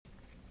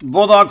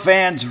Bulldog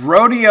fans,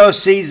 rodeo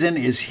season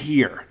is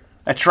here.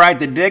 That's right,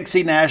 the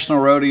Dixie National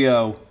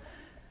Rodeo.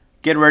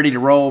 Get ready to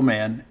roll,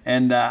 man.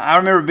 And I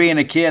remember being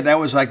a kid, that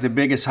was like the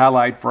biggest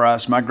highlight for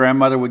us. My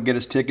grandmother would get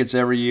us tickets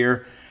every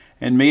year,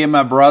 and me and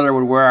my brother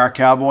would wear our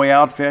cowboy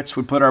outfits.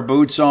 We'd put our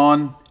boots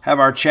on, have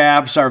our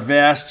chaps, our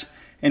vest,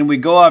 and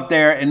we'd go up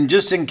there, and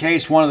just in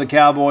case one of the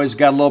cowboys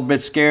got a little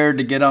bit scared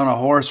to get on a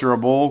horse or a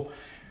bull,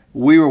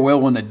 we were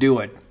willing to do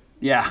it.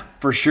 Yeah,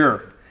 for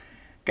sure.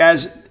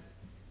 Guys,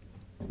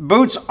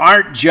 boots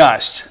aren't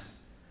just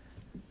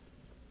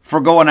for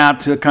going out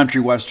to a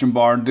country western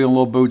bar and doing a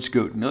little boot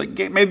scooting.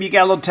 Maybe you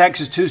got a little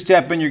Texas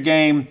two-step in your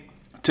game.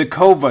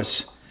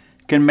 Tecovas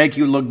can make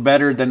you look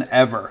better than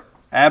ever.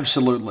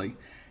 Absolutely.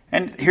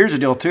 And here's the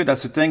deal, too.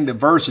 That's the thing, the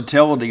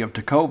versatility of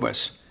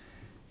Tecovas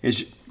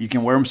is you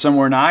can wear them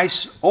somewhere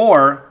nice,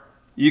 or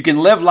you can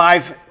live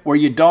life where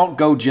you don't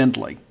go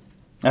gently.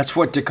 That's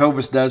what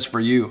Tecovas does for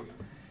you.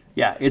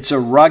 Yeah, it's a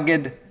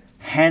rugged,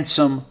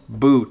 handsome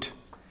boot.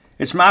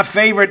 It's my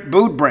favorite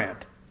boot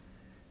brand,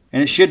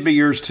 and it should be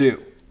yours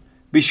too.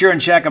 Be sure and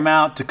check them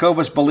out.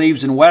 Tecovas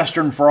believes in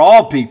Western for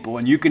all people,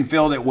 and you can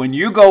feel that when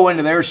you go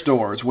into their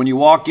stores. When you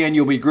walk in,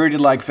 you'll be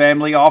greeted like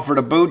family, offered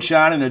a boot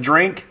shine and a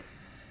drink,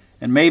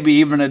 and maybe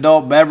even an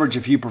adult beverage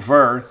if you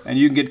prefer, and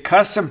you can get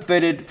custom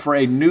fitted for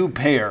a new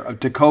pair of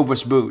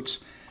Tecovas boots.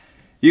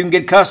 You can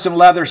get custom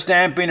leather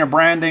stamping or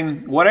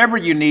branding, whatever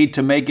you need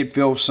to make it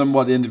feel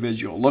somewhat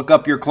individual. Look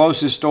up your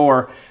closest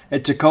store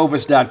at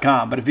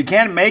tecovas.com. But if you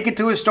can't make it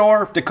to a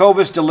store,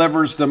 Tecovas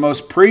delivers the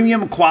most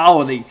premium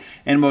quality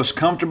and most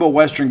comfortable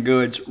Western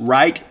goods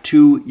right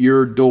to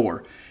your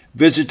door.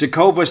 Visit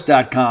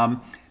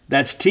tecovas.com.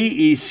 That's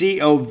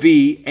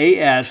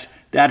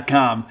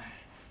TECOVAS.com.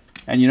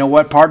 And you know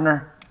what,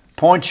 partner?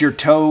 Point your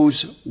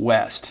toes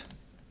west.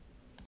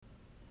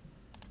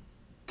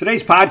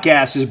 Today's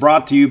podcast is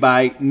brought to you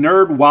by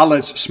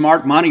NerdWallet's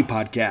Smart Money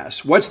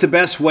Podcast. What's the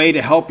best way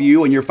to help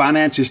you and your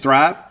finances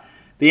thrive?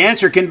 The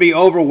answer can be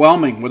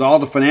overwhelming with all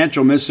the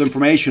financial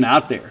misinformation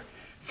out there.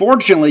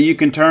 Fortunately, you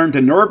can turn to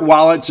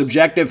NerdWallet's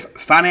objective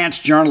finance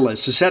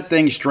journalists to set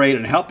things straight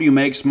and help you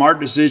make smart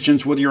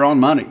decisions with your own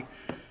money.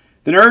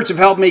 The nerds have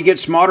helped me get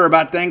smarter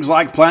about things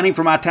like planning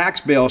for my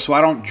tax bill so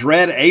I don't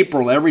dread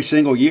April every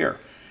single year,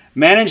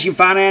 managing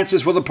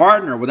finances with a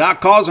partner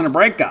without causing a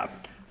breakup,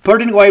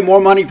 putting away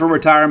more money for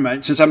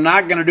retirement since I'm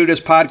not going to do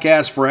this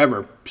podcast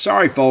forever.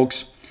 Sorry,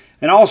 folks.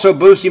 And also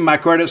boosting my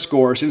credit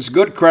score since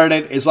good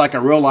credit is like a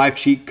real-life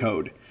cheat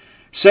code.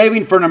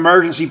 Saving for an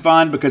emergency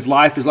fund because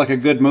life is like a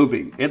good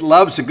movie. It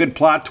loves a good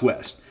plot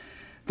twist.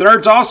 The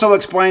nerds also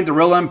explain the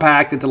real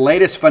impact that the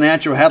latest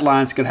financial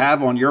headlines could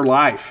have on your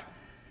life.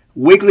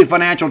 Weekly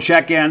financial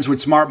check-ins with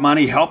Smart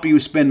Money help you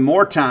spend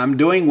more time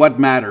doing what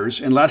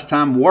matters and less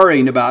time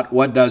worrying about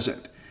what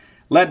doesn't.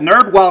 Let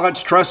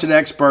NerdWallet's trusted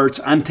experts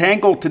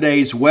untangle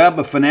today's web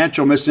of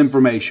financial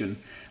misinformation.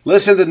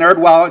 Listen to the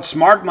NerdWallet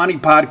Smart Money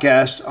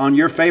Podcast on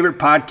your favorite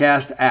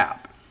podcast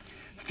app.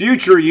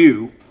 Future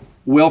you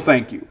will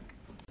thank you.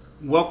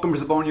 Welcome to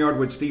the Boneyard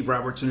with Steve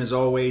Robertson. As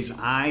always,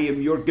 I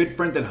am your good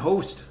friend and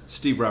host,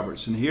 Steve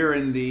Robertson, here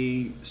in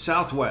the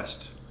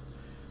southwest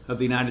of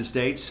the United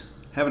States.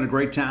 Having a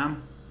great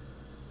time.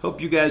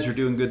 Hope you guys are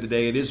doing good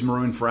today. It is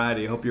Maroon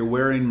Friday. Hope you're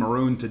wearing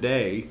maroon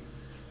today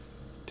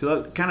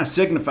to kind of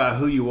signify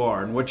who you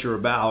are and what you're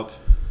about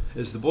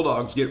as the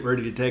Bulldogs get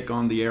ready to take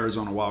on the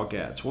Arizona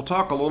Wildcats. We'll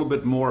talk a little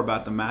bit more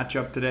about the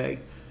matchup today.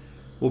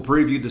 We'll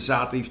preview the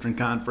Southeastern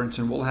Conference,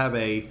 and we'll have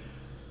a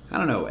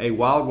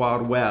Wild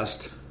Wild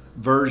West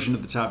version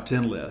of the top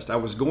 10 list. I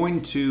was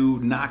going to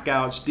knock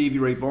out Stevie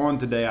Ray Vaughan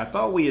today. I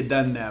thought we had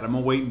done that. I'm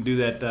going to wait and do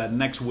that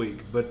next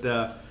week. But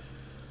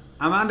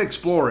I'm out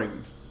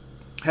exploring.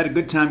 Had a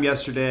good time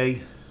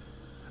yesterday.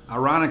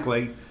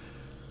 Ironically,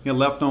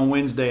 left on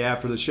Wednesday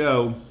after the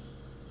show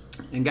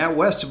and got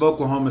west of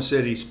Oklahoma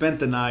City, spent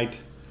the night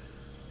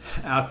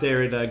out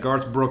there at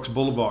Garth Brooks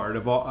Boulevard,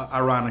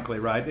 ironically,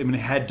 right? I mean,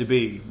 it had to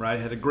be, right?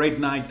 Had a great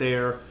night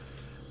there.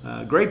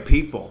 Great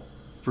people,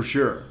 for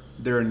sure,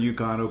 there in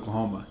Yukon,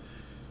 Oklahoma.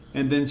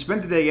 And then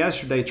spent the day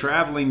yesterday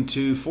traveling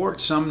to Fort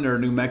Sumner,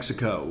 New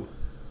Mexico,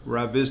 where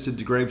I visited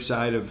the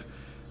gravesite of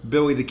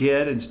Billy the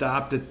Kid and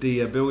stopped at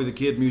the Billy the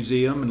Kid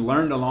Museum and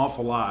learned an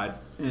awful lot.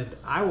 And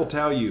I will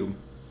tell you,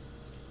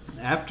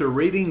 after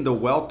reading the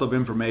wealth of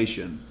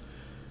information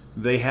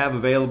they have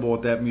available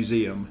at that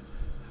museum,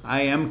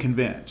 I am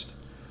convinced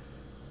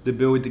that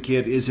Billy the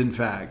Kid is in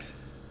fact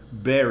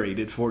buried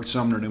at Fort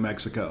Sumner, New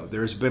Mexico.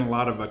 There's been a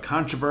lot of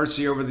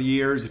controversy over the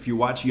years. If you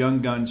watch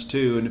Young Guns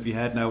 2, and if you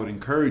hadn't, I would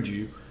encourage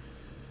you,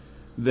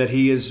 that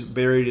he is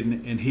buried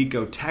in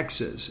Hico,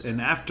 Texas.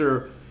 And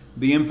after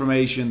the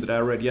information that I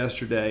read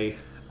yesterday,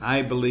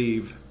 I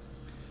believe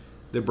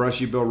that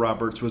Brushy Bill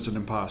Roberts was an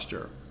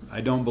imposter. I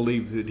don't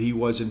believe that he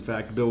was, in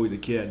fact, Billy the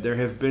Kid. There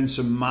have been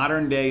some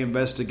modern-day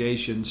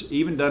investigations,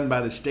 even done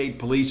by the state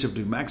police of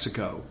New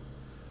Mexico,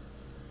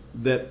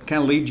 that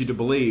kind of lead you to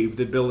believe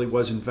that Billy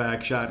was, in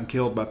fact, shot and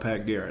killed by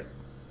Pat Garrett.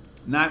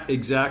 Not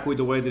exactly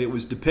the way that it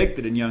was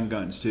depicted in Young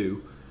Guns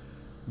 2,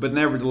 but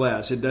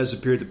nevertheless, it does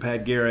appear that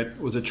Pat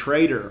Garrett was a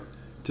traitor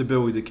to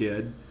Billy the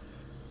Kid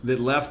that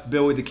left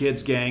Billy the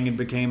Kid's gang and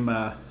became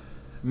a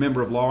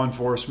member of law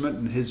enforcement,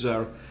 and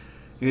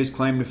his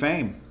claim to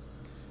fame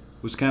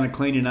was kind of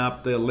cleaning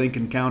up the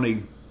Lincoln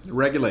County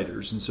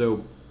regulators. And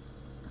so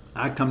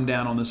I come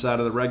down on the side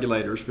of the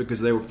regulators because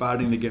they were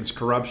fighting against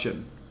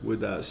corruption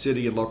with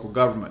city and local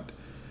government.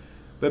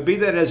 But be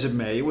that as it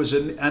may, it was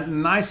a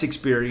nice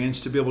experience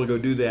to be able to go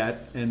do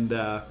that. And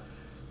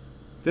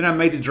then I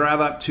made the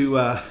drive up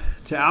to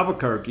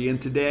Albuquerque, and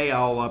today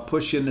I'll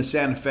push into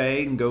Santa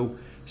Fe and go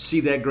see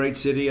that great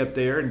city up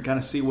there and kind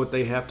of see what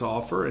they have to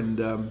offer,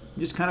 and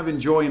just kind of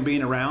enjoying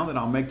being around. And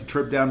I'll make the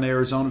trip down to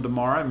Arizona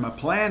tomorrow. And my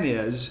plan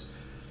is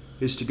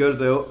to go to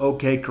the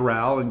OK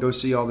Corral and go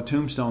see all the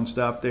Tombstone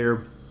stuff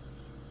there,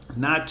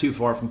 not too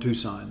far from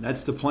Tucson.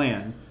 That's the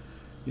plan.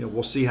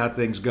 We'll see how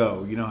things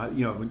go.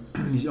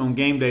 On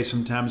game day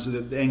sometimes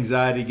the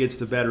anxiety gets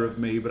the better of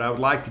me, but I would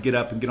like to get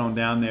up and get on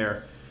down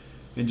there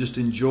and just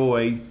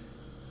enjoy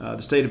the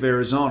state of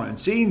Arizona and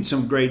seeing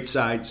some great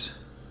sights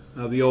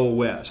of the old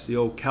West, the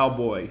old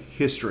cowboy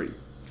history.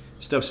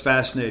 Stuff's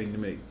fascinating to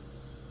me.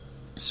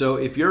 So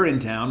if you're in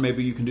town,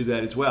 maybe you can do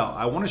that as well.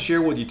 I want to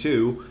share with you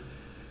too,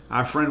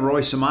 our friend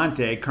Roy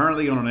Samante,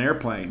 currently on an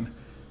airplane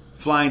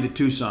flying to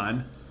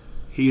Tucson.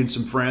 He and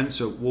some friends.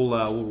 So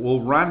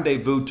we'll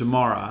rendezvous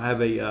tomorrow. I have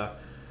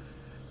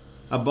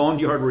a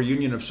boneyard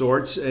reunion of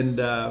sorts, and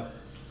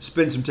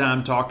spend some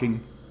time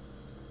talking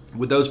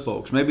with those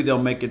folks. Maybe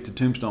they'll make it to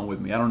Tombstone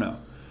with me. I don't know.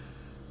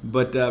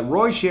 But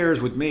Roy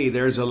shares with me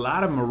there's a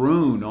lot of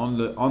maroon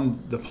on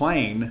the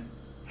plane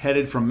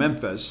headed from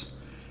Memphis.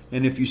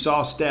 And if you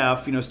saw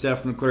Steph,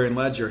 Steph from the Clarion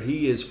Ledger,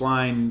 he is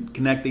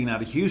connecting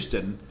out of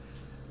Houston.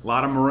 A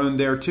lot of maroon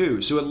there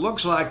too. So it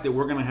looks like that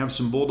we're going to have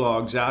some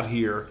Bulldogs out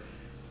here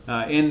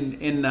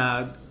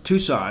in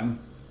Tucson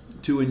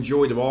to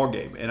enjoy the ball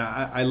game. And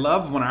I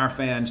love when our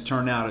fans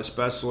turn out,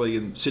 especially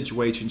in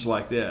situations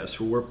like this,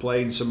 where we're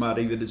playing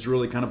somebody that is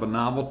really kind of a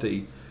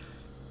novelty.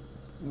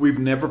 We've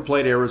never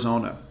played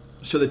Arizona.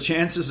 So the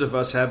chances of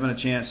us having a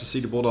chance to see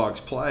the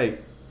Bulldogs play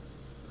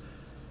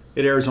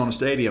at Arizona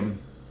Stadium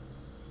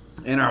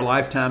in our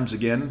lifetimes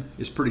again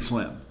is pretty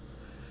slim.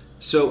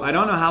 So I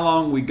don't know how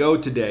long we go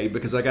today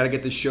because I got to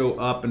get this show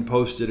up and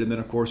posted. And then,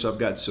 of course, I've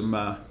got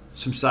some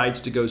sites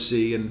to go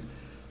see, and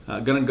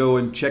going to go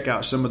and check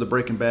out some of the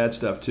Breaking Bad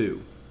stuff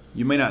too.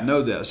 You may not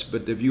know this,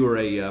 but if you are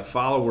a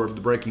follower of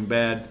the Breaking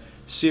Bad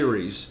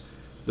series,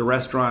 the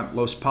restaurant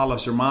Los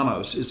Palos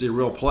Hermanos is a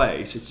real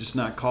place. It's just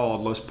not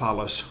called Los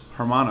Palos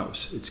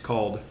Hermanos. It's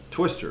called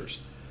Twisters.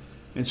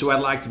 And so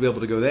I'd like to be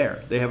able to go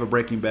there. They have a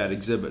Breaking Bad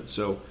exhibit.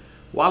 So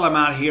while I'm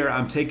out here,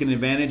 I'm taking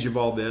advantage of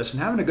all this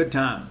and having a good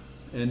time.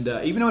 And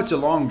even though it's a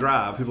long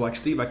drive, people are like,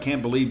 Steve, I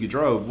can't believe you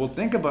drove. Well,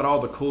 think about all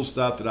the cool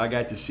stuff that I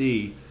got to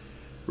see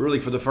really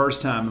for the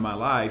first time in my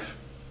life.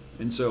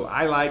 And so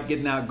I like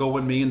getting out,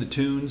 going, me and the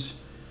tunes,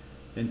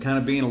 and kind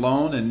of being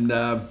alone.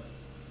 And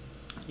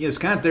it's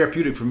kind of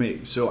therapeutic for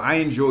me. So I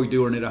enjoy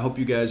doing it. I hope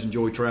you guys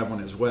enjoy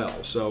traveling as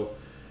well. So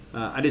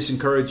I just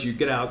encourage you,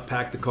 get out,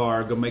 pack the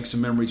car, go make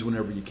some memories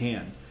whenever you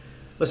can.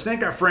 Let's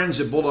thank our friends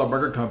at Bulldog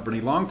Burger Company,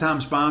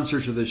 longtime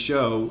sponsors of this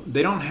show.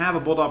 They don't have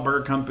a Bulldog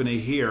Burger Company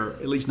here,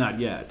 at least not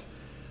yet.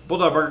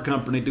 Bulldog Burger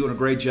Company doing a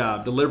great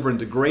job delivering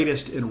the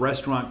greatest in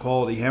restaurant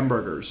quality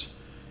hamburgers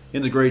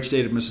in the great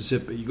state of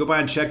Mississippi. You go by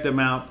and check them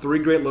out. 3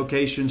 great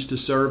locations to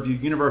serve you.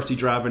 University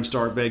Drive in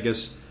Star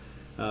Vegas.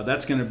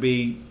 That's going to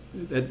be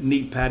a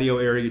neat patio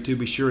area too.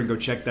 Be sure and go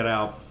check that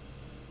out.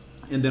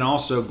 And then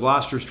also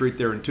Gloucester Street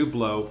there in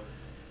Tupelo.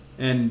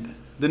 And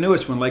the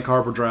newest one, Lake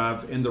Harbor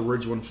Drive in the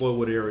Ridgeland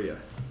Flowwood area.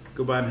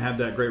 Go by and have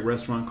that great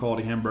restaurant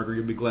quality hamburger.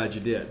 You'll be glad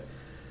you did.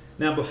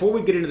 Now, before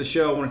we get into the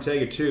show, I want to tell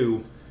you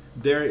too,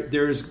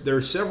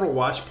 there's several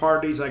watch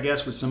parties, I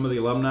guess, with some of the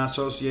Alumni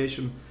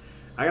Association.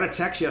 I got a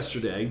text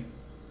yesterday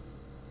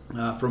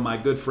from my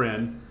good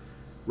friend,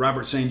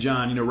 Robert St.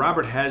 John.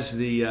 Robert has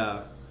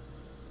the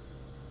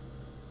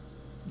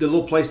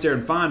little place there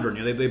in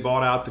Fondren. They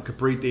bought out the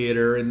Capri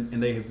Theater, and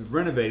they have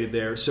renovated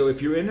there. So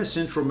if you're in the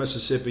central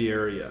Mississippi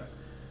area,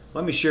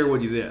 let me share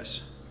with you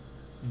this.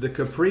 The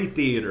Capri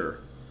Theater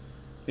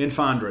in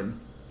Fondren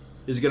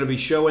is going to be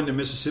showing the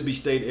Mississippi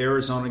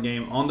State-Arizona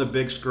game on the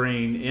big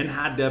screen in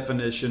high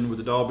definition with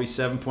the Dolby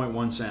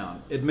 7.1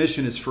 sound.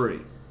 Admission is free.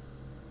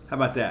 How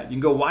about that? You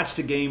can go watch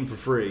the game for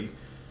free.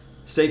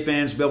 State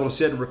fans will be able to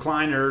sit in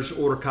recliners,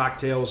 order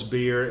cocktails,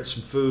 beer,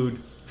 some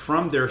food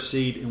from their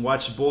seat, and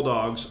watch the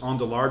Bulldogs on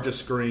the largest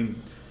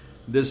screen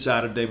this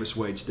side of Davis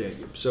Wade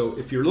Stadium. So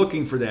if you're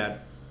looking for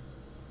that,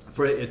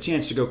 for a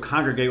chance to go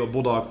congregate with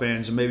Bulldog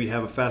fans and maybe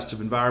have a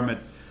festive environment,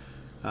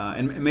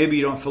 and maybe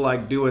you don't feel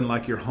like doing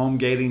like your home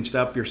gating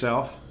stuff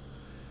yourself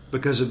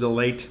because of the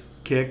late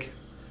kick,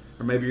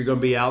 or maybe you're going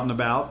to be out and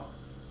about,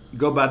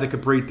 go by the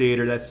Capri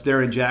Theater. That's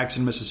there in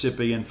Jackson,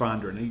 Mississippi, and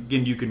Fondren.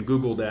 Again, you can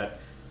Google that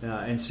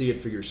and see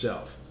it for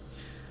yourself.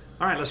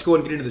 All right, let's go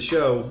ahead and get into the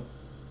show.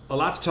 A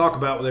lot to talk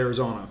about with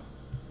Arizona.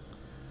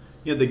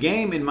 The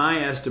game, in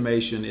my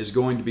estimation, is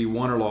going to be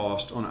won or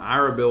lost on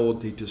our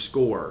ability to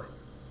score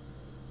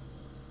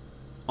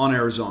on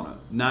Arizona.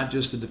 Not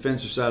just the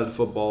defensive side of the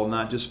football,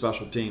 not just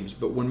special teams,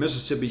 but when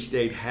Mississippi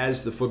State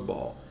has the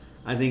football,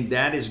 I think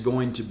that is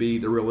going to be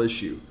the real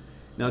issue.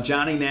 Now,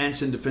 Johnny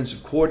Nansen,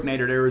 defensive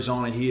coordinator at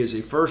Arizona, he is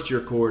a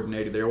first-year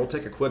coordinator there. We'll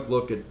take a quick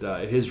look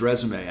at his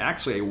resume.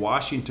 Actually, a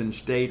Washington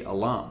State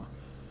alum.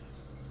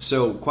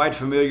 So, quite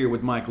familiar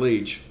with Mike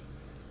Leach.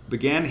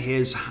 Began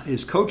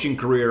his coaching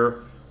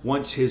career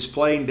once his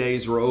playing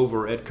days were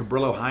over at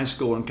Cabrillo High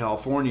School in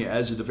California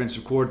as a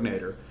defensive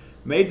coordinator.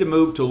 Made the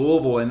move to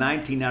Louisville in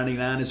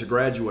 1999 as a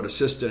graduate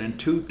assistant. In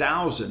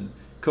 2000,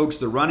 coached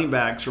the running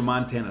backs for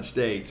Montana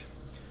State.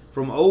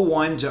 From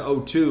 01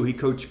 to 02, he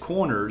coached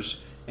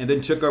corners and then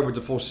took over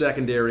the full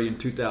secondary in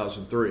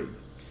 2003.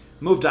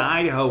 Moved to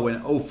Idaho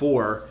in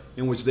 04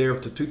 and was there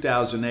to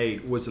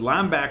 2008. Was the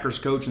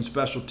linebackers coach and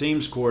special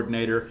teams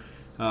coordinator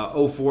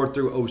 04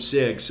 through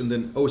 06, and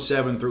then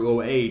 07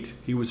 through 08,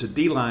 he was a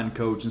D-line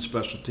coach and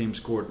special teams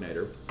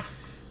coordinator.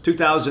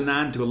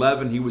 2009 to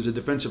 11, he was a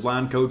defensive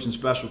line coach and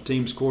special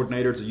teams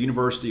coordinator at the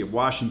University of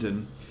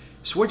Washington.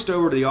 Switched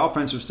over to the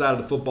offensive side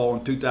of the football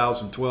in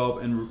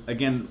 2012, and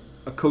again,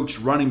 coached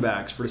running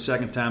backs for the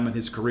second time in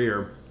his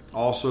career.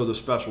 Also the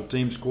special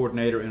teams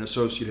coordinator and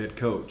associate head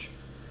coach.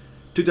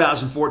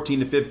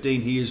 2014 to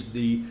 15,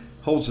 he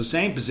holds the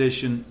same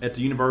position at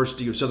the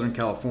University of Southern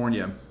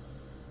California.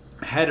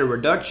 Had a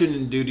reduction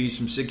in duties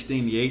from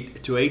 16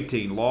 to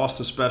 18, lost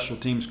the special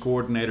teams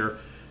coordinator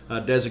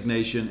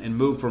designation, and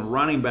moved from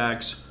running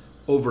backs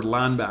over to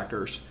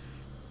linebackers.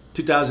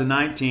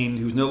 2019,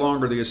 he was no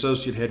longer the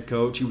associate head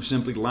coach. He was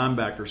simply the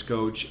linebackers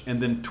coach.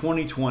 And then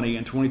 2020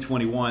 and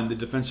 2021, the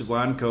defensive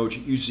line coach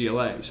at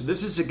UCLA. So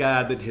this is a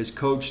guy that has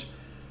coached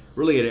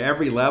really at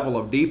every level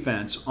of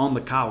defense on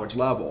the college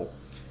level,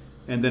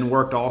 and then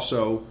worked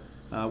also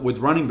with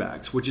running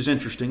backs, which is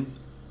interesting.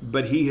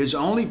 But he has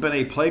only been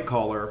a play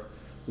caller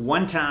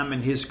one time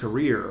in his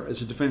career as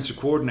a defensive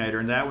coordinator,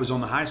 and that was on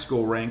the high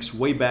school ranks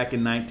way back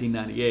in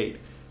 1998.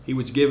 He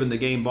was given the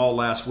game ball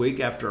last week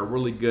after a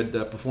really good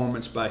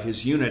performance by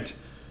his unit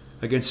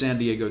against San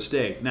Diego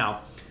State.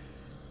 Now,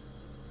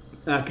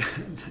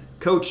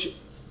 Coach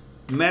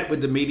met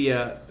with the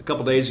media a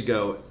couple days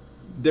ago.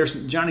 There's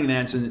Johnny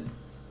Nansen,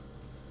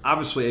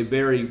 obviously a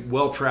very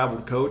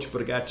well-traveled coach,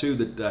 but a guy, too,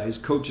 that has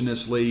coached in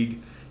this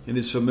league and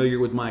is familiar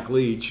with Mike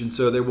Leach. And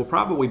so there will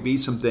probably be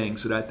some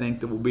things that I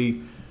think that will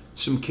be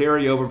some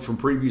carryover from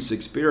previous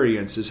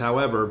experiences.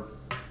 However,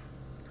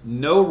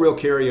 no real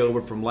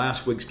carryover from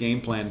last week's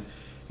game plan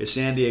as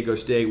San Diego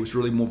State was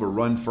really more of a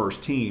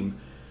run-first team.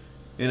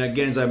 And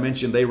again, as I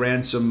mentioned, they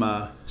ran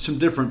some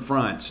different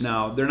fronts.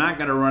 Now, they're not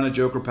going to run a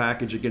joker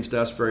package against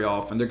us very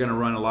often. They're going to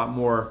run a lot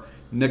more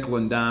nickel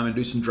and dime and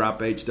do some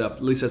drop eight stuff.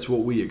 At least that's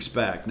what we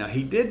expect. Now,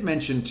 he did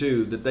mention,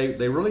 too, that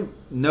they really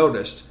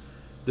noticed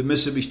that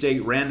Mississippi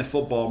State ran the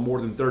football more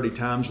than 30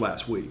 times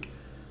last week.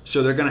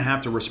 So they're going to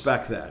have to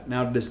respect that.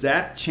 Now, does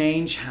that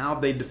change how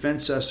they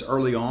defense us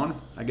early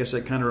on? I guess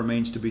that kind of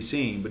remains to be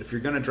seen. But if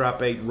you're going to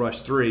drop 8 and rush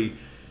 3,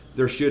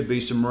 there should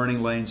be some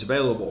running lanes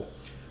available.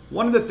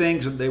 One of the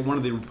things that one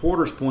of the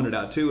reporters pointed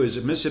out, too, is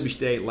that Mississippi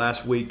State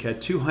last week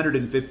had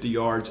 250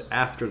 yards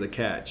after the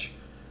catch.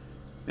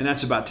 And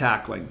that's about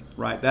tackling,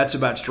 right? That's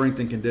about strength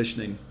and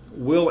conditioning.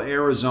 Will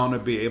Arizona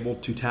be able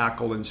to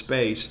tackle in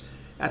space?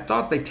 I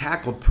thought they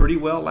tackled pretty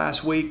well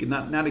last week.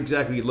 Not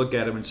exactly you look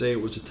at them and say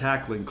it was a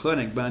tackling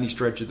clinic by any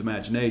stretch of the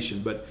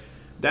imagination, but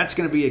that's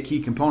going to be a key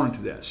component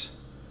to this,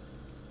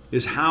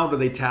 is how do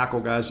they tackle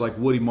guys like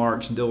Woody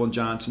Marks and Dylan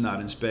Johnson not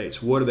in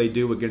space? What do they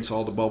do against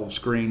all the bubble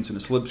screens and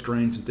the slip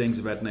screens and things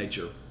of that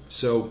nature?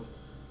 So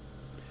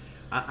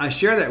I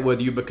share that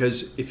with you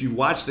because if you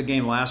watched the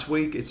game last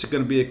week, it's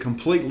going to be a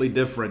completely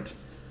different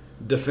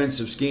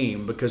defensive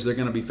scheme because they're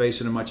going to be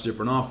facing a much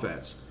different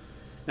offense.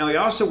 Now, he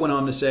also went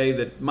on to say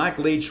that Mike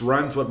Leach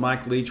runs what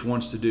Mike Leach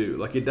wants to do.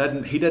 Like he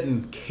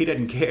doesn't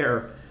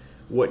care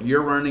what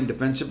you're running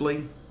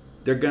defensively.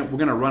 We're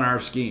going to run our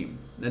scheme,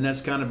 and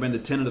that's kind of been the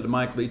tenet of the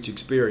Mike Leach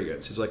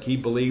experience. It's like he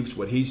believes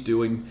what he's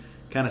doing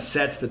kind of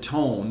sets the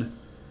tone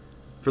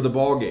for the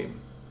ball game,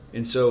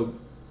 and so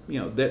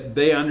that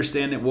they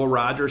understand that Will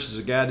Rogers is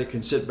a guy that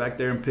can sit back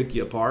there and pick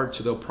you apart.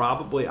 So they'll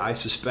probably, I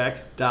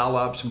suspect, dial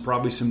up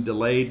probably some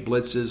delayed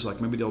blitzes.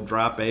 Like maybe they'll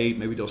drop 8,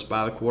 maybe they'll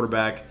spy the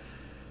quarterback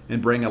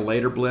and bring a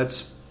later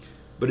blitz,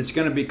 but it's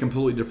going to be a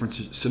completely different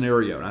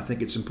scenario, and I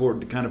think it's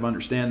important to kind of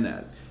understand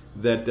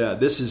that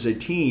this is a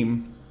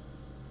team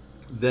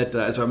that,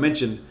 as I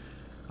mentioned,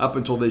 up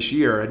until this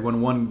year had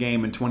won one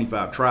game in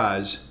 25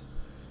 tries.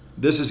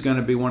 This is going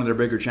to be one of their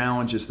bigger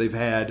challenges they've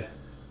had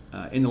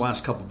in the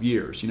last couple of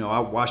years.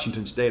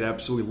 Washington State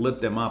absolutely lit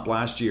them up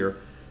last year,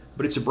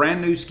 but it's a brand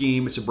new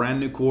scheme, it's a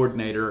brand new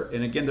coordinator,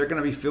 and again, they're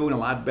going to be feeling a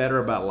lot better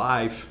about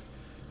life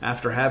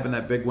after having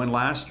that big win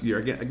last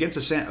week against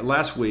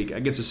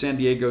a San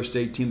Diego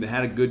State team that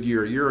had a good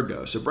year a year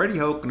ago. So Brady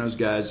Hoke and those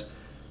guys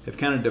have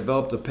kind of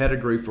developed a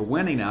pedigree for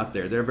winning out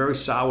there. They're a very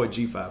solid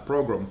G5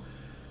 program.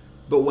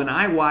 But when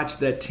I watched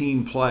that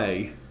team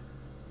play,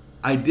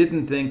 I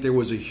didn't think there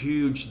was a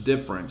huge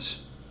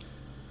difference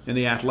in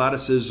the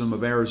athleticism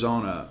of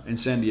Arizona and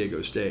San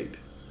Diego State.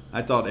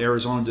 I thought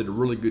Arizona did a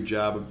really good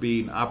job of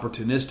being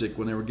opportunistic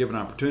when they were given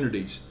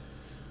opportunities.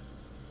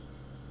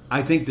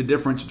 I think the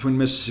difference between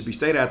Mississippi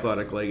State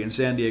athletically and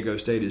San Diego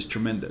State is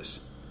tremendous.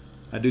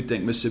 I do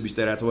think Mississippi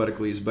State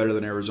athletically is better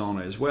than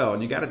Arizona as well.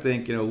 And you got to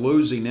think,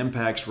 losing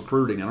impacts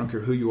recruiting. I don't care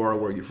who you are or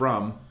where you're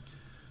from.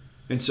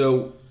 And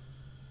so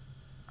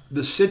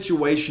the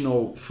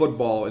situational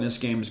football in this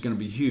game is going to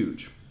be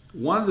huge.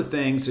 One of the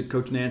things that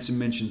Coach Nansen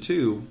mentioned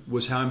too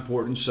was how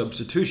important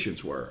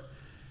substitutions were.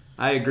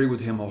 I agree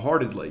with him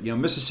wholeheartedly.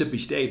 Mississippi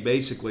State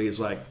basically is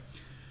like,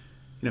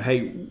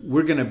 hey,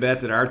 we're going to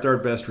bet that our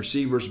third best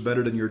receiver is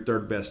better than your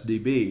third best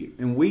DB.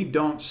 And we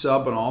don't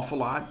sub an awful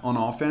lot on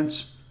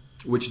offense,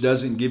 which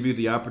doesn't give you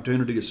the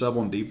opportunity to sub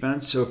on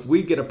defense. So if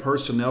we get a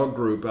personnel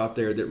group out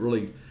there that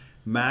really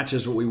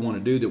matches what we want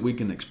to do that we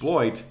can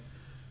exploit,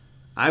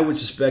 I would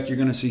suspect you're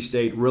going to see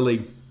State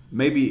really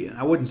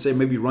I wouldn't say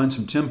maybe run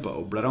some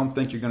tempo, but I don't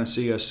think you're going to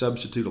see us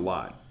substitute a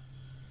lot.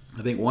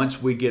 I think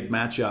once we get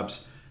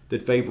matchups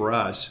that favor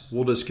us,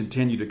 we'll just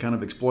continue to kind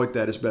of exploit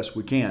that as best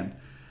we can.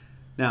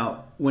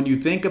 Now, when you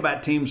think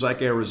about teams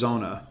like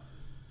Arizona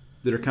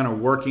that are kind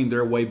of working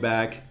their way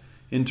back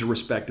into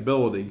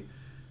respectability,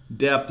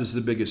 depth is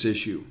the biggest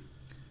issue.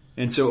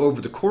 And so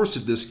over the course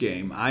of this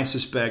game, I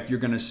suspect you're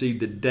going to see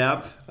the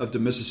depth of the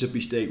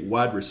Mississippi State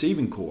wide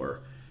receiving corps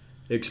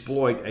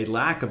exploit a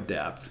lack of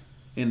depth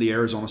in the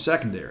Arizona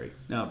secondary.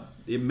 Now,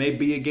 it may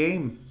be a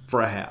game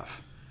for a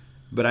half,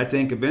 but I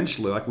think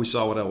eventually, like we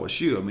saw with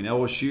LSU,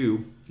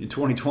 LSU in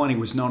 2020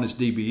 was known as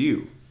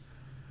DBU.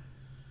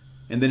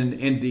 And then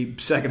in the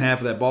second half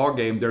of that ball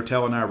game, they're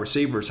telling our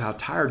receivers how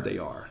tired they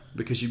are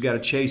because you've got to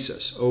chase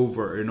us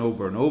over and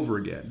over and over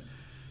again.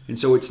 And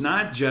so it's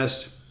not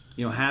just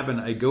having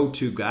a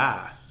go-to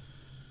guy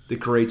that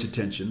creates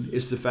attention.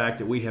 It's the fact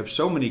that we have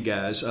so many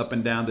guys up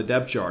and down the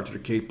depth chart that are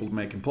capable of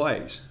making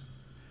plays.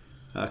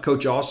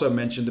 Coach also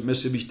mentioned that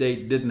Mississippi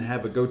State didn't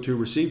have a go-to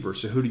receiver,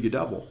 so who do you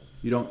double?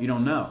 You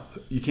don't know.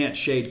 You can't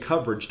shade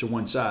coverage to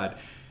one side.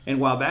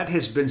 And while that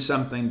has been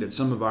something that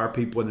some of our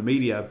people in the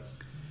media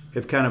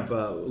have kind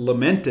of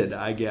lamented,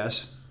 I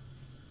guess,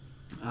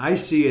 I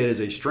see it as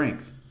a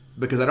strength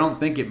because I don't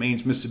think it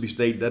means Mississippi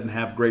State doesn't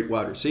have great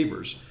wide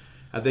receivers.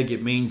 I think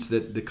it means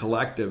that the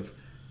collective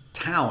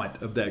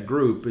talent of that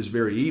group is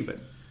very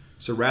even.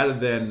 So rather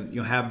than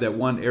have that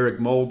one Eric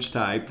Moulds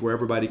type where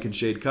everybody can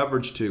shade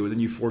coverage to and then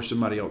you force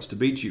somebody else to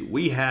beat you,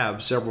 we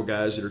have several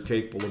guys that are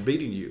capable of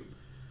beating you.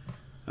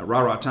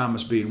 Ra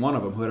Thomas being one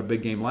of them, who had a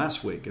big game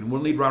last week. And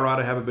we'll need Ra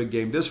to have a big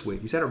game this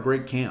week. He's had a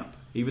great camp,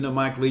 even though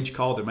Mike Leach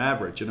called him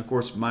average. And, of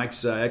course,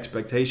 Mike's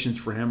expectations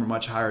for him are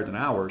much higher than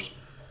ours.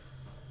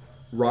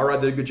 Ra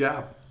did a good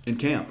job in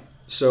camp.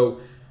 So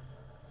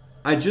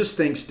I just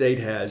think State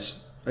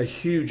has a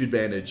huge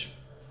advantage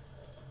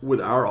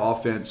with our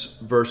offense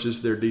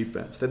versus their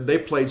defense. They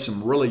played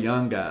some really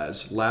young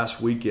guys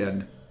last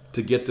weekend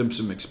to get them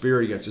some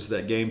experience as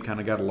that game kind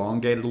of got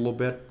elongated a little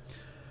bit.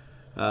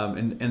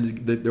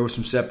 There was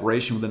some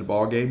separation within the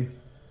ball game.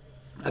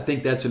 I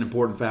think that's an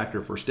important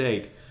factor for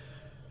State.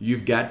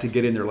 You've got to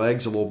get in their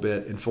legs a little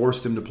bit and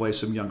force them to play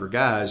some younger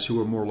guys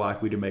who are more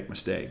likely to make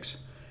mistakes.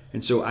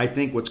 And so I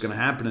think what's going to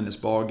happen in this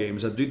ball game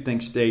is I do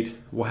think State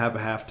will have a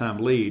halftime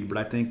lead, but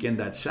I think in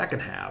that second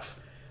half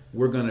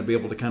we're going to be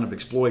able to kind of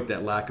exploit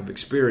that lack of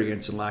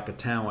experience and lack of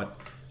talent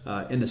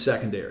in the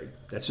secondary.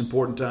 That's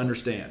important to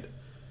understand.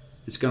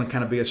 It's going to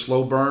kind of be a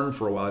slow burn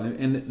for a while.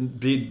 And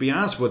be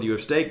honest with you,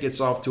 if State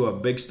gets off to a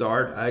big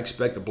start, I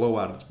expect a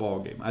blowout of this ball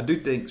game. I do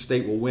think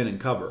State will win and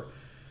cover.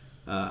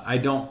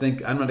 I'm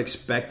not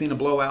expecting a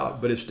blowout,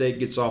 but if State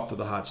gets off to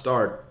the hot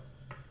start,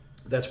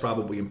 that's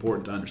probably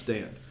important to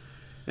understand.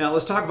 Now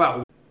let's talk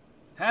about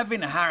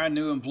having to hire a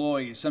new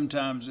employee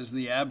sometimes is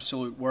the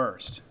absolute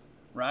worst,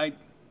 right?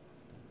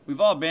 We've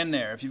all been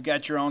there. If you've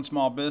got your own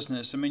small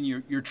business,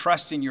 you're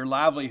trusting your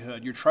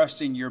livelihood, you're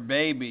trusting your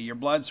baby, your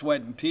blood,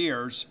 sweat, and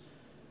tears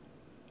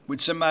with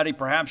somebody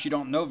perhaps you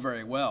don't know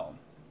very well.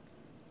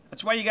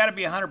 That's why you got to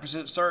be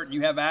 100% certain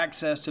you have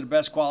access to the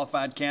best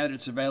qualified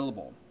candidates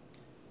available.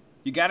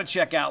 You got to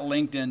check out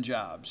LinkedIn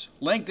Jobs.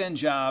 LinkedIn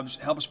Jobs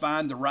helps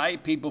find the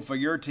right people for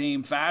your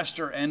team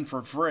faster and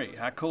for free.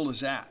 How cool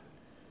is that?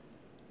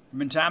 There have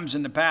been times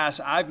in the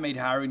past I've made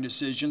hiring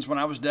decisions when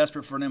I was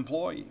desperate for an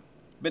employee.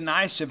 It's been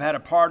nice to have had a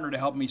partner to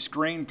help me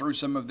screen through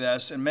some of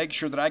this and make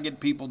sure that I get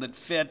people that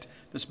fit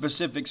the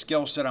specific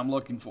skill set I'm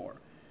looking for.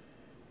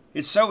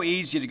 It's so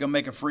easy to go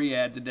make a free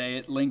ad today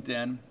at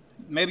LinkedIn.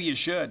 Maybe you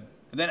should.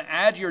 And then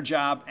add your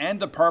job and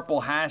the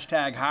purple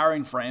hashtag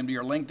hiring frame to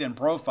your LinkedIn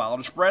profile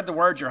to spread the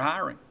word you're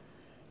hiring.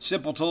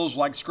 Simple tools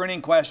like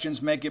screening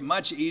questions make it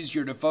much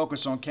easier to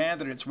focus on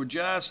candidates with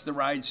just the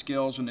right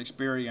skills and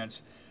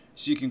experience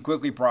so you can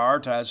quickly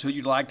prioritize who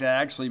you'd like to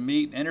actually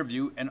meet,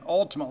 interview, and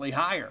ultimately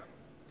hire.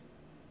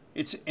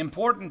 It's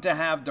important to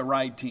have the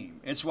right team.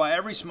 It's why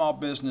every small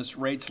business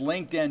rates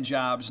LinkedIn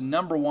Jobs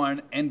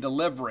 #1 in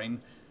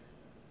delivering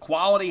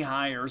quality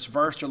hires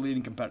versus their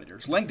leading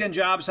competitors. LinkedIn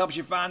Jobs helps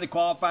you find the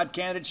qualified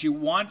candidates you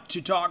want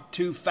to talk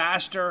to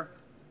faster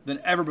than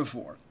ever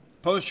before.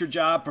 Post your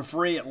job for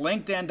free at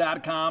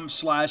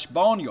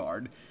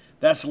linkedin.com/boneyard.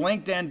 That's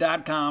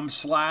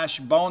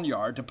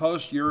linkedin.com/boneyard to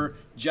post your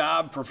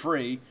job for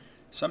free.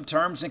 Some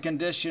terms and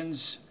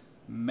conditions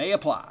may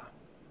apply.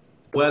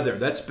 Weather,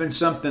 that's been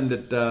something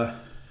that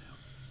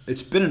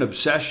it's been an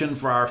obsession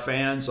for our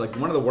fans. Like,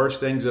 one of the worst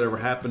things that ever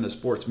happened to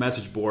sports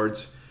message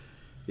boards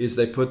is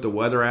they put the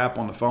weather app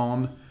on the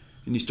phone,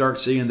 and you start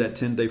seeing that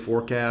 10-day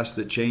forecast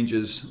that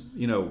changes,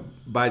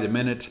 by the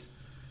minute.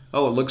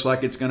 Oh, it looks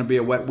like it's going to be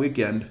a wet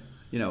weekend.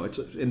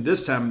 And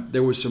this time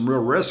there was some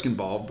real risk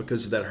involved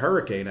because of that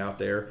hurricane out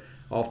there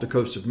off the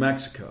coast of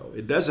Mexico.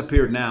 It does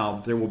appear now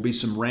that there will be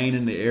some rain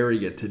in the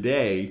area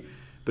today,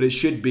 but it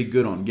should be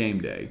good on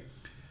game day.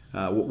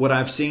 What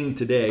I've seen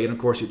today, and of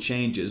course it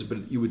changes,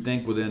 but you would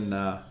think within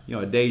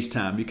a day's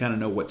time you kind of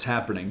know what's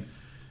happening.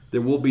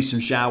 There will be some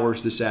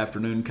showers this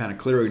afternoon, kind of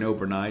clearing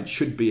overnight.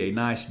 Should be a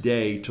nice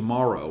day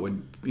tomorrow.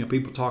 And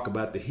people talk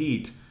about the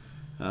heat.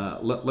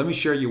 Let me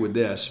share you with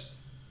this.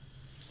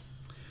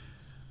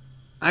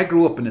 I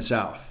grew up in the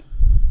South.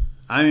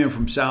 I am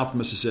from South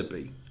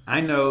Mississippi.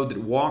 I know that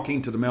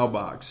walking to the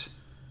mailbox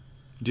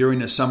during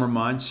the summer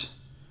months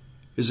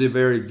is a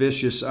very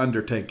vicious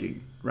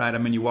undertaking, right? I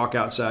mean, you walk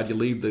outside, you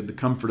leave the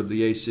comfort of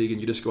the AC, and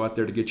you just go out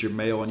there to get your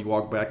mail, and you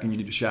walk back and you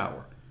need a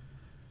shower.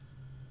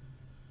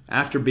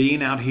 After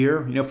being out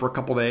here, for a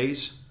couple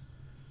days,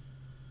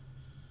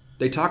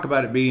 they talk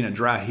about it being a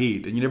dry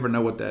heat, and you never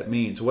know what that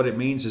means. What it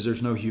means is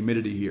there's no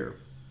humidity here.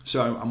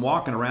 So I'm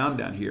walking around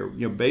down here,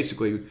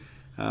 basically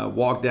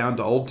walked down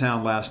to Old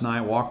Town last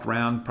night, walked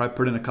around, probably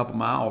put in a couple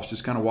miles,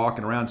 just kind of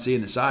walking around,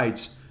 seeing the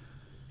sights.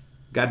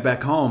 Got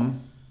back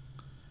home,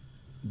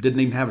 didn't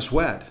even have a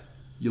sweat.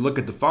 You look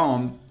at the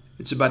phone,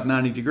 it's about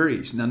 90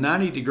 degrees. Now,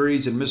 90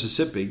 degrees in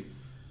Mississippi,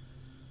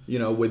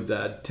 with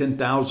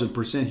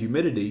 10,000%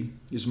 humidity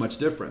is much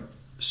different.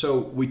 So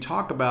we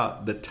talk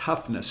about the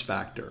toughness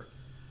factor.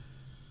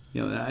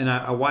 And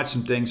I watched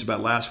some things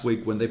about last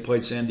week when they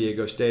played San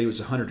Diego State. It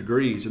was 100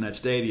 degrees in that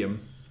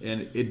stadium,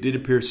 and it did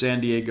appear San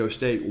Diego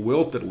State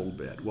wilted a little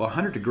bit. Well,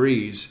 100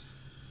 degrees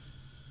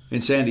in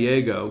San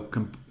Diego,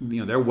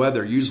 their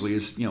weather usually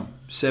is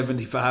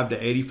 75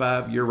 to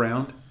 85 year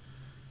round,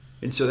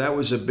 and so that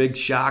was a big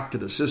shock to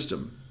the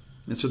system.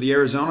 And so the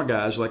Arizona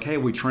guys were like, "Hey,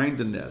 we trained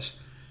in this."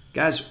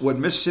 Guys, what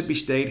Mississippi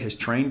State has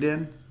trained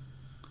in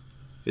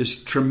is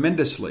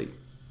tremendously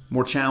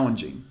more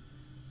challenging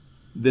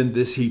than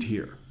this heat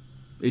here.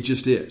 It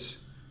just is.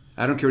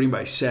 I don't care what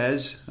anybody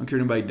says. I don't care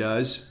what anybody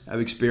does. I've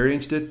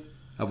experienced it.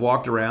 I've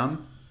walked around.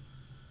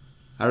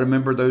 I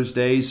remember those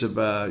days of,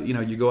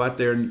 you go out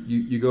there and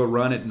you go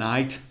run at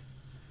night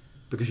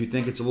because you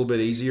think it's a little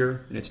bit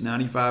easier and it's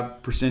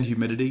 95%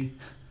 humidity.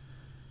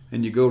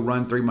 And you go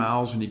run 3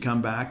 miles and you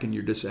come back and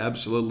you're just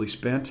absolutely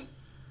spent.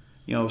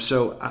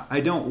 So I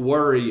don't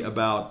worry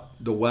about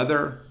the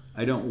weather.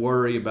 I don't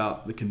worry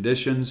about the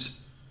conditions.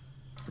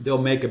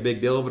 They'll make a big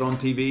deal of it on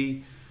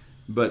TV,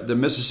 but the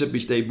Mississippi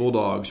State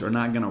Bulldogs are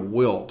not going to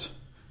wilt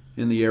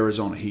in the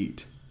Arizona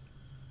heat.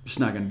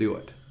 Just not going to do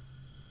it.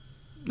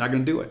 Not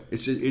going to do it.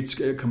 It's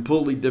a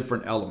completely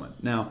different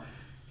element. Now,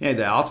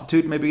 the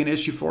altitude may be an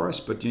issue for us,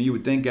 but you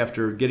would think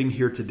after getting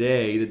here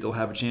today that they'll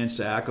have a chance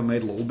to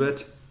acclimate a little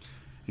bit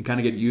and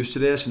kind of get used to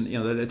this, and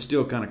that's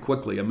still kind of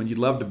quickly. I mean, you'd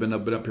love to have been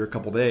up here a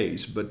couple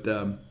days, but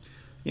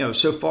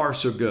so far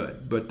so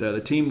good. But the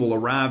team will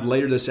arrive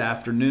later this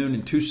afternoon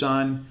in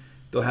Tucson.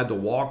 They'll have the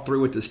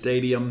walkthrough at the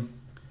stadium,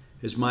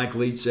 as Mike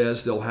Leach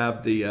says. They'll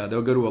have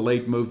they'll go to a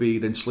late movie,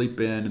 then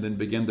sleep in, and then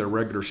begin their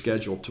regular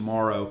schedule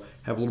tomorrow.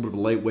 Have a little bit of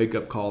a late wake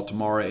up call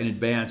tomorrow in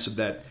advance of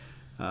that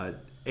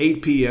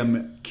 8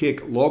 p.m.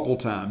 kick local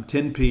time,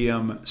 10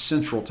 p.m.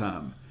 Central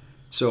time.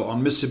 So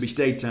on Mississippi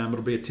State time,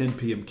 it'll be a 10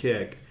 p.m.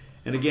 kick.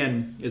 And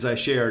again, as I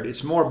shared,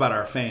 it's more about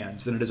our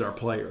fans than it is our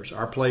players.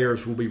 Our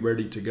players will be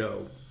ready to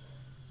go.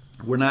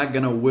 We're not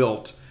going to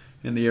wilt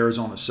in the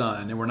Arizona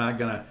sun, and we're not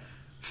going to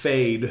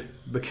fade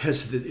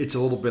because it's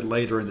a little bit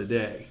later in the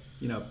day.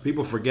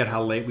 People forget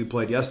how late we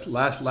played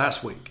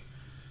last week.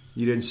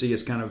 You didn't see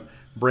us kind of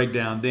break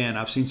down then.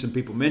 I've seen some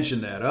people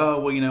mention that. Oh,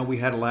 well, we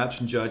had a lapse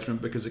in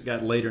judgment because it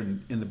got later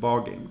in the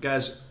ball game.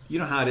 Guys, you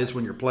know how it is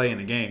when you're playing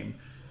a game.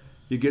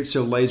 You get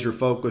so laser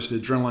focused, the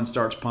adrenaline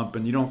starts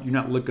pumping. You're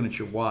not looking at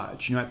your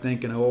watch. You're not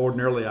thinking, oh,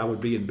 ordinarily I would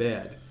be in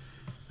bed.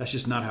 That's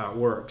just not how it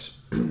works.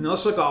 Now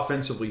let's look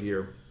offensively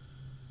here.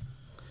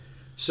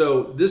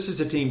 So this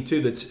is a team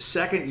too that's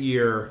second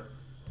year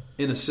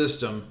in a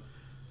system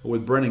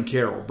with Brennan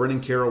Carroll. Brennan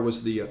Carroll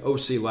was the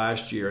OC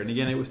last year, and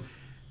again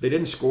they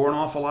didn't score an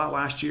awful lot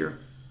last year.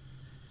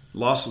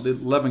 Lost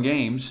 11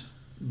 games,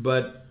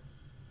 but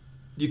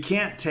you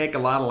can't take a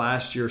lot of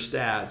last year's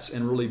stats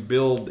and really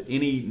build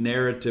any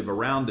narrative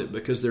around it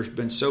because there's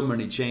been so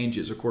many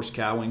changes. Of course,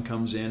 Cowing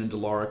comes in and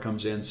DeLara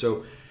comes in.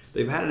 So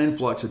they've had an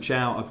influx of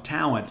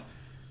talent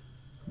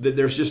that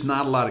there's just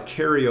not a lot of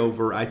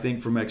carryover, I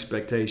think, from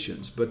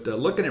expectations. But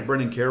looking at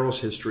Brennan Carroll's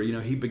history,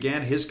 he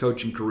began his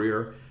coaching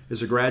career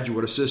as a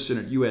graduate assistant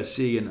at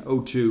USC in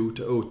 02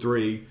 to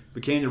 03,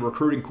 became the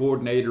recruiting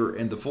coordinator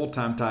and the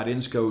full-time tight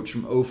ends coach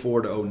from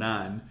 04 to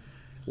 09.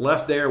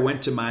 Left there,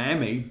 went to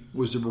Miami,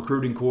 was the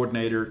recruiting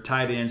coordinator,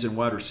 tight ends, and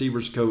wide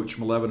receivers coach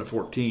from 11 to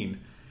 14.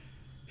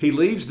 He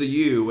leaves the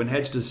U and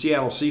heads to the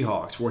Seattle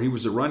Seahawks, where he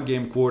was the run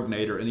game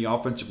coordinator and the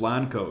offensive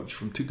line coach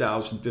from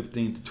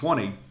 2015 to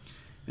 20.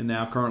 and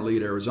now currently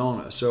at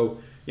Arizona. So,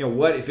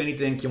 what, if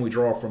anything, can we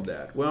draw from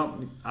that?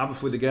 Well,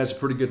 obviously the guy's a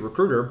pretty good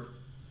recruiter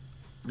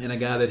and a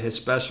guy that has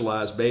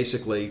specialized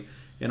basically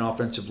in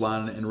offensive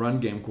line and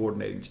run game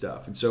coordinating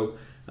stuff. And so,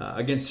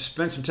 again,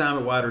 spent some time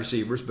at wide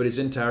receivers, but his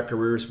entire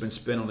career has been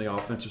spent on the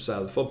offensive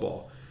side of the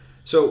football.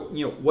 So,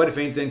 what, if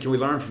anything, can we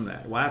learn from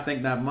that? Well, I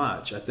think not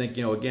much. I think,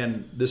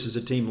 again, this is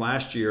a team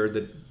last year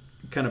that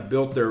kind of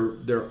built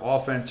their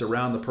offense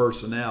around the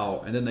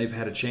personnel, and then they've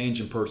had a change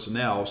in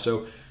personnel.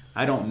 So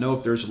I don't know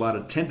if there's a lot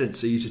of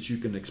tendencies that you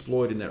can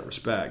exploit in that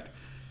respect.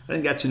 I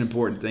think that's an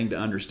important thing to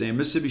understand.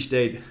 Mississippi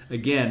State,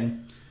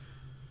 again,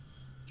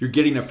 you're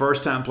getting a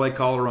first-time play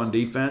caller on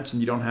defense,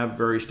 and you don't have a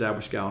very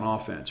established guy on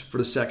offense for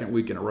the second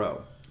week in a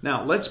row.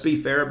 Now, let's be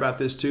fair about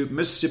this, too.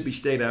 Mississippi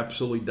State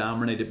absolutely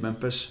dominated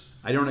Memphis.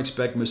 I don't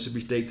expect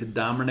Mississippi State to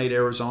dominate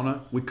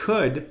Arizona. We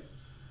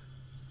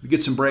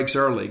get some breaks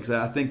early because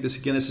I think this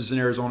is an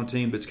Arizona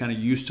team that's kind of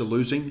used to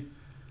losing.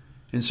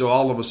 And so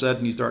all of a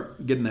sudden you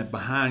start getting that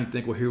behind, you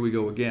think, well, here we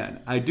go again.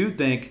 I do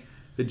think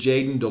that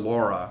Jaden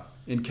DeLaura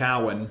and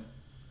Cowan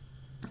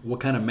will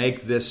kind of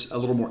make this a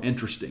little more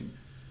interesting.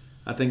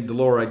 I think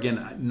DeLaura,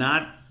 again,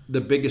 not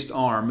the biggest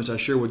arm, as I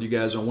shared with you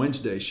guys on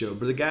Wednesday's show,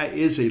 but the guy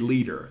is a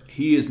leader.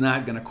 He is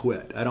not going to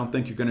quit. I don't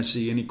think you're going to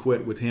see any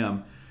quit with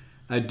him.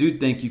 I do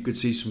think you could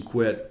see some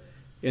quit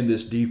in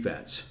this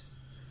defense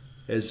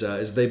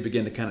as they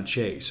begin to kind of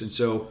chase. And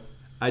so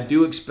I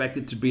do expect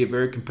it to be a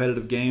very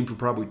competitive game for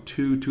probably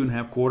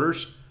 2.5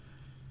 quarters,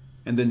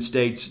 and then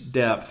State's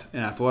depth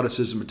and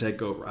athleticism to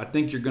take over. I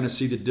think you're going to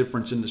see the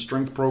difference in the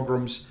strength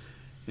programs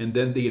and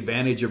then the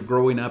advantage of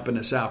growing up in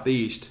the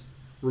Southeast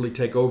really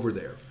take over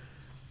there.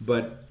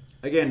 But,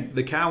 again,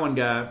 the Cowan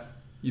guy,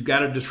 you've got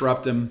to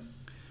disrupt him.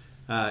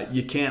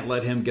 You can't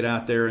let him get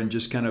out there and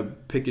just kind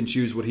of pick and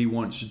choose what he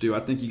wants to do.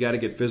 I think you got to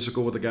get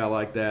physical with a guy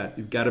like that.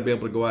 You've got to be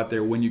able to go out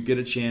there when you get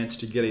a chance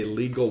to get a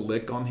legal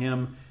lick on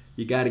him.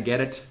 You got to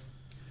get it.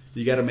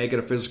 You got to make it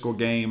a physical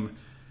game.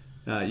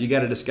 You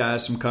got to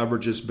disguise some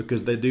coverages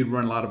because they do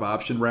run a lot of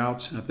option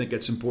routes. And I think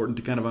that's important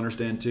to kind of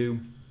understand too.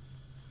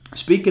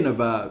 Speaking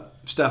of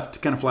stuff to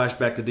kind of flash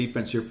back to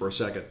defense here for a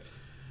second.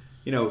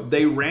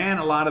 They ran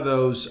a lot of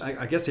those.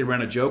 I guess they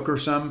ran a joke or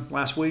some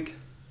last week.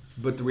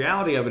 But the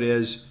reality of it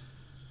is,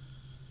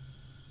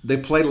 they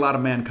played a lot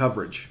of man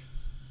coverage.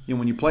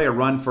 When you play a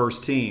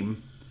run-first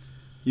team,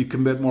 you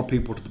commit more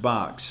people to the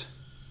box.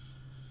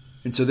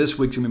 And so this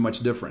week's going to be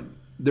much different.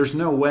 There's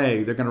no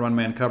way they're going to run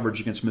man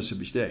coverage against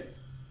Mississippi State.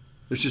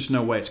 There's just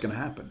no way it's going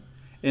to happen.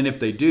 And if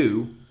they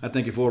do, I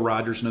think if Will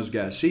Rogers and those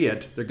guys see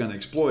it, they're going to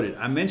exploit it.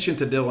 I mentioned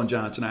to Dylan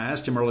Johnson, I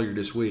asked him earlier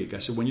this week, I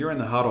said, when you're in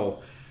the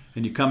huddle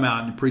and you come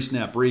out and you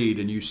pre-snap read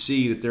and you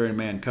see that they're in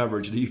man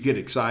coverage, do you get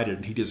excited?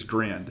 And he just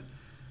grinned.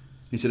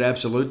 He said,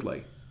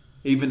 absolutely.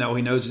 Even though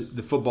he knows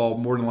the football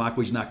more than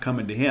likely is not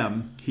coming to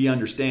him, he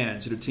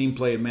understands that a team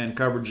playing man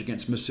coverage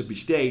against Mississippi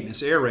State and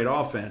this air raid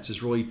offense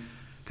is really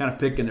kind of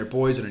picking their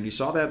poison. And you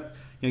saw that,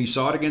 you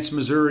saw it against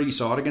Missouri, you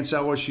saw it against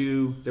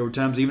LSU. There were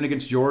times even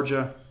against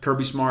Georgia.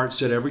 Kirby Smart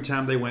said every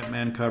time they went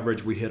man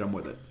coverage, we hit them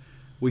with it.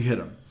 We hit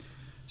them.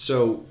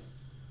 So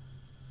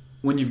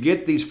when you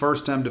get these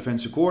first-time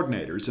defensive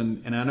coordinators,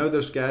 and I know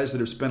there's guys that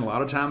have spent a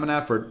lot of time and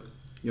effort,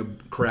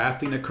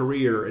 crafting a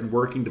career and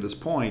working to this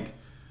point.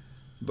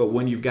 But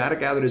when you've got a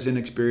guy that is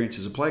inexperienced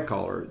as a play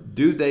caller,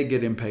 do they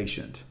get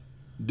impatient?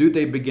 Do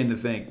they begin to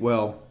think,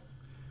 well,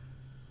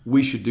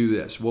 we should do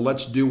this? Well,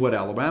 let's do what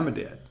Alabama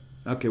did.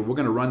 Okay, we're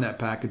going to run that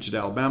package that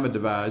Alabama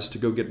devised to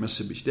go get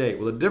Mississippi State.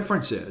 Well, the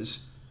difference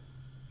is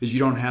you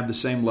don't have the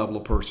same level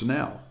of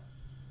personnel.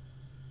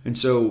 And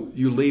so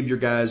you leave your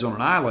guys on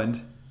an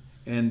island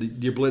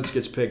and your blitz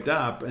gets picked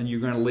up and you're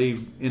going to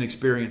leave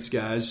inexperienced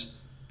guys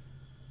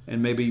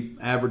and maybe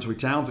averagely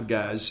talented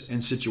guys in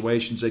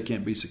situations they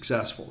can't be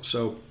successful.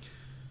 So,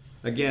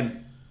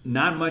 again,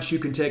 not much you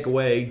can take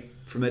away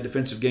from that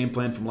defensive game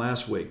plan from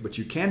last week, but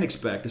you can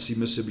expect to see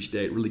Mississippi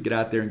State really get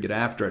out there and get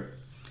after it.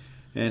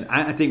 And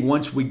I think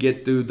once we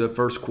get through the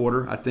first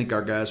quarter, I think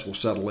our guys will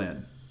settle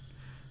in.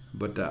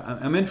 But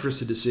I'm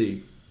interested to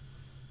see,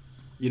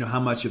 how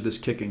much of this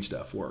kicking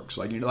stuff works.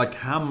 Like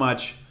how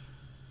much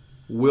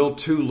will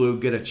Tulu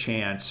get a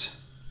chance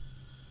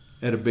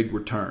at a big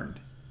return?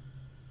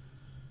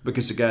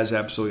 Because the guy's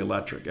absolutely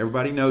electric.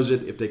 Everybody knows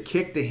it. If they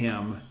kick to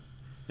him,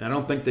 and I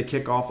don't think they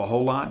kick off a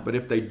whole lot, but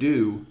if they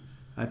do,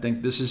 I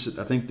think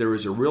there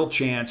is a real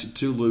chance that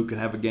Tulu can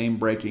have a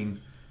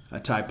game-breaking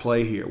type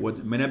play here.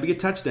 It may not be a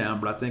touchdown,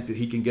 but I think that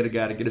he can get a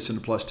guy to get us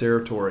into plus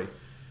territory.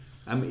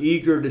 I'm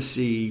eager to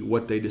see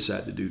what they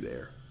decide to do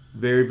there.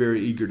 Very, very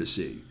eager to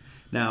see.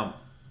 Now,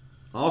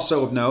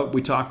 also of note,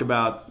 we talked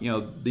about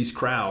these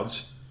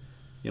crowds,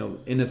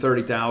 in the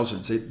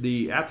 30,000s.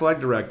 The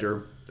athletic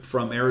director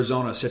from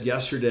Arizona said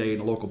yesterday in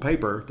a local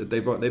paper that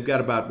they've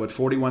got about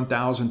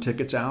 41,000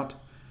 tickets out.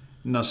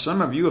 Now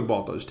some of you have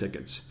bought those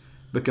tickets,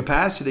 but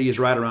capacity is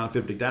right around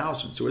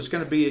 50,000. So it's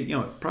going to be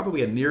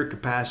probably a near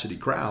capacity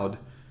crowd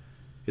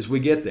as we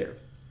get there.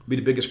 It'll be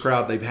the biggest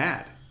crowd they've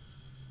had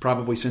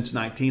probably since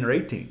 19 or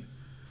 18.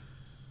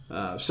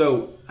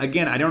 So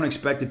again, I don't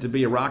expect it to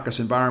be a raucous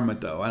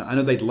environment though. I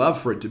know they'd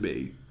love for it to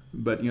be,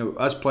 But,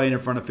 us playing in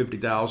front of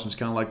 50,000 is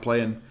kind of like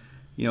playing,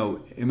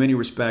 in many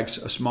respects,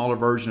 a smaller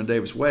version of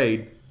Davis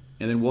Wade.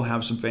 And then we'll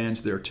have some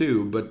fans there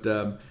too.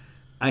 But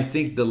I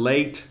think the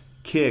late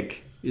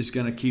kick is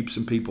going to keep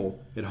some people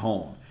at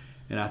home.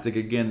 And I think,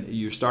 again,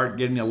 you start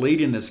getting a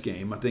lead in this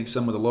game, I think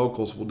some of the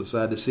locals will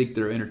decide to seek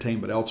their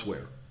entertainment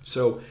elsewhere.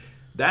 So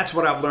that's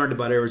what I've learned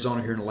about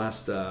Arizona here in the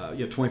last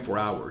 24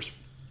 hours.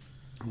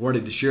 I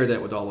wanted to share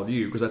that with all of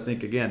you because I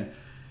think, again,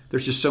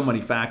 there's just so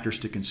many factors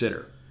to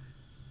consider.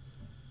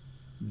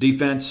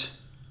 Defense,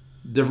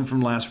 different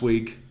from last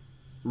week,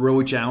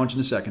 really challenged in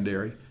the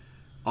secondary.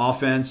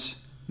 Offense,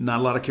 not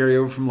a lot of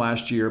carryover from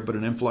last year, but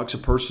an influx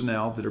of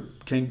personnel that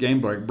are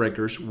game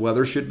breakers.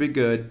 Weather should be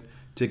good.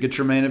 Tickets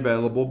remain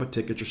available, but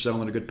tickets are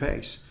selling at a good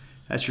pace.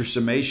 That's your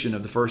summation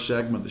of the first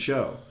segment of the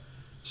show.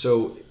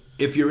 So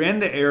if you're in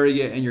the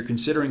area and you're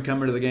considering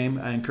coming to the game,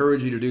 I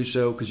encourage you to do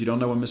so because you don't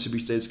know when Mississippi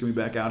State's going to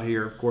be back out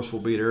here. Of course,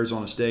 we'll be at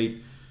Arizona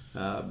State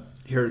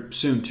here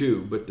soon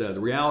too. But the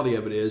reality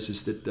of it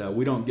is that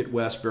we don't get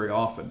west very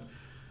often.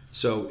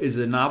 So it's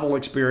a novel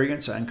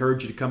experience. I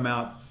encourage you to come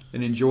out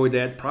and enjoy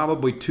that.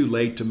 Probably too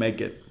late to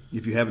make it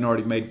if you haven't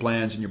already made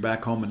plans and you're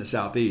back home in the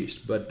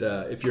Southeast. But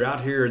if you're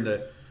out here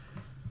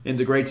in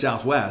the great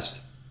Southwest,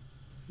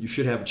 you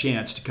should have a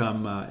chance to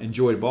come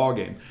enjoy the ball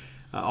game.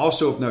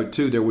 Also of note,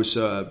 too, there was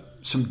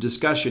some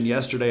discussion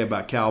yesterday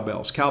about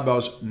cowbells.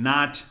 Cowbells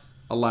not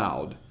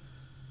allowed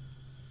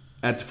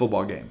at the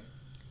football game.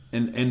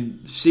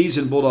 And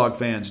seasoned Bulldog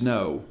fans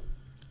know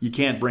you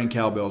can't bring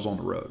cowbells on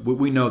the road.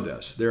 We know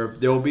this. There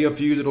will be a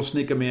few that will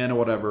sneak them in or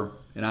whatever,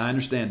 and I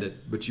understand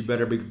it, but you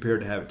better be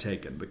prepared to have it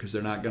taken because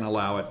they're not going to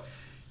allow it.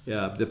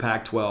 The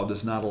Pac-12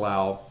 does not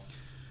allow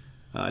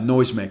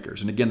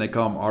noisemakers. And again, they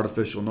call them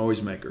artificial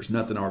noisemakers.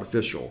 Nothing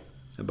artificial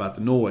about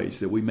the noise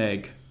that we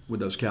make with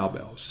those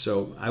cowbells.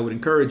 So I would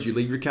encourage you,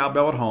 leave your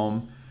cowbell at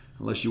home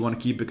unless you want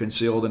to keep it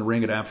concealed and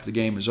ring it after the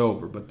game is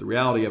over. But the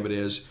reality of it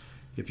is,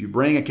 if you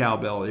bring a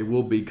cowbell, it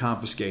will be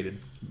confiscated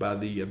by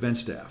the event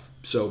staff.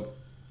 So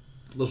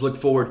let's look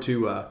forward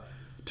to a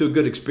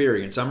good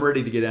experience. I'm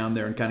ready to get down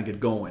there and kind of get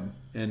going.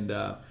 And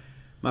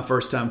my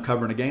first time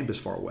covering a game this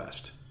far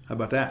west. How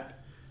about that?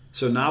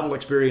 So novel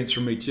experience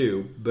for me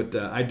too, but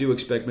I do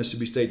expect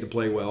Mississippi State to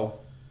play well.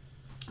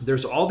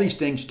 There's all these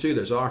things too.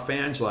 There's our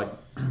fans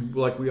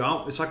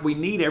it's like we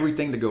need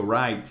everything to go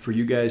right for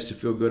you guys to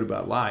feel good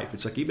about life.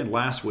 It's like even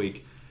last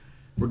week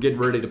we're getting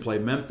ready to play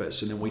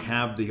Memphis, and then we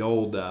have the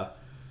old the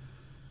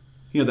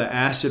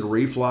acid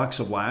reflux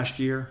of last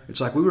year.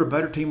 It's like we were a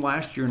better team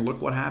last year, and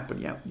look what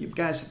happened. Yeah, you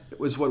guys, it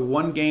was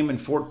one game in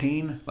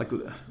 14. Like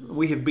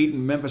we have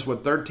beaten Memphis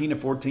 13 to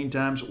 14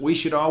 times. We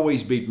should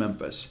always beat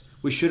Memphis.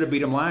 We should have beat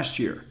them last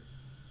year.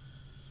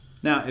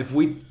 Now, if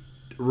we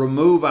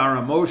remove our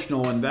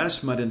emotional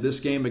investment in this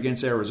game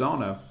against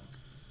Arizona,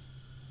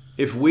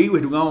 if we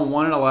would have gone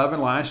 1-11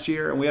 last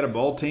year and we had a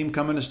bowl team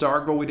coming to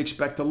Starkville, we'd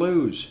expect to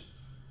lose.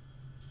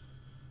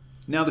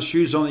 Now the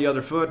shoe's on the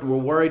other foot, and we're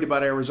worried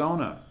about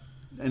Arizona.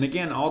 And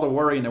again, all the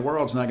worry in the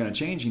world is not going to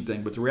change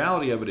anything, but the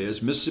reality of it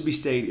is Mississippi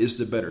State is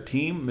the better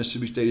team.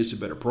 Mississippi State is the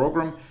better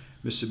program.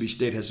 Mississippi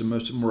State has a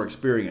more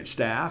experienced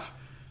staff.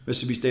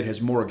 Mississippi State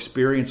has more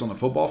experience on the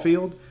football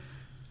field.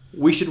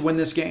 We should win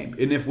this game.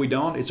 And if we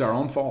don't, it's our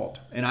own fault.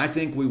 And I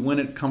think we win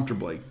it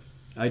comfortably.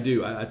 I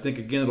do. I think,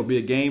 again, it'll be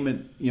a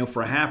game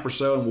for a half or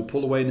so, and we'll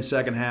pull away in the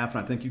second half.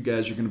 And I think you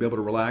guys are going to be able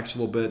to relax a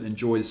little bit and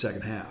enjoy the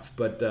second half.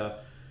 But,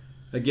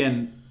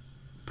 again,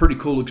 pretty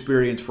cool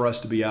experience for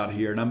us to be out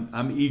here. And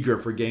I'm eager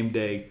for game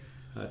day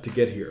to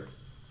get here.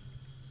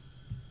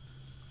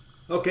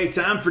 Okay,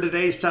 time for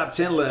today's Top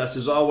 10 list.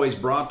 As always,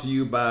 brought to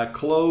you by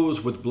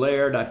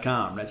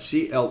closewithblair.com. That's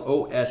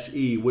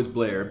C-L-O-S-E with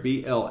Blair,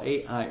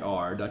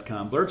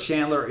 B-L-A-I-R.com. Blair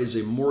Chandler is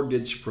a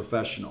mortgage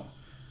professional,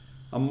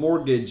 a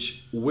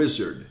mortgage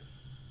wizard,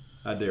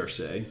 I dare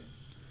say.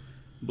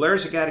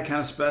 Blair's a guy that kind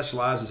of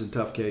specializes in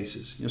tough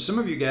cases. Some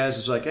of you guys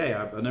is like, hey,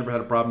 I never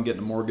had a problem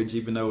getting a mortgage,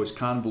 even though as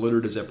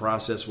convoluted as that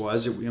process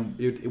was,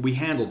 we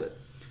handled it.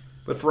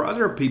 But for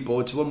other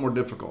people, it's a little more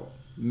difficult.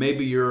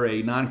 Maybe you're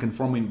a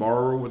non-conforming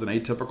borrower with an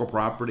atypical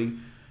property.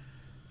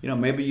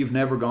 Maybe you've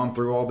never gone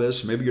through all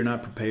this. Maybe you're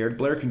not prepared.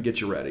 Blair can get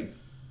you ready.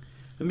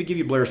 Let me give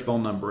you Blair's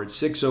phone number. It's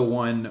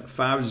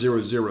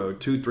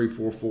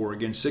 601-500-2344.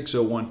 Again,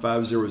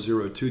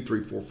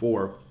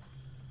 601-500-2344.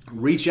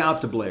 Reach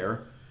out to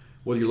Blair,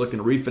 whether you're looking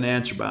to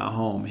refinance or buy a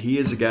home. He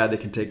is a guy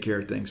that can take care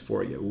of things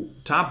for you.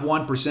 Top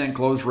 1%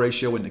 close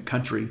ratio in the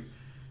country,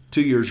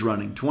 2 years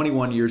running,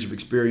 21 years of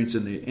experience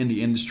in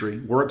the industry.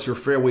 Works for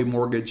Fairway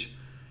Mortgage,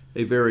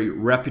 a very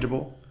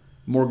reputable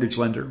mortgage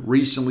lender,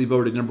 recently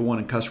voted number one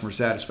in customer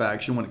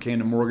satisfaction when it came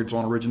to mortgage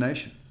loan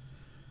origination.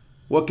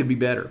 What could be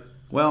better?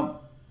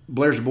 Well,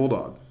 Blair's a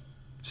Bulldog.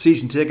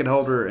 Season ticket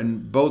holder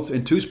in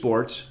two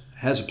sports,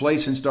 has a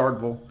place in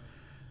Starkville,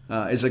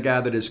 is a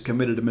guy that is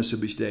committed to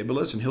Mississippi State. But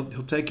listen,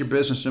 he'll take your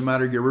business no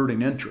matter your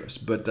rooting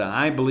interest. But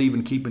I believe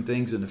in keeping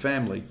things in the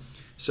family.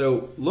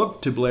 So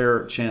look to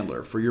Blair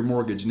Chandler for your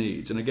mortgage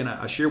needs. And again,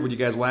 I shared with you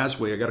guys last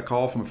week, I got a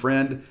call from a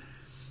friend.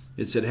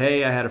 It said,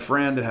 hey, I had a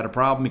friend that had a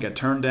problem. He got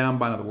turned down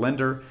by another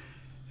lender.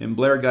 And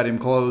Blair got him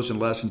closed in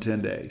less than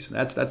 10 days.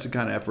 That's the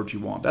kind of effort you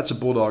want. That's a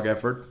Bulldog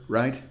effort,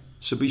 right?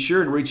 So be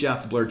sure and reach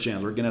out to Blair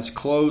Chandler. Again, that's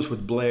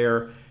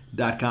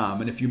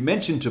closewithblair.com. And if you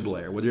mention to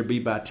Blair, whether it be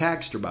by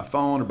text or by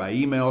phone or by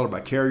email or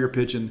by carrier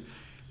pigeon,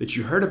 that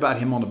you heard about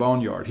him on the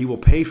Boneyard, he will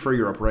pay for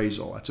your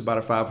appraisal. That's about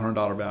a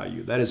 $500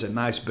 value. That is a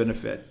nice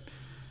benefit,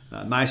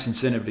 a nice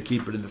incentive to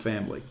keep it in the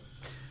family.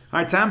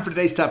 All right, time for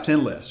today's top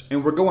 10 list.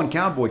 And we're going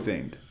cowboy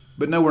themed.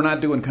 But no, we're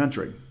not doing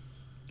country.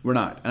 We're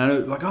not. And I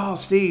know, like, oh,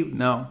 Steve,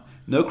 no.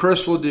 No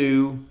Chris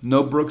Ledoux,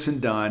 no Brooks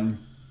and Dunn.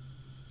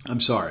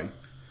 I'm sorry.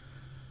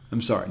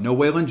 No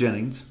Waylon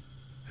Jennings,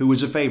 who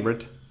was a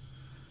favorite.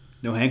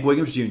 No Hank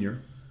Williams Jr.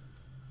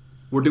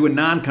 We're doing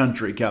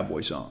non-country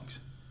cowboy songs.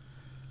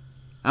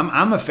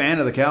 I'm a fan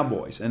of the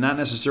Cowboys, and not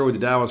necessarily the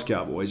Dallas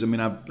Cowboys. I mean,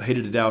 I've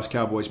hated the Dallas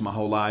Cowboys my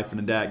whole life, and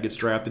then Dak gets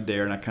drafted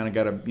there, and I kind of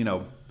got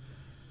to,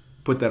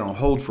 put that on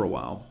hold for a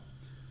while.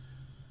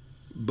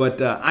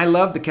 But I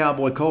love the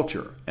cowboy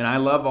culture, and I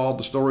love all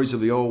the stories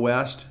of the Old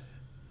West.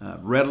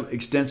 Read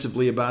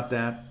extensively about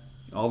that,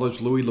 all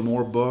those Louis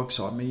L'Amour books.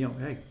 So, I mean,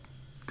 hey,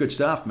 good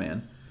stuff,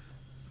 man.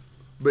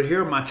 But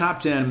here are my top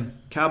 10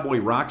 cowboy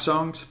rock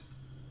songs.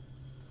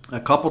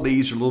 A couple of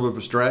these are a little bit of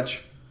a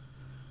stretch.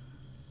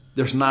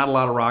 There's not a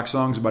lot of rock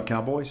songs about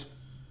cowboys.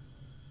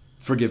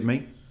 Forgive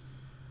me.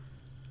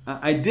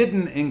 I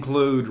didn't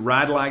include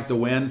Ride Like the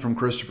Wind from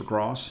Christopher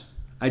Cross.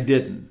 I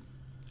didn't.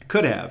 I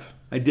could have.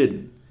 I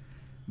didn't.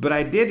 But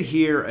I did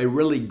hear a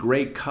really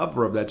great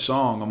cover of that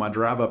song on my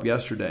drive up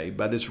yesterday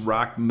by this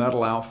rock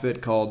metal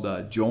outfit called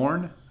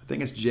Jorn. I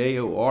think it's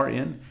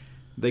Jorn.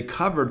 They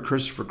covered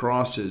Christopher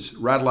Cross's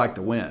Ride Like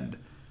the Wind.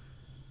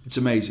 It's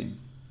amazing.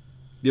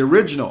 The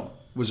original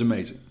was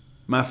amazing.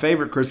 My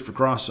favorite Christopher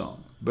Cross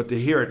song. But to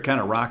hear it kind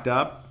of rocked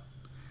up,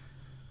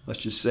 let's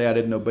just say I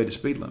didn't obey the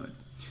speed limit.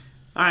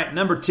 All right,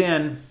 number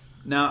 10.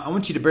 Now, I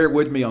want you to bear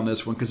with me on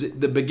this one because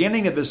the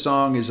beginning of this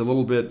song is a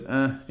little bit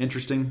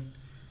interesting.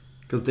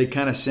 Because they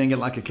kind of sing it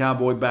like a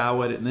cowboy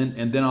ballad,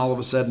 and then all of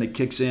a sudden it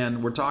kicks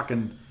in. We're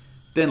talking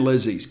Thin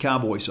Lizzy's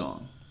cowboy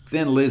song.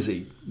 Thin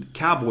Lizzy,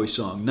 cowboy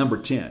song, number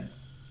 10.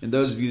 And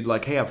those of you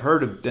like, hey, I've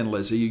heard of Thin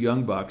Lizzy, you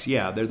young bucks.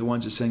 Yeah, they're the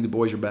ones that sing The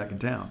Boys Are Back in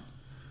Town.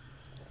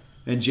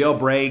 And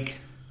Jailbreak,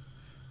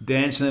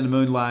 Dancing in the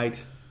Moonlight,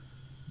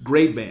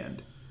 great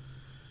band.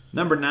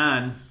 Number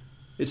 9,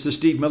 it's the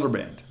Steve Miller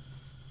Band.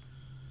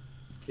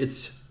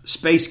 It's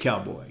Space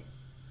Cowboy.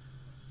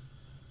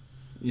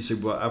 You say,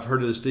 well, I've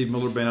heard of the Steve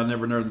Miller Band. I've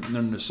never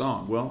known the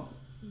song. Well,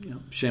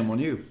 shame on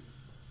you.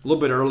 A little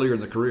bit earlier in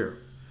the career.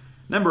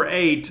 Number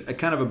 8, a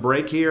kind of a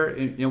break here.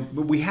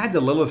 We had the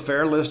Lilith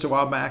Fair list a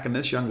while back, and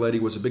this young lady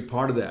was a big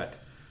part of that.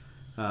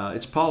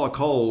 It's Paula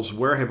Cole's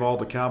Where Have All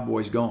the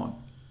Cowboys Gone?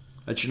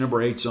 That's your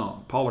number 8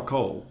 song, Paula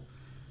Cole.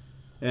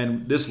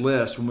 And this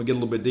list, when we get a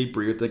little bit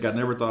deeper, you think I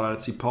never thought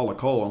I'd see Paula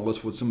Cole on a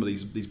list with some of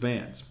these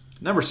bands.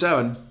 Number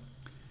 7,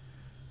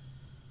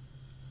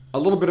 a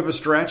little bit of a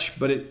stretch,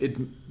 but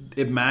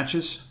it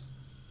matches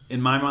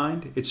in my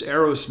mind. It's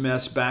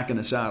Aerosmith's Back in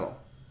the Saddle.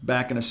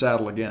 Back in the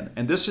Saddle Again.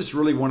 And this is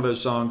really one of those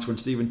songs when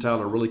Steven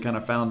Tyler really kind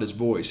of found his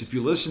voice. If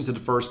you listen to the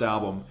first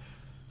album,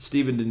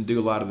 Steven didn't do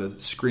a lot of the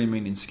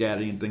screaming and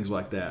scatting and things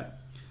like that.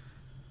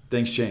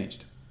 Things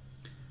changed.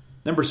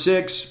 Number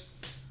 6,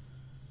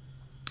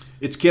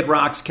 it's Kid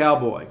Rock's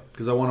Cowboy,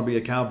 because I want to be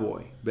a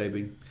cowboy,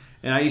 baby.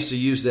 And I used to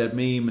use that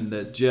meme and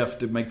that GIF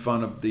to make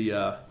fun of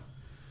the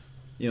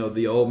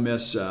the Ole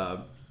Miss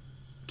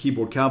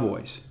keyboard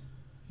cowboys.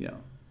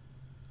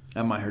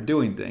 I'm out here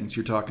doing things.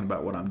 You're talking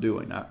about what I'm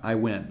doing. I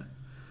win.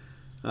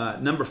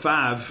 Number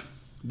 5,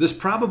 this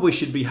probably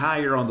should be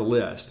higher on the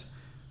list,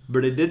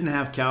 but it didn't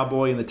have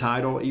cowboy in the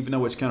title, even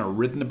though it's kind of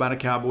written about a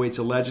cowboy. It's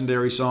a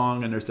legendary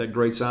song, and there's that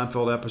great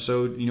Seinfeld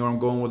episode. You know where I'm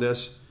going with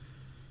this?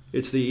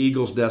 It's the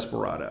Eagles'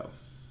 Desperado,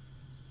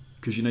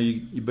 because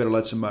you better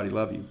let somebody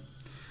love you.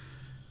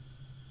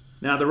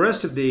 Now, the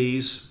rest of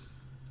these,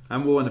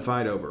 I'm willing to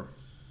fight over.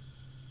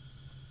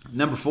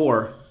 Number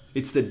 4,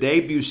 it's the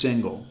debut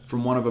single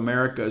from one of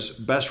America's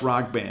best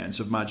rock bands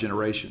of my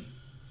generation.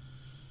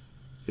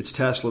 It's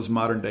Tesla's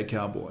Modern Day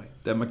Cowboy.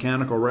 That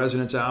Mechanical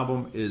Resonance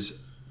album is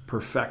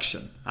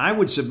perfection. I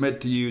would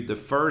submit to you the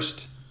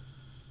first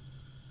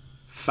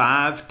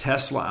 5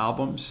 Tesla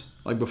albums,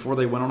 like before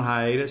they went on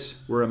hiatus,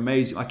 were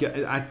amazing. Like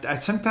I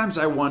sometimes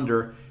I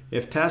wonder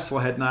if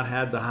Tesla had not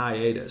had the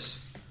hiatus,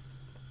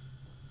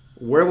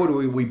 where would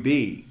we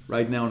be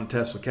right now in the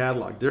Tesla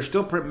catalog? They're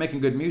still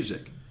making good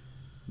music.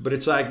 But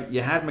it's like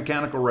you had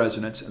Mechanical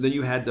Resonance, and then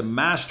you had the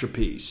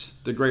masterpiece,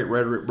 The Great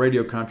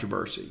Radio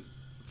Controversy.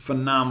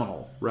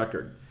 Phenomenal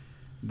record.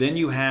 Then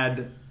you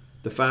had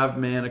the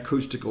 5-man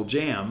acoustical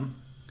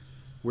jam,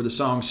 where the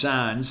song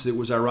Signs, that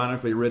was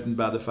ironically written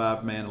by the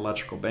 5-man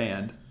electrical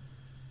band.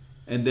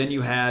 And then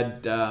you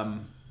had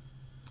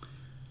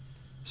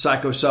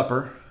Psychotic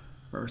Supper,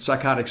 and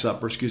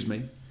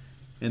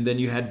then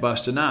you had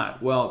Bust a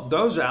Nut. Well,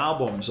 those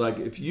albums, like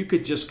if you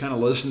could just kind of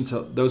listen to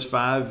those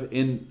 5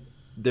 in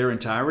their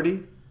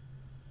entirety,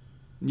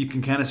 you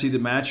can kind of see the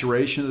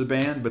maturation of the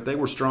band, but they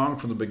were strong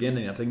from the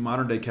beginning. I think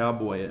Modern Day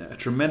Cowboy, a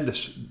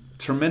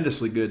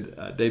tremendously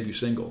good debut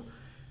single.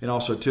 And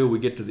also, too, we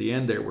get to the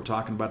end there, we're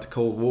talking about the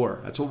Cold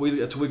War. That's what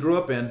we grew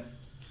up in.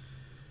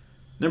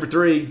 Number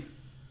 3,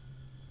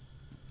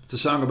 it's a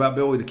song about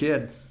Billy the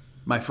Kid,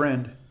 my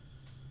friend.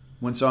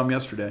 Went and saw him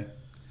yesterday.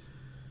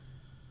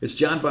 It's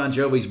John Bon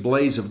Jovi's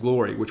Blaze of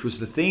Glory, which was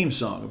the theme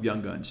song of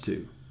Young Guns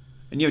 2.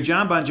 And,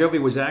 John Bon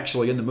Jovi was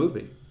actually in the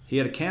movie. He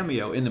had a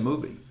cameo in the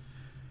movie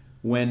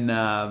when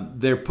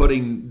they're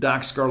putting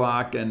Doc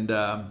Scarlock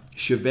and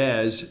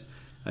Chavez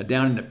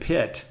down in the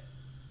pit,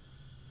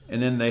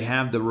 and then they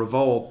have the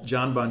revolt.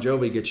 John Bon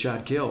Jovi gets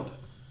shot, killed.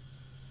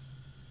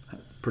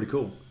 Pretty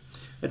cool.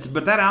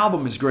 But that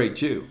album is great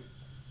too.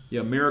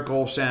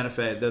 Miracle, Santa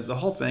Fe. The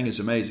whole thing is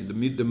amazing.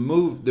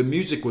 The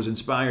music was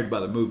inspired by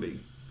the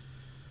movie.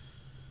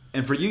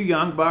 And for you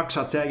young bucks,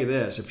 I'll tell you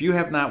this: if you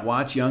have not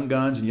watched Young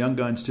Guns and Young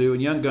Guns 2,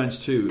 and Young Guns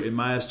 2, in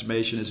my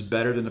estimation, is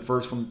better than the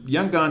first one.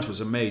 Young Guns was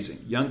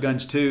amazing. Young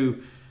Guns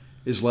 2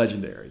 is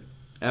legendary.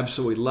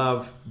 Absolutely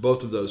love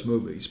both of those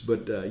movies,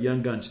 but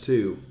Young Guns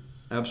 2,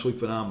 absolutely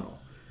phenomenal.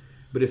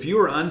 But if you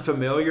are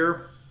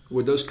unfamiliar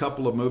with those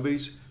couple of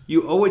movies,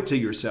 you owe it to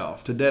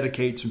yourself to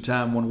dedicate some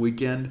time one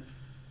weekend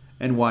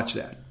and watch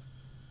that.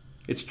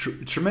 It's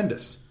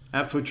tremendous,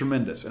 absolutely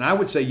tremendous. And I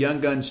would say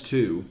Young Guns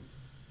 2,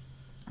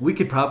 we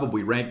could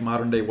probably rank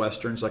modern-day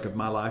Westerns like of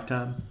my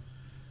lifetime.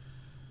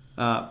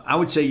 I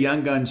would say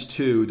Young Guns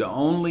 2, the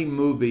only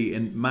movie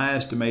in my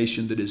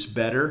estimation that is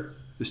better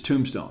is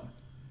Tombstone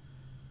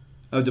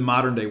of the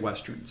modern-day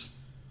Westerns.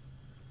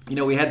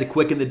 We had The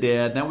Quick and the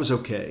Dead, and that was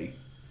okay.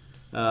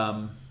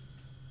 And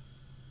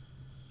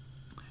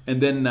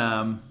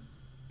then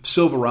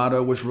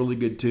Silverado was really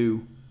good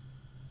too,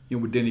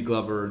 with Denny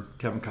Glover and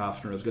Kevin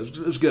Costner. It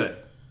was good.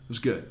 It was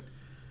good.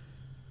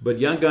 But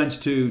Young Guns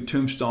 2,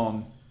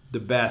 Tombstone, the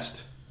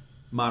best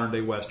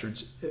modern-day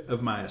Westerns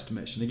of my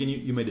estimation. Again,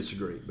 you may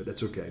disagree, but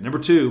that's okay. Number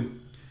 2,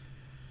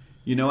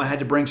 I had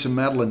to bring some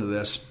metal into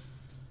this.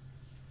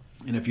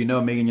 And if you know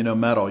me and you know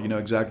metal, you know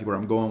exactly where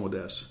I'm going with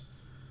this.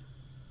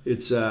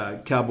 It's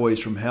Cowboys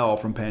from Hell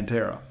from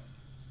Pantera.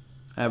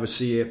 I have a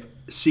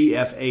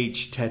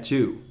CFH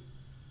tattoo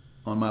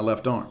on my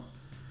left arm.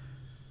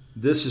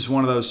 This is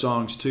one of those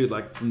songs, too,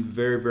 like from the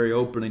very, very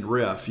opening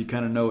riff, you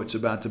kind of know it's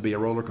about to be a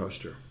roller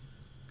coaster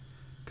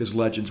because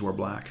legends wear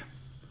black.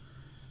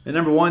 And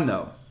number 1,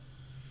 though,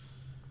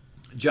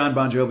 John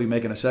Bon Jovi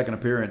making a second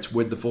appearance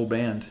with the full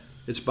band.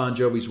 It's Bon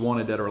Jovi's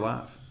Wanted, Dead or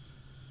Alive.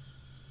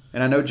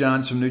 And I know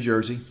John's from New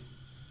Jersey.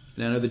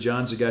 And I know that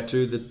John's a guy,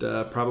 too,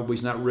 that probably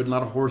has not ridden a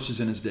lot of horses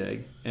in his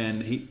day.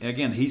 And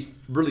he's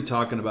really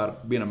talking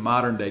about being a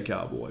modern-day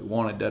cowboy,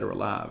 wanted, dead, or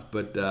alive.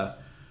 But the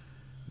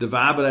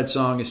vibe of that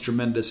song is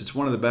tremendous. It's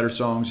one of the better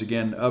songs,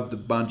 again, of the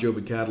Bon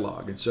Jovi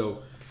catalog. And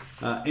so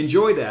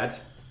enjoy that,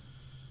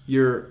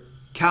 your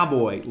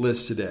cowboy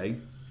list today,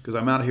 because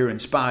I'm out here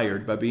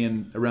inspired by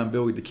being around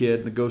Billy the Kid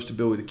and the ghost of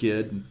Billy the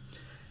Kid. And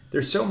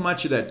there's so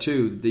much of that,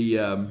 too.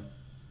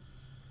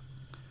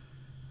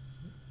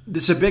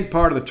 This is a big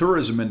part of the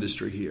tourism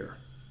industry here.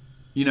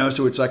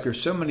 So it's like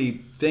there's so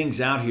many things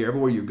out here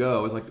everywhere you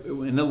go. It's like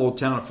in the little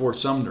town of Fort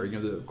Sumner,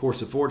 of course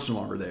the fort's no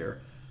longer there.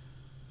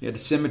 You had the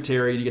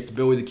cemetery and you get the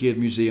Billy the Kid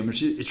Museum.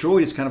 It's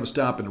really just kind of a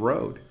stop in the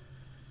road.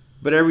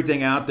 But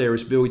everything out there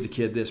is Billy the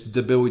Kid this,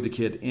 the Billy the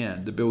Kid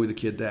Inn, the Billy the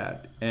Kid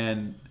that.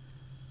 And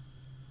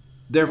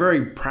they're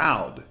very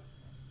proud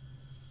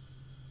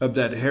of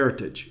that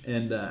heritage,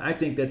 and I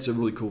think that's a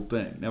really cool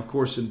thing. Now, of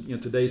course, in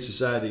today's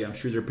society, I'm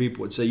sure there are people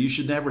who would say you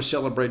should never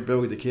celebrate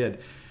Billy the Kid.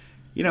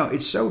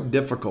 It's so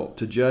difficult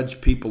to judge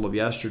people of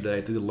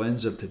yesterday through the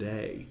lens of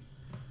today.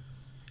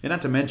 And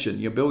not to mention,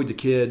 Billy the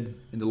Kid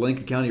and the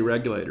Lincoln County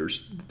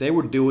regulators, they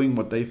were doing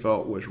what they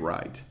felt was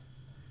right.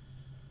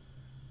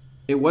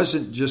 It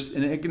wasn't just,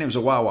 and it was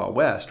a Wild Wild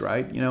West,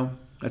 right?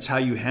 That's how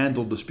you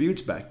handled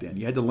disputes back then.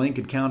 You had the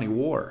Lincoln County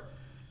War.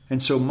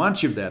 And so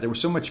much of that, there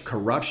was so much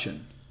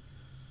corruption.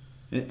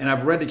 And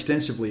I've read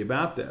extensively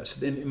about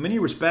this. In many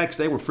respects,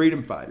 they were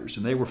freedom fighters,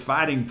 and they were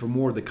fighting for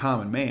more of the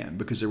common man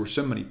because there were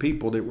so many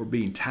people that were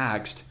being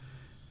taxed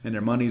and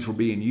their monies were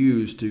being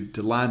used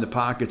to line the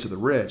pockets of the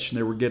rich, and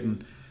they were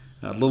getting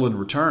little in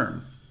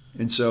return.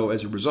 And so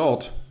as a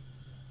result,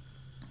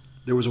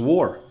 there was a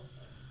war.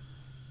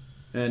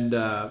 And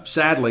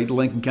sadly, the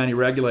Lincoln County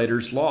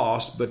regulators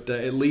lost, but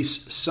at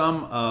least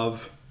some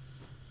of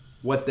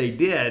what they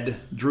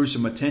did drew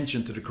some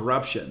attention to the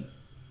corruption.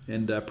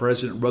 And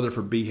President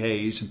Rutherford B.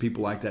 Hayes and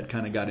people like that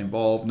kind of got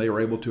involved, and they were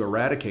able to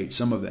eradicate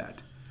some of that.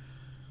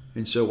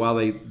 And so while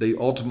they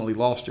ultimately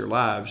lost their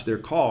lives, their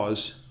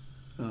cause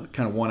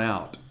kind of won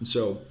out. And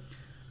so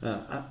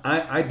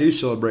I do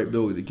celebrate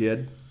Billy the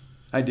Kid.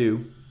 I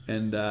do.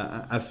 And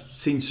I've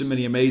seen so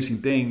many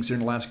amazing things here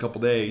in the last couple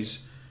of days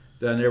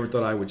that I never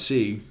thought I would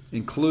see,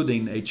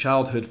 including a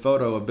childhood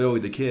photo of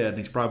Billy the Kid. And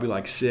he's probably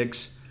like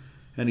 6,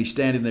 and he's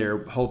standing there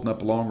holding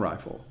up a long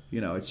rifle.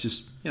 It's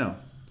just,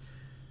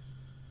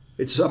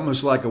 it's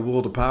almost like a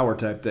will to power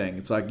type thing.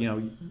 It's like,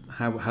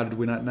 how did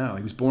we not know?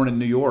 He was born in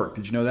New York.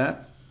 Did you know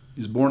that? He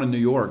was born in New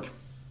York.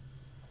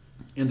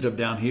 Ended up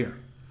down here.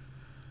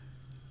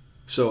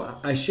 So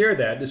I share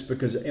that just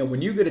because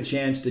when you get a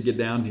chance to get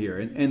down here,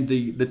 and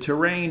the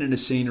terrain and the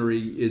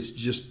scenery is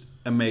just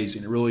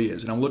amazing. It really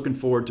is. And I'm looking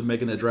forward to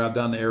making the drive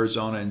down to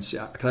Arizona. And see,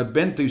 cause I've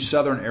been through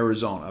southern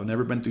Arizona. I've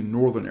never been through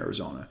northern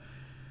Arizona.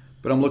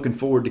 But I'm looking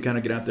forward to kind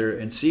of get out there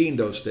and seeing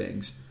those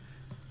things.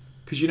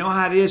 Because you know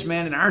how it is,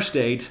 man, in our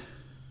state,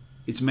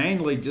 it's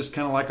mainly just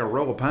kind of like a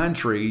row of pine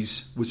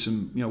trees with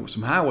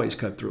some highways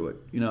cut through it.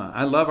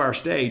 I love our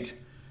state,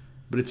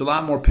 but it's a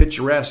lot more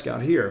picturesque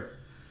out here.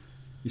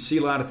 You see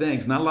a lot of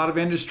things, not a lot of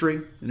industry,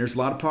 and there's a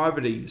lot of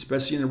poverty,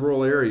 especially in the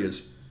rural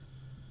areas.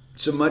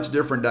 It's a much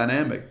different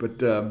dynamic,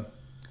 but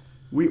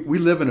we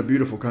live in a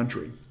beautiful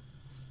country.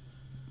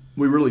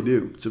 We really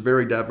do. It's a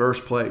very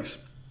diverse place.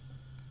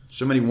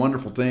 So many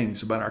wonderful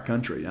things about our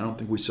country. I don't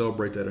think we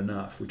celebrate that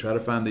enough. We try to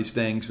find these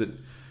things that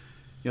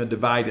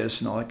divide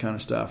us and all that kind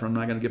of stuff. I'm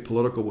not going to get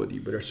political with you,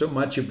 but there's so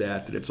much of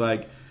that it's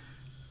like,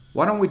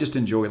 why don't we just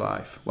enjoy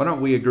life? Why don't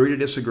we agree to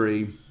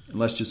disagree and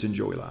let's just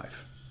enjoy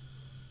life?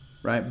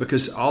 Right?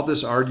 Because all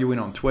this arguing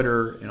on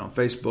Twitter and on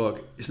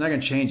Facebook, it's not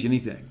going to change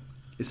anything.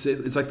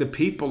 It's like the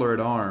people are at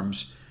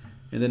arms,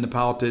 and then the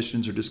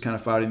politicians are just kind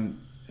of fighting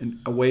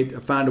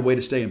find a way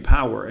to stay in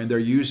power, and they're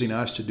using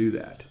us to do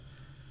that.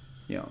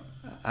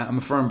 I'm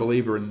a firm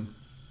believer in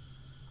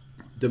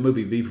the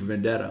movie V for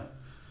Vendetta,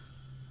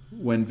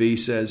 when V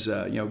says,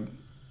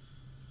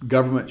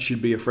 government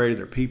should be afraid of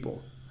their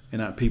people,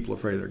 and not people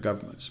afraid of their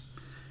governments.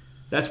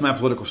 That's my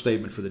political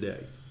statement for the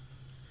day.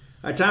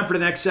 All right, time for the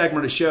next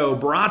segment of the show,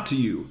 brought to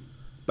you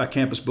by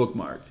Campus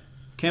Bookmart.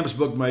 Campus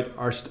Bookmart,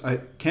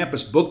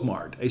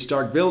 a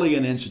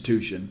Starkvillian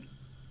institution,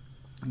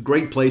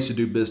 great place to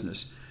do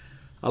business.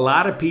 A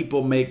lot of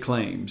people make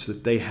claims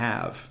that they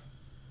have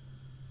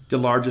the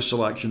largest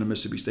selection of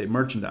Mississippi State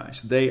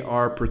merchandise. They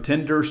are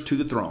pretenders to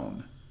the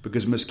throne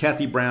because Miss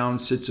Kathy Brown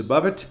sits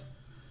above it.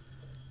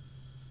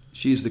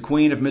 She's the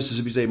queen of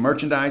Mississippi State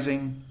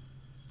merchandising.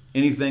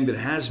 Anything that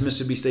has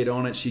Mississippi State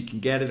on it, she can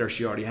get it, or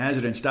she already has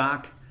it in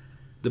stock.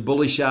 The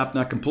Bully Shop,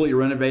 not completely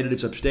renovated.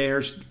 It's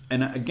upstairs.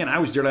 And again, I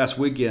was there last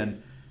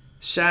weekend.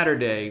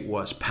 Saturday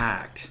was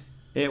packed.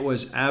 It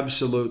was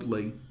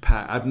absolutely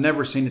packed. I've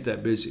never seen it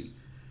that busy.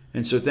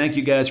 And so thank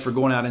you guys for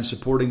going out and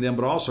supporting them.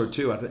 But also,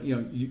 too,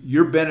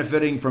 you're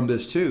benefiting from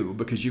this, too,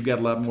 because you've got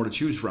a lot more to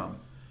choose from.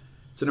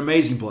 It's an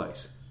amazing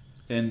place.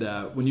 And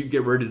when you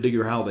get ready to do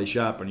your holiday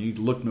shopping, you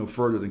look no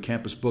further than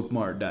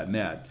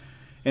campusbookmart.net.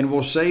 And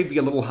we'll save you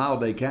a little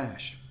holiday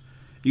cash.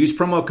 Use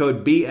promo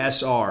code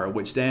BSR,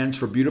 which stands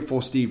for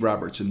Beautiful Steve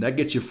Robertson. That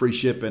gets you free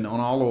shipping on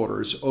all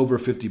orders over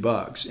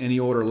 $50. Any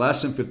order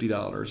less than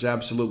 $50,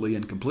 absolutely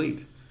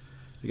incomplete.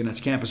 Again,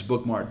 that's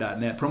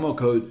campusbookmart.net. Promo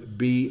code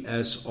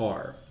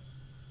BSR.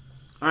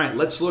 All right,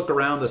 let's look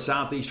around the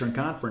Southeastern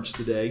Conference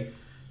today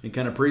and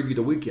kind of preview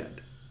the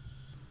weekend.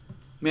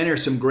 Man, there are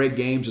some great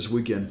games this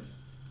weekend.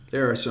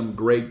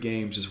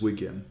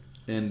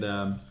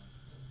 And,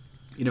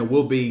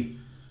 we'll be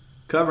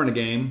covering a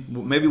game.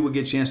 Maybe we'll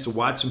get a chance to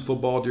watch some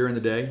football during the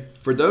day.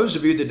 For those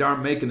of you that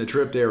aren't making the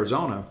trip to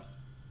Arizona,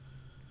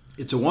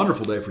 it's a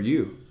wonderful day for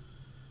you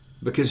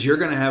because you're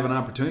going to have an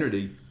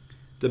opportunity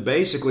to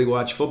basically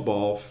watch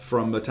football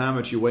from the time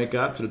that you wake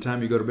up to the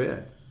time you go to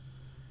bed.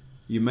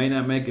 You may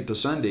not make it to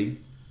Sunday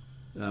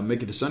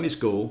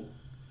school,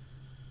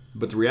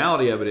 but the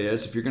reality of it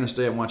is if you're going to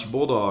stay and watch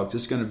Bulldogs,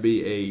 it's going to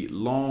be a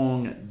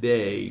long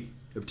day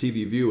of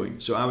TV viewing.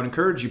 So I would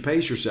encourage you,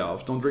 pace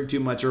yourself. Don't drink too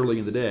much early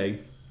in the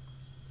day.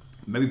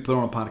 Maybe put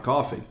on a pot of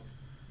coffee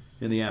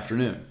in the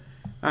afternoon.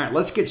 All right,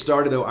 let's get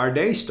started, though. Our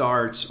day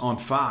starts on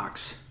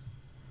Fox.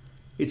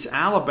 It's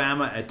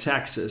Alabama at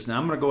Texas. Now,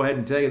 I'm going to go ahead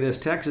and tell you this.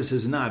 Texas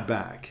is not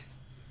back.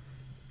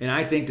 And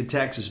I think the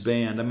Texas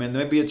band,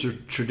 maybe it's a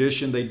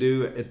tradition they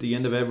do at the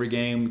end of every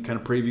game, kind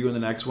of previewing the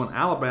next one.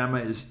 Alabama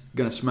is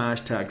going to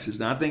smash Texas.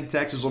 Now, I think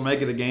Texas will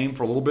make it a game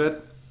for a little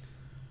bit.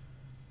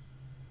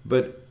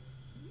 But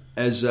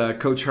as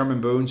Coach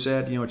Herman Boone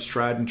said, it's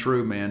tried and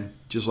true, man,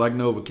 just like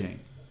Novocaine.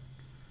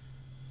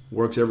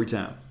 Works every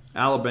time.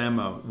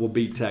 Alabama will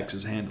beat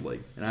Texas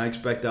handily, and I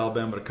expect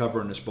Alabama to cover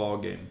in this ball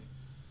game.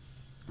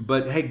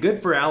 But, hey,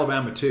 good for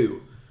Alabama,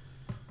 too,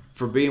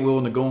 for being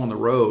willing to go on the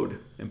road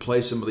and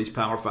play some of these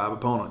Power 5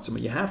 opponents.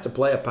 You have to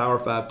play a Power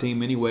 5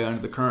 team anyway under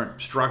the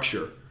current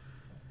structure,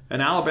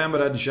 and Alabama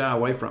doesn't shy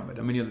away from it.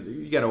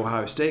 You got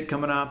Ohio State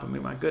coming up.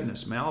 My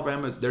goodness,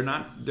 Alabama, they're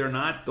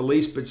not the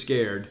least bit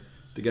scared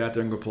to get out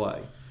there and go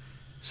play.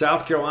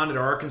 South Carolina to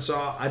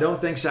Arkansas. I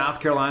don't think South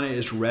Carolina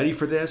is ready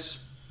for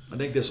this. I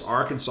think this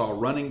Arkansas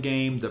running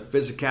game, the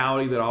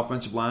physicality, that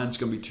offensive line is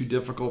going to be too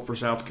difficult for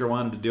South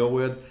Carolina to deal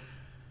with.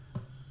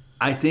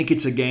 I think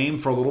it's a game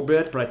for a little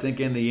bit, but I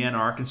think in the end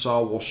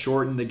Arkansas will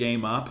shorten the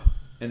game up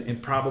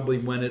and probably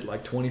win it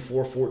like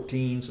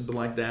 24-14, something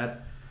like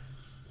that.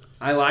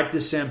 I like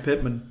this Sam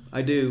Pittman.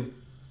 I do.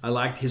 I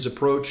like his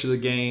approach to the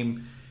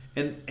game.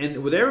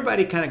 And with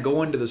everybody kind of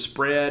going to the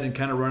spread and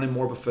kind of running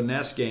more of a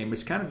finesse game,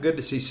 it's kind of good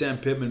to see Sam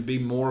Pittman be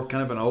more of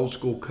kind of an old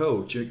school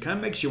coach. It kind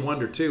of makes you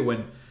wonder too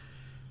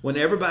when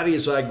everybody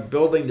is like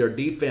building their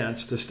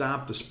defense to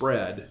stop the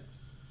spread,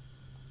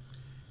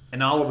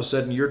 and all of a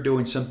sudden you're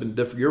doing something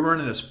different. You're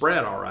running a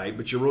spread, all right,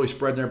 but you're really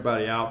spreading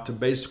everybody out to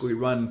basically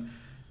run,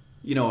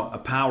 a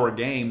power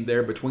game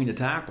there between the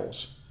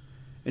tackles.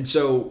 And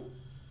so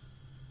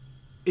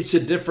it's a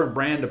different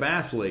brand of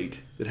athlete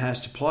that has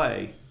to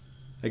play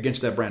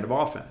against that brand of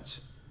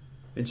offense.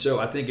 And so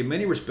I think in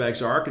many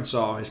respects,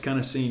 Arkansas has kind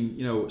of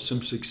seen,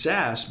 some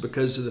success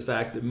because of the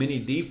fact that many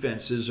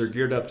defenses are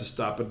geared up to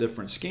stop a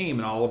different scheme.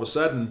 And all of a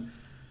sudden,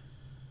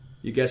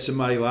 you get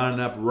somebody lining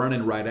up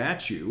running right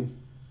at you.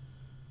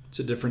 It's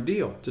a different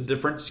deal. It's a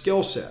different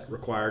skill set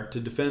required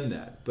to defend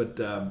that. But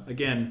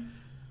again,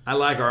 I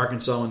like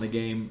Arkansas in the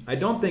game. I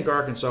don't think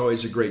Arkansas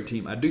is a great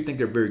team. I do think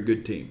they're a very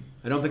good team.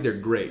 I don't think they're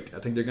great. I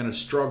think they're going to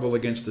struggle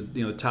against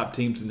the top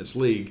teams in this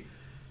league,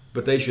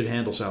 but they should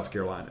handle South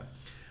Carolina.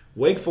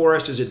 Wake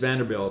Forest is at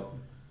Vanderbilt,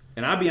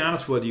 and I'll be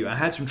honest with you, I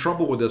had some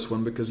trouble with this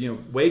one because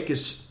Wake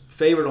is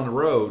favored on the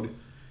road,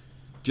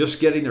 just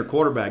getting their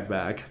quarterback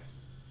back.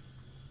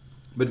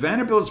 But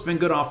Vanderbilt's been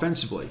good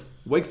offensively.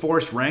 Wake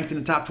Forest ranked in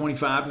the top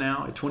 25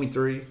 now at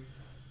 23.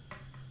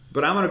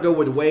 But I'm going to go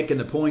with Wake and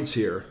the points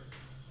here.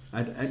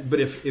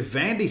 But if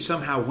Vandy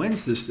somehow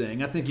wins this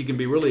thing, I think you can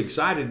be really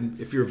excited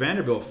if you're a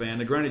Vanderbilt fan.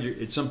 Now,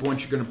 granted, at some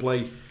point you're going to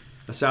play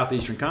a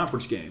Southeastern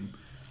Conference game.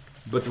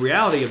 But the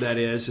reality of that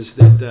is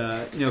that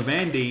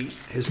Vandy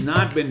has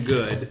not been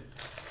good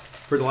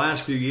for the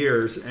last few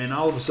years, and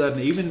all of a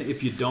sudden, even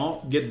if you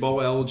don't get bowl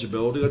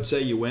eligibility, let's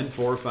say you win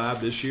 4 or 5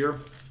 this year,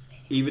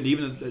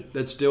 even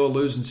that's still a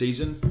losing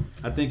season,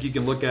 I think you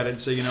can look at it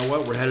and say, you know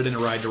what, we're headed in the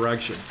right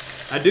direction.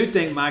 I do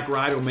think Mike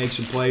Wright will make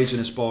some plays in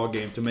this ball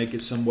game to make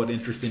it somewhat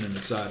interesting and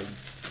exciting.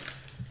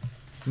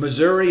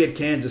 Missouri at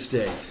Kansas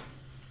State.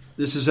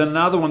 This is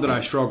another one that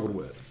I struggled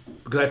with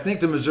because I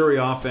think the Missouri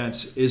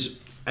offense is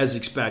as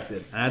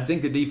expected. And I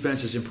think the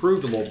defense has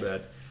improved a little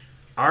bit.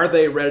 Are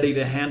they ready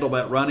to handle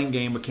that running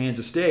game with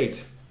Kansas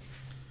State?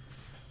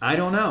 I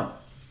don't know.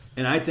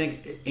 And I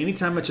think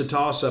anytime it's a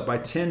toss-up, I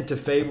tend to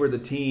favor the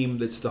team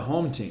that's the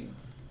home team.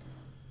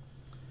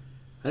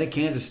 I think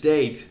Kansas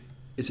State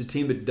is a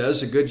team that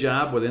does a good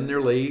job within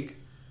their league.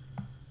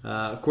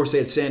 Of course, they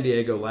had San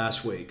Diego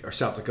last week, or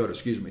South Dakota,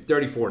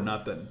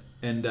 34-0.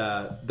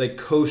 And they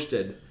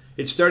coasted.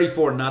 It's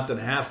 34-0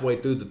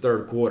 halfway through the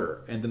third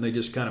quarter, and then they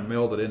just kind of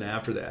mailed it in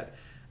after that.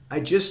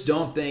 I just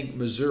don't think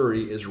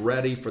Missouri is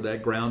ready for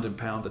that ground and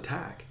pound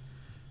attack.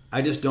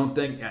 I just don't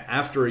think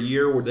after a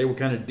year where they were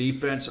kind of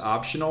defense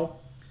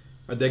optional,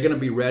 are they going to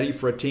be ready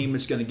for a team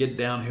that's going to get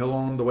downhill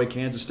on them the way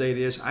Kansas State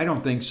is? I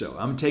don't think so.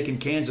 I'm taking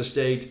Kansas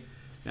State,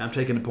 and I'm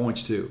taking the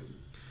points too.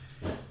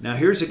 Now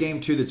here's a game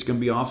too that's going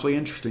to be awfully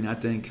interesting, I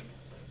think.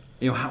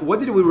 What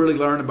did we really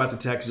learn about the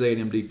Texas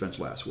A&M defense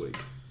last week?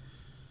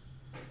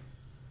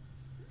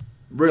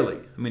 Really,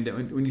 I mean,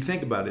 when you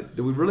think about it,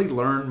 did we really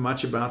learn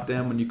much about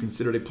them when you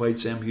consider they played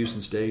Sam Houston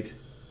State?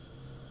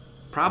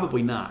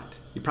 Probably not.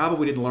 You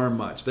probably didn't learn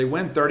much. They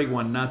win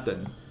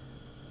 31-0,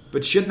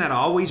 but shouldn't that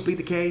always be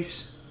the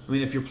case? I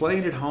mean, if you're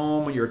playing at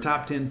home and you're a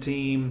top 10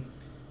 team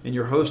and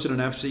you're hosting an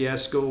FCS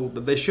school,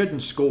 they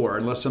shouldn't score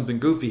unless something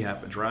goofy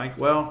happens, right?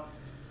 Well,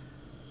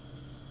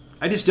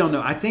 I just don't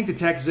know. I think the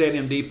Texas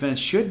A&M defense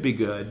should be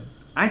good.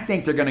 I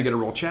think they're going to get a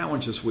real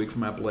challenge this week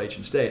from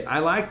Appalachian State. I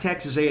like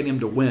Texas A&M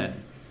to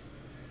win.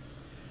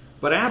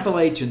 But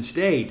Appalachian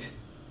State,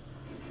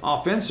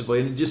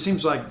 offensively, and it just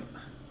seems like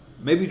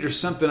maybe there's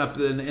something up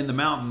in the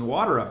mountain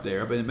water up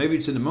there, but maybe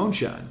it's in the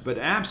moonshine. But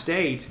App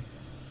State,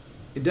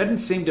 it doesn't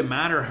seem to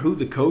matter who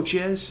the coach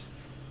is.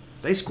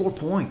 They score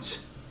points.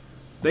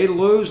 They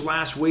lose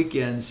last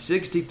weekend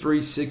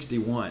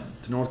 63-61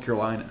 to North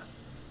Carolina.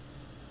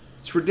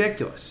 It's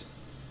ridiculous.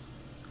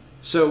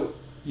 So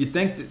you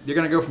think that they're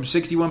going to go from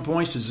 61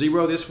 points to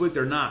 0 this week?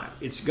 They're not.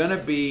 It's going to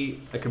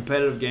be a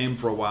competitive game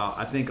for a while.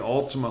 I think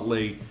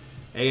ultimately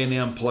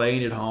A&M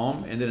playing at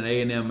home and then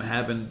A&M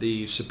having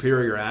the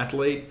superior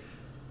athlete,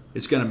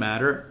 it's going to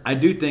matter. I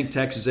do think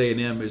Texas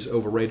A&M is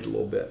overrated a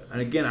little bit.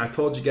 And again, I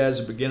told you guys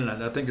at the beginning,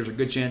 I think there's a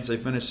good chance they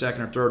finish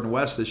second or third in the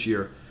West this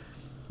year.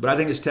 But I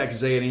think this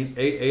Texas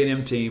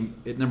A&M team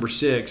at number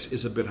 6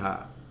 is a bit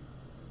high.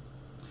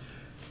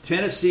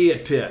 Tennessee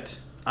at Pitt.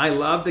 I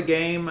love the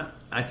game.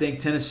 I think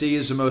Tennessee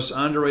is the most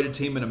underrated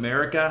team in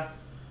America.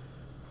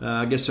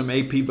 I guess some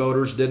AP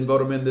voters didn't vote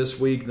them in this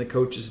week, and the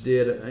coaches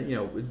did.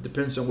 It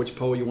depends on which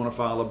poll you want to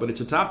follow. But it's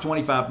a top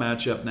 25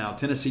 matchup now.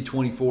 Tennessee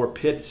 24,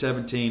 Pitt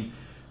 17.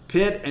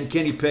 Pitt and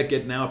Kenny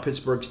Pickett, now a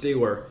Pittsburgh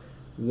Steeler,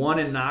 won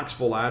in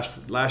Knoxville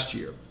last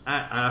year.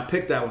 I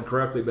picked that one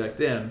correctly back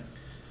then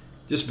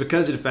just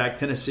because of the fact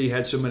Tennessee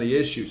had so many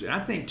issues. And I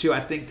think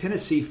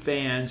Tennessee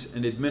fans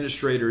and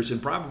administrators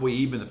and probably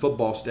even the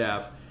football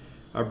staff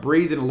are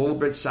breathing a little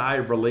bit sigh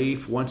of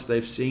relief once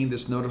they've seen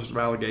this notice of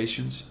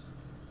allegations.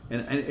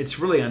 And it's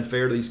really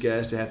unfair to these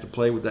guys to have to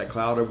play with that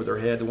cloud over their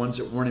head, the ones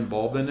that weren't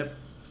involved in it.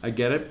 I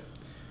get it.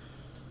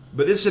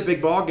 But this is a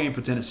big ball game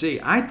for Tennessee.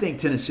 I think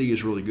Tennessee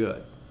is really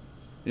good.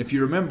 And if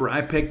you remember,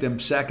 I picked them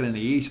second in the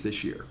East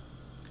this year.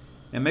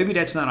 And maybe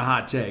that's not a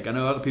hot take. I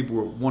know other people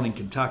were wanting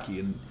Kentucky,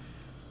 and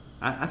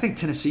I think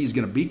Tennessee is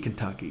going to beat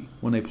Kentucky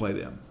when they play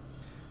them.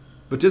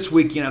 But this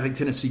weekend, I think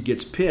Tennessee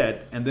gets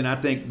Pitt, and then I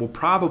think we'll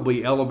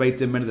probably elevate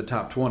them into the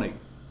top 20.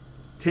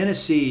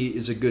 Tennessee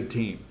is a good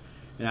team,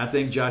 and I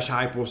think Josh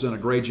Heupel's done a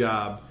great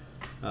job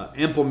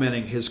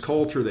implementing his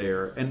culture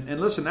there.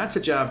 And listen, that's a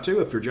job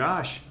too if you're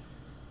Josh.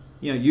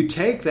 You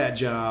take that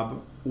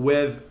job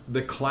with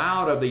the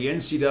cloud of the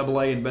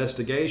NCAA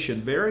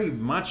investigation very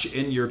much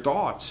in your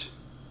thoughts.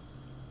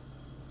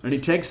 And he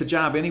takes the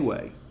job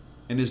anyway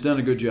and has done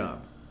a good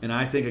job. And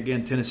I think,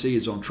 again, Tennessee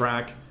is on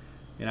track.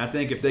 And I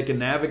think if they can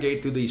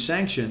navigate through these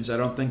sanctions, I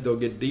don't think they'll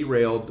get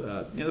derailed.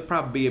 There'll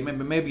probably be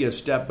maybe a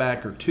step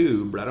back or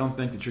two, but I don't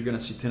think that you're going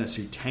to see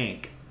Tennessee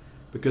tank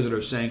because of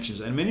those sanctions.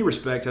 In many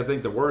respects, I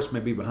think the worst may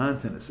be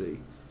behind Tennessee.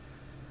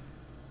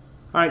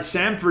 All right,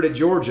 Samford at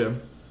Georgia.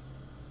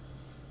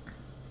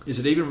 Is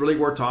it even really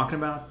worth talking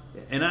about?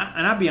 And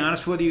I'll be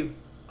honest with you,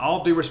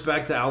 all due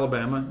respect to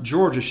Alabama,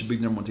 Georgia should be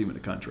the number one team in the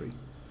country.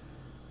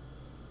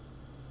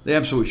 They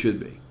absolutely should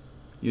be.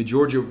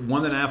 Georgia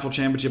won the national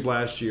championship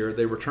last year.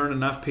 They returned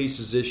enough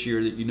pieces this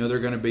year that they're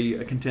going to be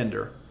a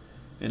contender.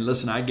 And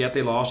listen, I get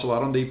they lost a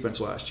lot on defense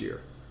last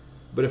year.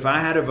 But if I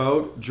had a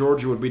vote,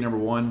 Georgia would be number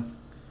one.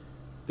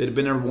 They'd have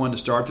been number one to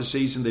start the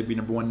season. They'd be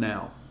number one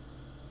now.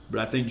 But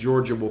I think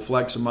Georgia will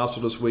flex a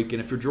muscle this week.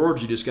 And if you're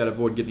Georgia, you just got to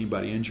avoid getting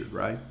anybody injured,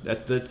 right?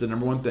 That's the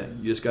number one thing.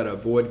 You just got to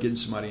avoid getting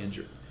somebody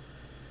injured.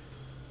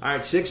 All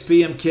right, 6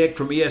 p.m. kick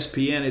from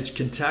ESPN. It's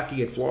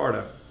Kentucky at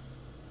Florida.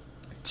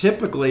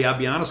 Typically, I'll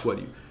be honest with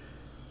you,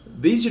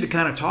 these are the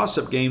kind of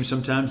toss-up games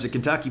sometimes that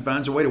Kentucky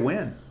finds a way to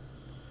win.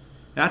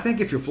 And I think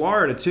if you're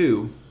Florida,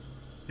 too,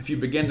 if you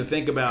begin to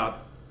think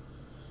about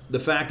the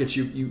fact that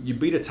you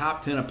beat a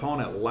top 10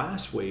 opponent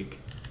last week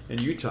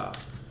in Utah,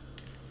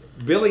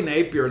 Billy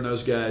Napier and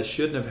those guys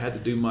shouldn't have had to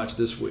do much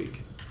this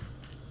week.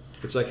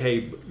 It's like,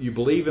 hey, you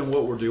believe in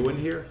what we're doing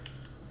here?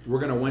 We're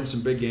going to win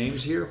some big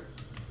games here,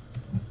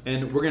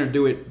 and we're going to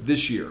do it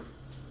this year.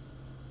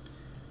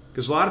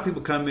 Because a lot of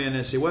people come in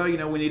and say, well,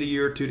 we need a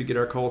year or two to get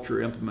our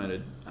culture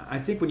implemented. I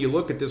think when you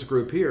look at this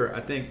group here,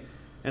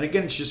 and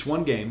again, it's just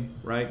one game,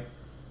 right?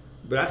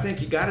 But I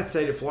think you got to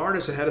say that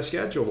Florida's ahead of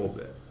schedule a little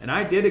bit. And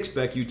I did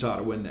expect Utah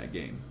to win that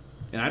game.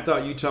 And I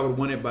thought Utah would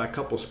win it by a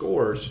couple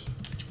scores.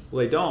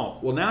 Well, they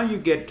don't. Well, now you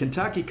get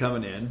Kentucky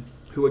coming in,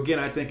 who, again,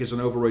 I think is an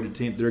overrated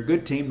team. They're a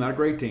good team, not a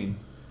great team.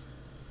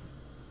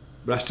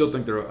 But I still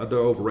think they're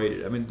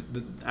overrated. I mean,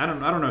 I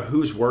don't know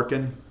who's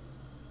working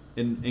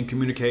in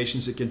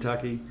communications at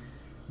Kentucky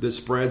that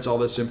spreads all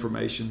this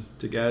information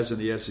to guys in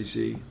the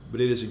SEC.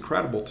 But it is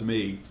incredible to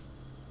me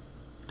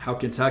how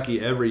Kentucky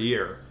every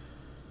year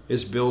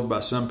is billed by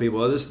some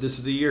people. This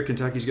is the year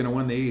Kentucky's going to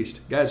win the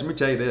East. Guys, let me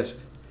tell you this.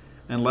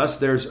 Unless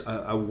there's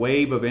a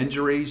wave of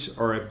injuries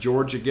or if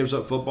Georgia gives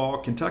up football,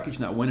 Kentucky's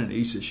not winning the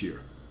East this year.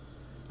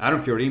 I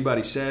don't care what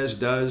anybody says,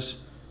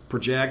 does,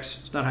 projects.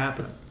 It's not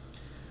happening.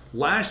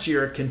 Last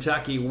year,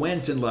 Kentucky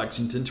wins in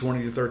Lexington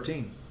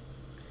 20-13.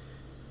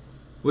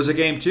 Was a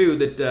game, too,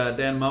 that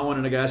Dan Mullen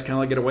and the guys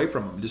kind of get away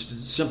from him.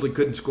 Just simply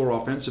couldn't score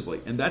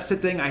offensively. And that's the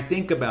thing I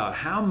think about.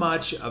 How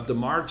much of the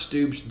Mark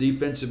Stoops'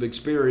 defensive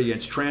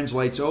experience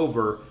translates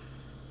over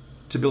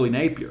to Billy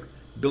Napier?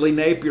 Billy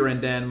Napier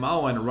and Dan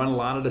Mullen run a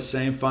lot of the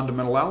same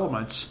fundamental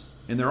elements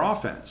in their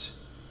offense.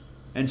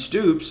 And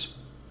Stoops,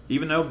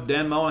 even though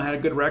Dan Mullen had a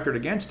good record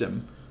against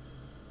him,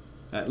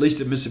 at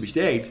least at Mississippi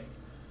State,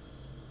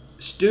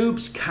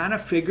 Stoops kind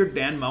of figured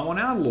Dan Mullen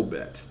out a little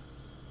bit.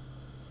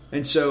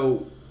 And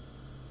so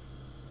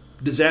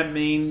does that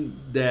mean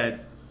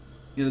that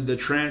the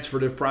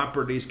transfertive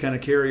properties kind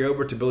of carry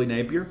over to Billy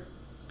Napier?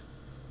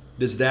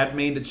 Does that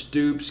mean that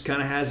Stoops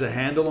kind of has a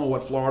handle on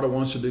what Florida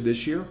wants to do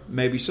this year?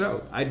 Maybe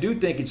so. I do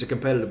think it's a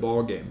competitive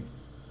ball game,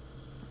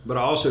 but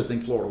I also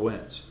think Florida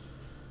wins.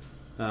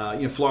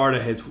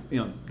 Florida had,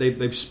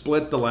 they've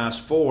split the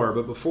last four,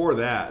 but before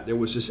that, there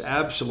was this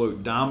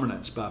absolute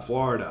dominance by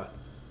Florida.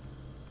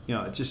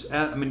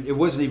 It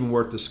wasn't even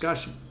worth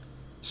discussion.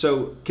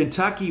 So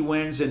Kentucky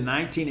wins in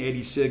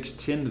 1986,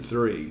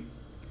 10-3,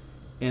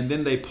 and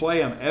then they play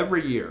them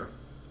every year,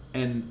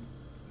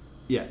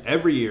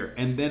 every year,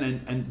 and then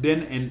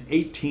in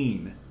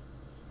 18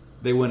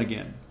 they win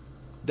again.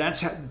 That's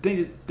how,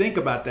 think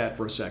about that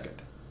for a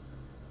second.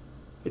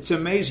 It's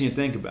amazing to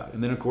think about.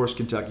 And then of course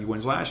Kentucky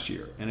wins last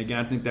year, and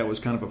again I think that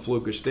was kind of a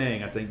flukish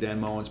thing. I think Dan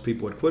Mullen's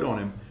people had quit on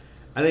him.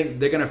 I think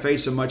they're going to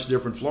face a much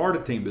different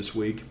Florida team this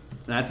week,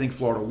 and I think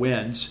Florida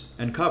wins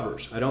and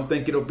covers. I don't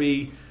think it'll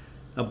be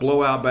a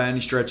blowout by any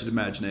stretch of the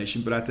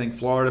imagination, but I think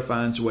Florida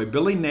finds a way.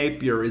 Billy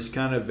Napier is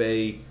kind of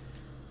a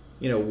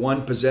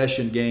one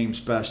possession game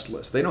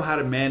specialist. They know how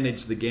to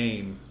manage the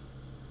game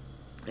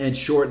and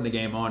shorten the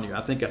game on you.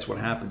 I think that's what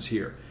happens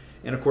here.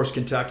 And of course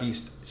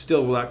Kentucky's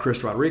still without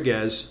Chris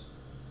Rodriguez,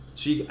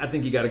 so I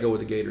think you got to go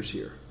with the Gators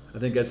here. I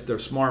think that's their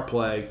smart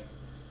play.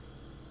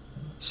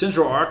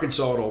 Central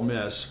Arkansas at Ole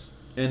Miss,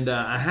 and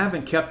I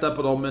haven't kept up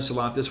with Ole Miss a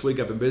lot this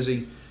week. I've been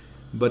busy.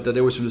 But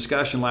there was some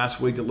discussion last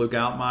week that Luke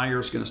Altmaier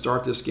is going to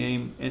start this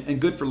game,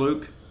 and good for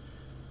Luke.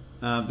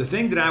 The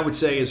thing that I would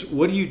say is,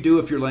 what do you do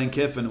if you're Lane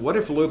Kiffin? What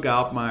if Luke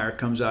Altmaier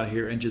comes out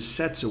here and just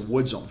sets the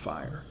woods on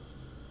fire?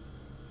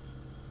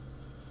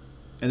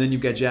 And then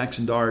you've got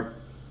Jackson Dart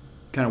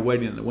kind of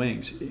waiting in the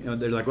wings.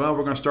 They're like, well,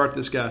 we're going to start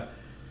this guy.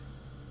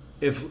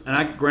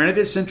 Granted,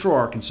 it's Central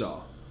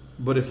Arkansas,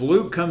 but if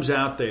Luke comes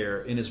out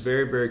there and is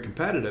very, very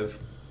competitive,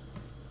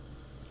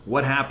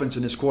 what happens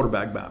in this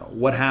quarterback battle?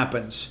 What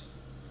happens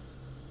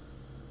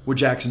with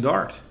Jackson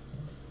Dart?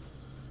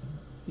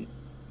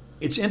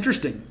 It's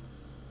interesting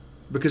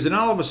because then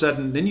all of a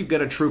sudden, then you've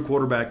got a true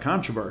quarterback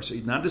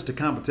controversy. Not just a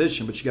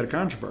competition, but you got a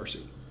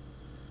controversy.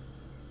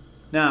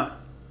 Now,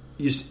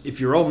 if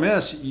you're Ole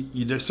Miss,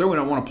 you certainly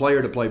don't want a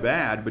player to play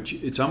bad, but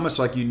it's almost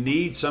like you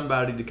need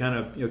somebody to kind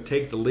of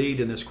take the lead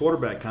in this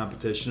quarterback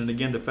competition. And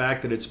again, the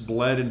fact that it's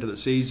bled into the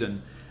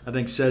season, I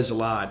think, says a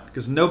lot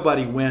because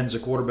nobody wins a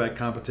quarterback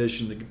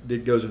competition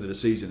that goes into the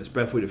season,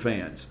 especially the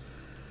fans.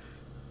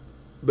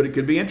 But it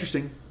could be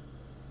interesting.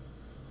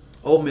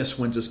 Ole Miss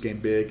wins this game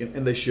big,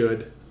 and they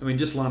should. I mean,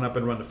 just line up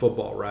and run the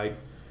football, right?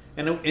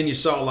 And you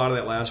saw a lot of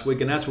that last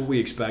week, and that's what we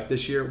expect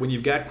this year. When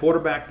you've got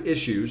quarterback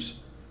issues,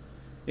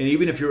 and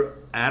even if you're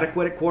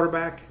adequate at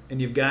quarterback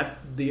and you've got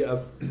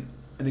an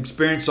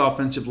experienced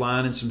offensive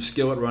line and some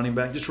skill at running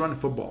back, just run the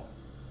football.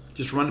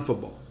 Just run the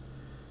football.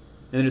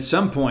 And at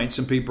some point,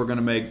 some people are going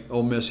to make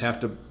Ole Miss have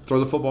to throw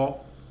the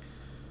football.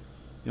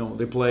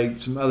 They play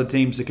some other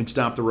teams that can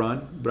stop the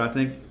run. But I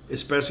think,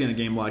 especially in a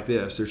game like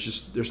this,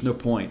 there's no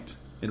point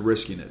in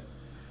risking it.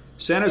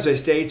 San Jose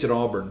State's at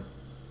Auburn.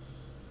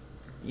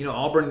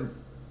 Auburn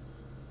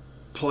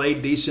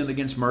played decent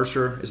against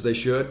Mercer, as they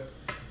should.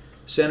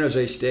 San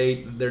Jose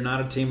State, they're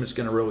not a team that's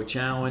going to really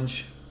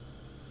challenge,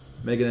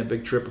 making that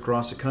big trip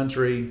across the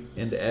country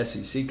into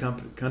SEC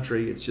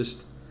country. It's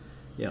just,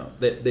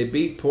 they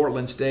beat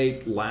Portland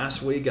State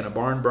last week in a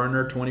barn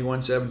burner,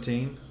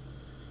 21-17.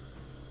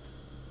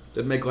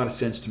 Doesn't make a lot of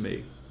sense to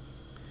me.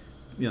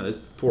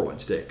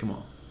 Portland State, come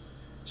on.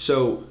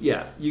 So,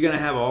 yeah, you're going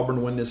to have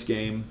Auburn win this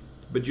game.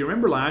 But you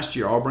remember last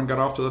year, Auburn got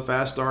off to the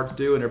fast start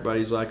too, and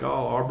everybody's like, oh,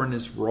 Auburn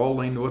is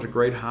rolling. What a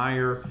great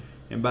hire.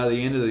 And by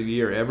the end of the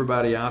year,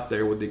 everybody out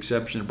there, with the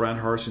exception of Brian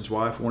Harson's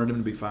wife, wanted him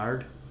to be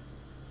fired.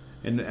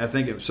 And I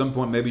think at some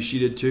point maybe she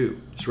did too,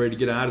 just ready to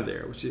get out of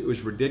there. It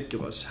was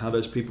ridiculous how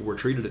those people were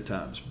treated at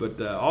times. But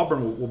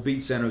Auburn will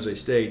beat San Jose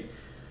State.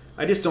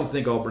 I just don't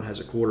think Auburn has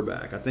a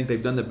quarterback. I think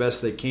they've done the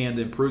best they can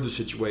to improve the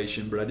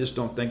situation, but I just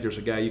don't think there's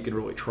a guy you can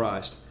really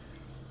trust.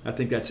 I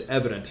think that's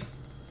evident.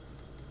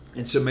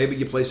 And so maybe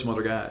you play some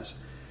other guys.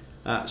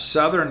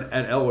 Southern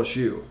at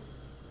LSU.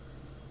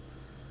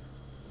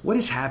 What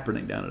is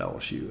happening down at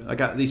LSU? I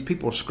got these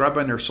people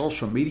scrubbing their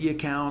social media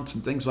accounts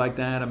and things like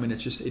that. I mean,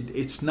 it's just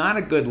it's not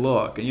a good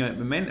look.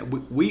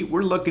 And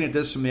we're looking at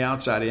this from the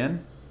outside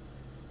in.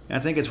 And I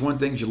think it's one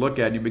thing you look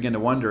at and you begin to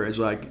wonder is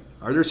like,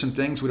 are there some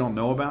things we don't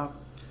know about?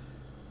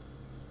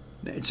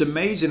 It's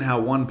amazing how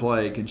one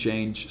play can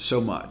change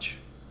so much.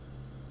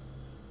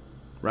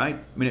 Right?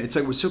 I mean, it's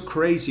like it was so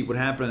crazy what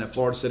happened in that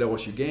Florida State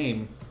LSU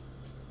game.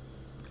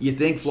 You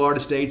think Florida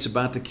State's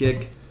about to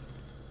kick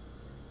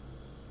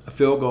a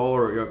field goal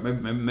or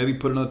maybe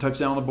put another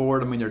touchdown on the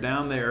board. I mean, they're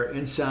down there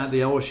inside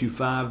the LSU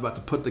 5 about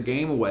to put the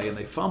game away, and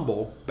they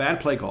fumble. Bad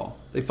play call.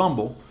 They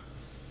fumble.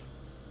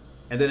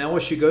 And then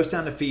LSU goes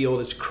down the field.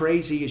 It's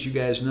crazy, as you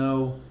guys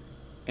know.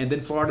 And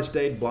then Florida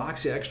State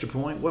blocks the extra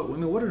point. What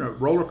a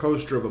roller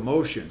coaster of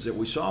emotions that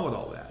we saw with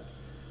all that.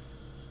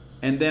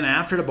 And then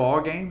after the ball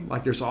game,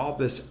 like there's all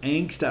this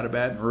angst out of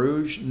Baton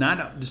Rouge,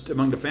 not just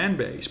among the fan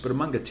base, but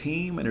among the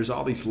team. And there's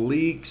all these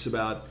leaks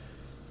about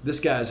this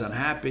guy's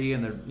unhappy,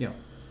 and they're,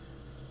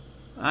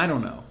 I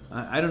don't know.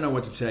 I don't know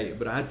what to tell you,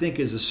 but I think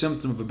it's a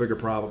symptom of a bigger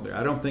problem there.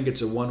 I don't think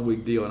it's a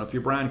one-week deal. And if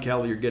you're Brian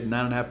Kelly, you're getting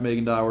 $9.5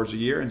 million a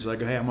year, and it's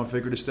like, hey, I'm going to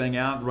figure this thing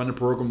out and run the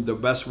program the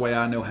best way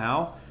I know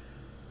how,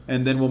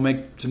 and then we'll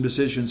make some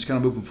decisions kind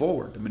of moving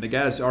forward. I mean, the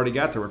guy's already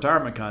got the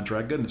retirement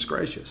contract. Goodness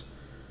gracious.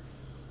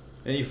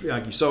 And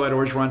you saw Ed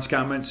Orgeron's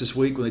comments this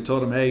week when they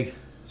told him, hey,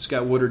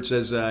 Scott Woodard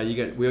says, we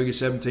owe you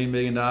 $17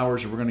 million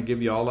and we're going to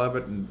give you all of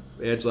it. And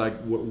Ed's like,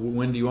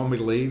 when do you want me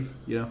to leave?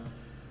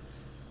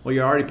 Well,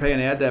 you're already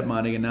paying Ed that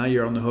money, and now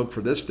you're on the hook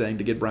for this thing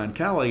to get Brian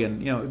Kelly.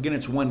 And, again,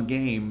 it's one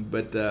game,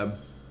 but the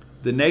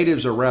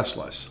natives are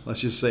restless. Let's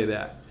just say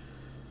that.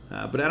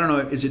 But I don't know,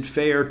 is it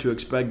fair to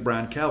expect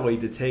Brian Kelly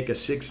to take a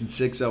 6-6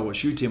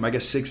 LSU team, I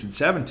guess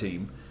 6-7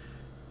 team,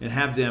 and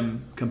have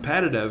them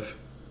competitive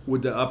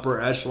with the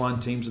upper echelon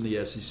teams in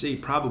the SEC?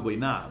 Probably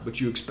not.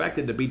 But you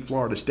expected to beat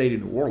Florida State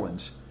in New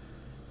Orleans.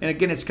 And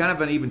again, it's kind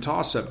of an even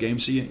toss-up game,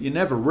 so you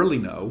never really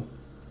know.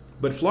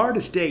 But Florida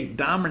State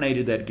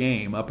dominated that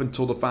game up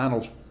until the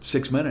final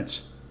 6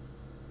 minutes.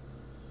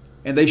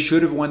 And they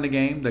should have won the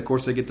game. Of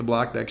course, they get to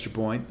block the extra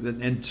point.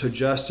 And to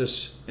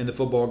justice and the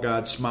football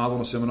gods smile on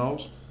the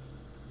Seminoles.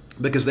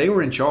 Because they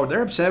were in charge.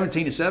 They're up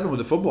 17-7 with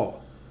the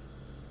football.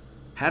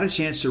 Had a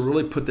chance to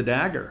really put the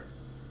dagger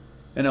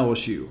in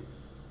LSU.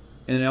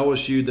 And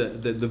LSU,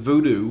 the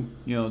voodoo,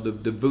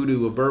 the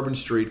voodoo of Bourbon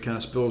Street kind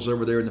of spills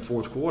over there in the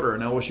fourth quarter,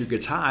 and LSU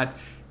gets hot.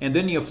 And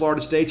then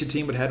Florida State's a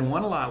team that hadn't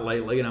won a lot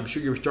lately, and I'm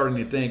sure you're starting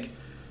to think,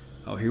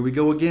 oh, here we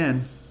go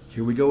again.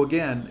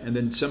 And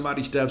then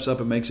somebody steps up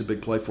and makes a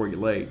big play for you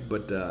late.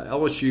 But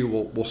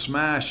LSU will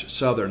smash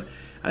Southern.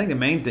 I think the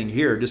main thing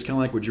here, just kind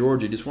of like with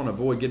Georgia, you just want to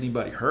avoid getting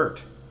anybody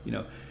hurt.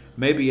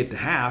 Maybe at the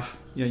half,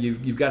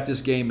 you've got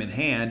this game in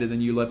hand, and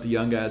then you let the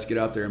young guys get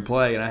out there and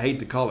play. And I hate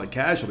to call it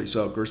casualty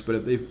soakers,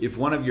 but if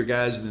one of your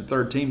guys in the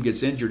third team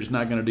gets injured, it's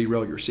not going to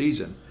derail your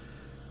season.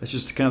 That's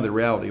just kind of the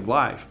reality of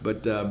life.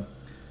 But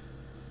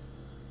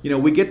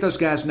we get those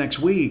guys next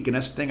week, and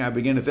that's the thing I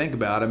begin to think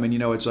about.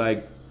 It's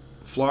like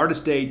Florida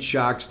State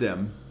shocks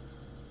them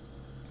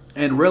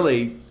and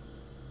really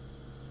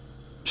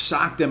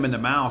socked them in the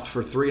mouth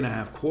for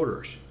 3.5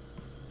 quarters.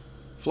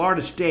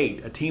 Florida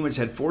State, a team that's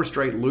had 4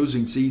 straight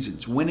losing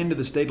seasons, went into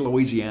the state of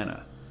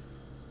Louisiana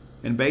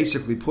and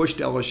basically pushed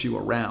LSU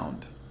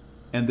around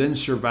and then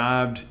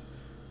survived,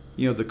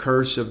 the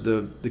curse of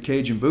the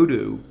Cajun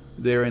voodoo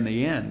there in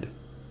the end.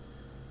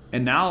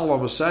 And now all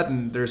of a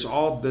sudden there's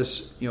all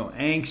this,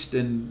 angst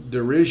and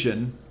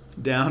derision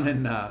down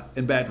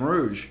in Baton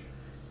Rouge.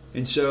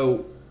 And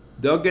so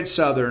they'll get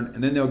Southern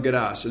and then they'll get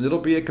us, and it'll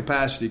be a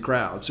capacity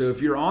crowd. So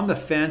if you're on the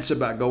fence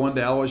about going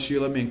to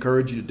LSU, let me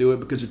encourage you to do it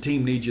because the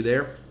team needs you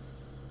there.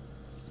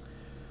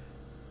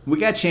 We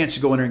got a chance to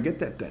go in there and get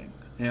that thing.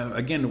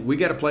 Again, we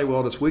got to play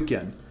well this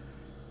weekend,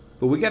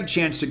 but we got a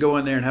chance to go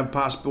in there and have a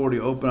possibility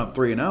to open up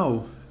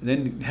 3-0, and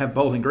then have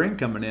Bowling Green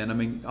coming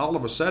in. All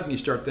of a sudden you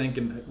start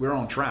thinking we're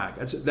on track.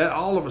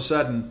 All of a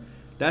sudden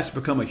that's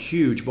become a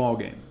huge ball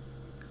game.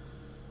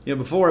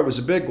 Before it was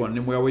a big one,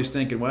 and we're always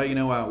thinking, going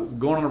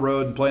on the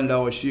road and playing at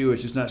OSU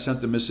is just not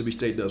something Mississippi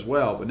State does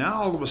well. But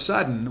now all of a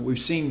sudden, we've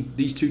seen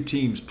these two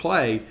teams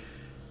play,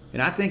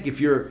 and I think if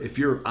you're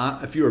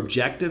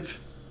objective,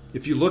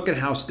 if you look at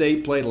how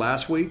State played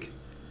last week,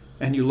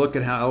 and you look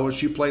at how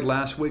OSU played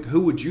last week,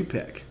 who would you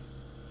pick?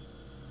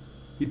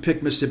 You'd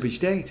pick Mississippi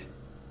State.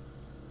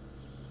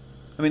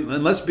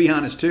 And let's be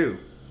honest too.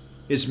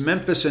 Is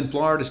Memphis and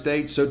Florida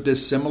State so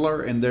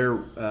dissimilar in their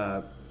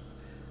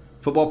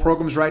football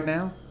programs right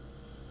now?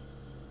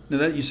 Now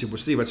that you say, well,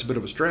 Steve, that's a bit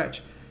of a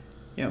stretch.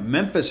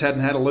 Memphis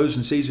hadn't had a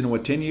losing season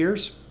in 10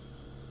 years,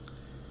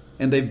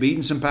 and they've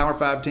beaten some Power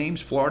 5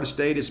 teams. Florida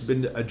State has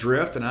been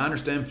adrift, and I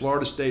understand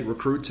Florida State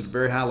recruits at a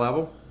very high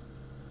level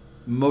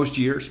most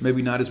years,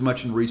 maybe not as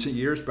much in recent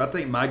years, but I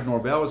think Mike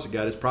Norvell is a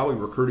guy that's probably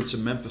recruited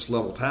some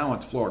Memphis-level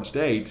talent to Florida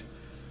State.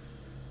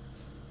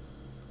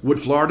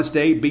 Would Florida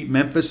State beat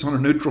Memphis on a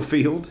neutral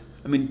field?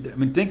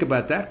 Think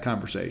about that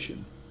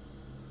conversation.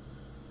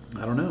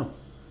 I don't know.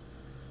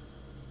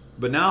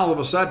 But now all of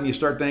a sudden you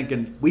start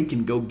thinking we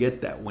can go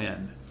get that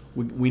win.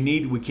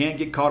 We can't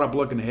get caught up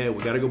looking ahead.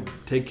 We got to go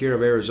take care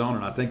of Arizona.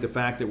 And I think the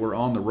fact that we're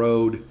on the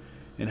road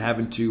and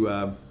having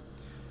to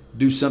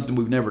do something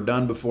we've never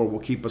done before will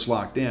keep us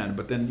locked in.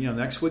 But then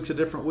next week's a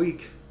different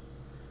week.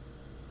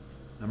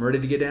 I'm ready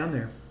to get down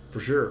there for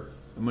sure.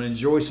 I'm going to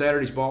enjoy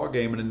Saturday's ball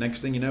game, and the next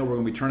thing you know, we're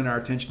going to be turning our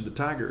attention to the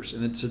Tigers.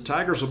 And the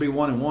Tigers will be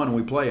 1-1 when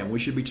we play them. We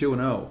should be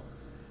 2-0.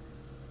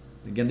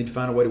 Again, need to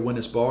find a way to win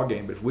this ball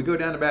game. But if we go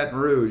down to Baton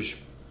Rouge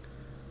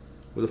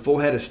with a full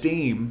head of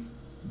steam,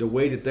 the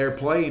way that they're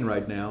playing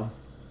right now,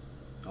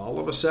 all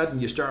of a sudden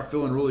you start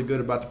feeling really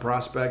good about the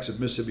prospects of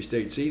Mississippi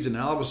State season.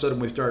 Now all of a sudden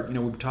we start, we've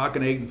been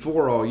talking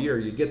 8-4 all year.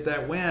 You get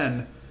that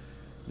win,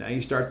 now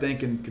you start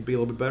thinking it could be a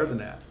little bit better than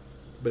that.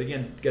 But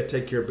again, you got to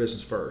take care of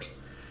business first.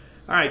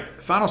 All right,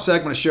 final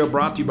segment of the show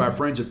brought to you by our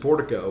friends at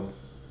Portico.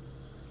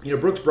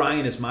 Brooks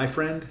Bryan is my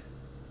friend.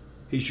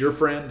 He's your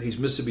friend. He's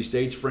Mississippi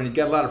State's friend. He's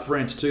got a lot of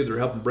friends, too, that are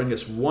helping bring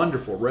us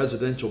wonderful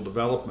residential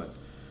development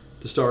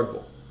to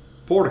Starkville.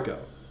 Portico.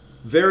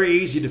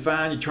 Very easy to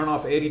find. You turn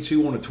off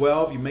 82 on the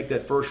 12. You make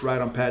that first right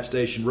on Pat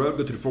Station Road.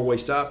 Go to the four-way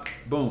stop.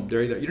 Boom.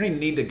 There you go. You don't even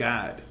need the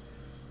guide.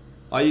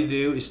 All you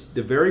do is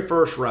the very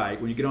first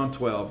right when you get on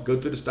 12, go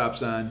to the stop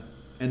sign,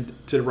 and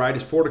to the right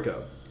is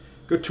Portico.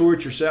 Go tour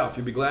it yourself.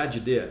 You'll be glad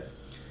you did.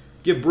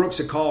 Give Brooks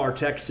a call or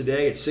text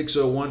today at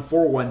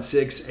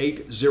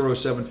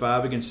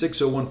 601-416-8075. Again,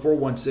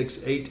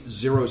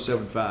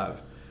 601-416-8075.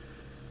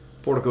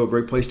 Portico, a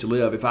great place to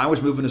live. If I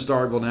was moving to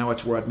Starkville now,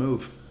 it's where I'd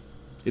move.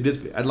 It is.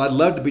 I'd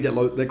love to be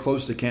that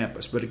close to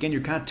campus. But again,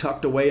 you're kind of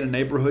tucked away in a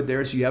neighborhood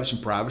there, so you have some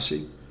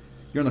privacy.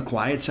 You're on the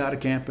quiet side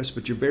of campus,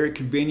 but you're very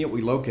conveniently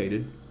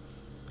located.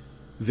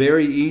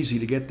 Very easy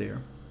to get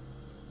there.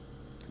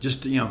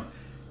 Just a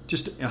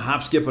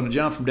hop, skip, and a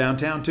jump from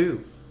downtown,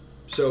 too.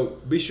 So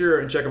be sure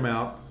and check them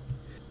out.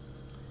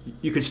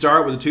 You can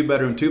start with a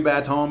 2-bedroom,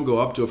 2-bath home, go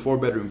up to a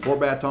 4-bedroom,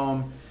 4-bath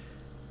home.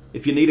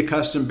 If you need a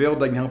custom build,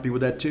 they can help you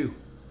with that too.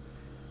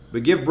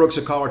 But give Brooks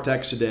a call or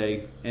text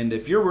today. And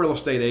if your real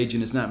estate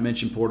agent has not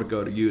mentioned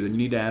Portico to you, then you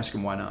need to ask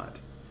him why not.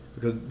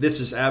 Because this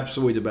is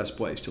absolutely the best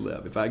place to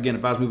live. If I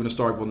was moving to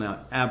Starkville now,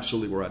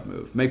 absolutely where I'd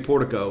move. Make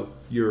Portico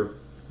your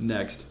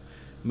next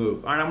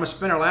move. All right, I'm going to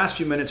spend our last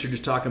few minutes here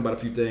just talking about a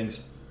few things.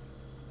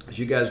 As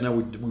you guys know,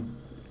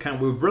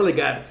 we've really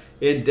got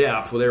in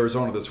depth with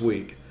Arizona this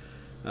week.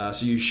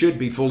 So you should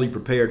be fully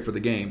prepared for the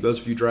game. Those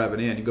of you driving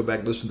in, you go back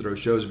and listen to those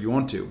shows if you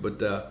want to. But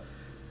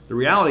the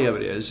reality of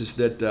it is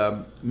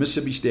that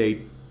Mississippi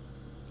State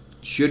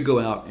should go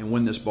out and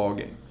win this ball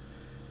game.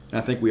 And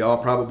I think we all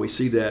probably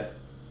see that.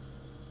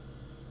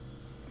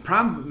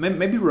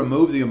 Maybe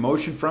remove the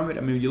emotion from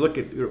it. You look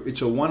at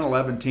it's a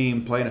 1-11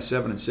 team playing a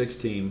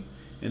 7-6 team,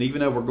 and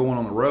even though we're going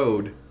on the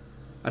road,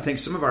 I think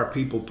some of our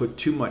people put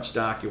too much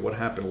stock in what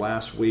happened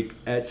last week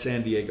at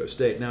San Diego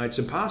State. Now, it's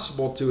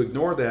impossible to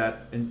ignore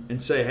that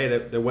and say, hey,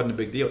 that wasn't a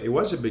big deal. It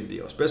was a big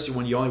deal, especially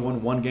when you only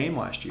won one game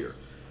last year.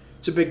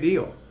 It's a big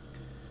deal.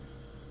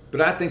 But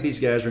I think these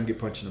guys are going to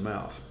get punched in the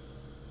mouth.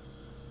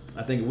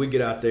 I think if we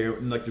get out there,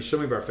 and like there's so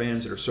many of our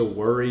fans that are so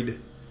worried.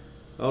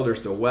 Oh,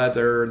 there's the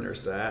weather, and there's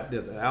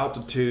the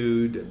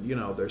altitude,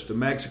 and, there's the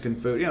Mexican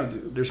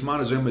food. There's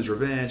Montezuma's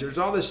revenge. There's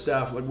all this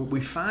stuff. Like we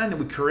find that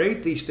we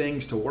create these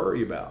things to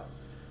worry about.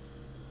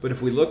 But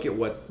if we look at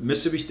what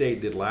Mississippi State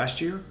did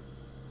last year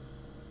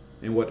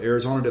and what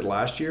Arizona did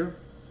last year,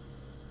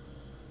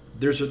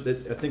 I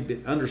think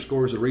that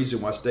underscores the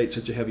reason why State's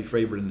such a heavy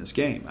favorite in this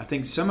game. I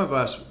think some of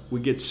us, we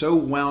get so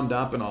wound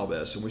up in all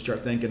this, and we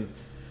start thinking,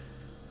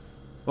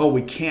 oh,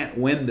 we can't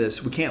win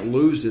this, we can't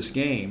lose this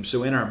game.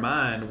 So in our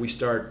mind, we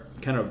start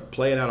kind of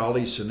playing out all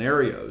these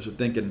scenarios of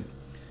thinking,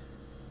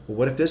 well,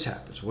 what if this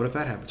happens? What if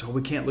that happens? Oh,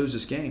 we can't lose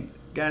this game.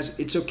 Guys,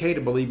 it's okay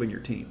to believe in your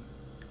team.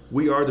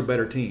 We are the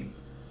better team.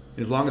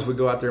 And as long as we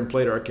go out there and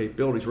play to our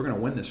capabilities, we're going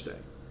to win this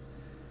thing.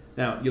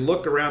 Now, you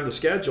look around the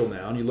schedule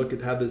now, and you look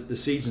at how the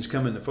season's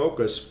come into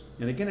focus,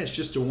 and again, it's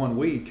just a 1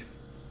 week.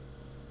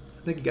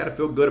 I think you got to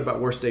feel good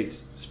about where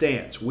State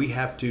stands. We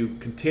have to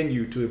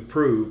continue to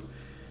improve,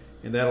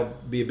 and that'll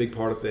be a big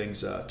part of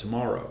things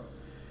tomorrow.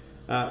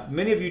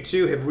 Many of you,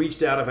 too, have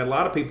reached out. I've had a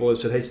lot of people who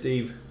said, hey,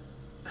 Steve,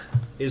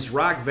 is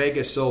Rock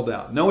Vegas sold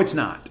out? No, it's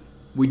not.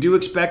 We do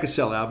expect a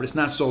sellout, but it's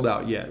not sold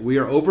out yet. We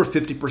are over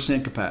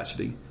 50%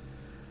 capacity.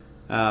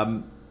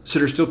 So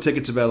there's still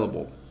tickets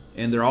available,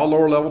 and they're all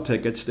lower-level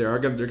tickets.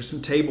 There's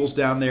some tables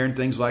down there and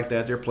things like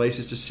that. There are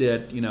places to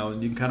sit,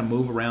 and you can kind of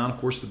move around. Of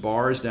course, the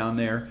bar is down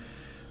there.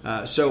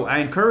 So I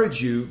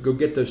encourage you, go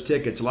get those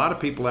tickets. A lot of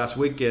people last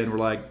weekend were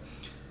like,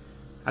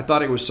 I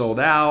thought it was sold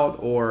out,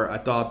 or I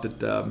thought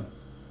that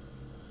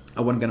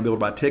I wasn't going to be able to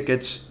buy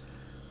tickets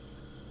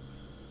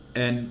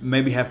and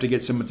maybe have to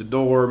get some at the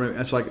door.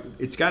 It's like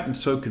it's gotten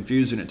so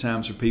confusing at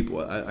times for people.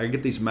 I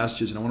get these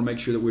messages, and I want to make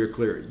sure that we're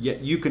clear.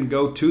 Yet you can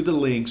go to the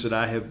links that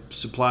I have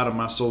supplied on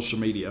my social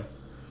media,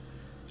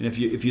 and if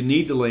you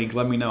need the link,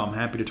 let me know. I'm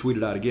happy to tweet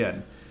it out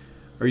again.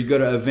 Or you go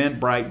to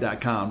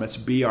eventbrite.com. That's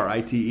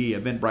BRITE,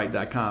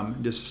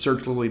 eventbrite.com. Just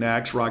search Lily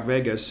Nax, Rock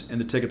Vegas, and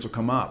the tickets will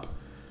come up.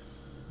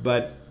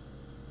 But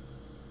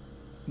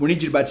we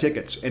need you to buy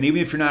tickets. And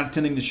even if you're not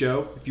attending the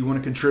show, if you want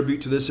to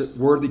contribute to this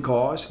worthy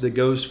cause that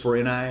goes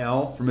for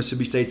NIL, for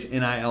Mississippi State's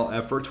NIL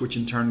efforts, which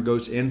in turn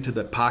goes into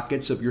the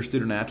pockets of your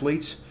student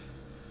athletes,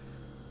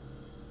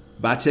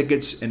 buy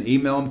tickets and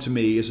email them to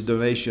me as a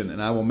donation,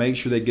 and I will make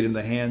sure they get in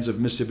the hands of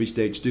Mississippi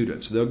State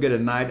students. They'll get a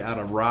night out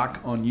of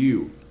rock on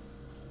you.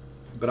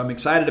 But I'm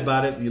excited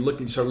about it.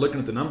 You start looking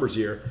at the numbers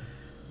here.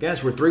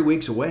 Guys, we're 3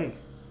 weeks away.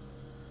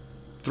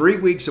 3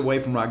 weeks away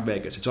from Rock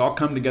Vegas. It's all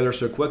come together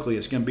so quickly,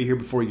 it's going to be here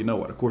before you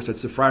know it. Of course,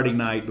 that's the Friday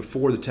night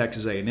before the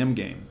Texas A&M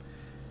game.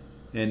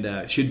 And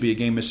it should be a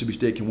game Mississippi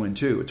State can win,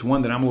 too. It's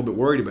one that I'm a little bit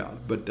worried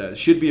about. But it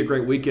should be a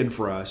great weekend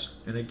for us.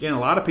 And, again, a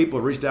lot of people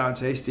have reached out and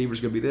say, hey, Steve,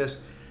 there's going to be this.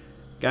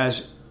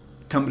 Guys,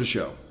 come to the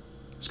show.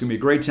 It's going to be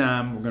a great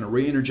time. We're going to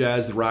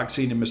re-energize the rock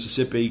scene in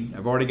Mississippi.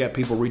 I've already got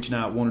people reaching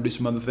out, want to do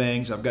some other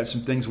things. I've got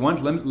some things.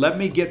 One, let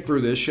me get through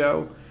this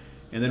show,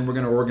 and then we're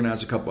going to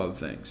organize a couple other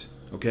things.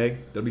 Okay?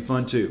 That'll be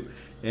fun, too.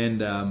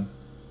 And,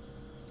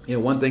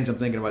 one thing I'm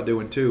thinking about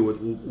doing,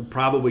 too, we'll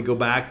probably go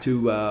back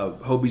to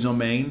Hobie's on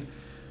Main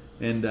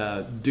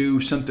and do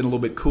something a little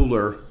bit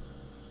cooler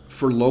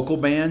for local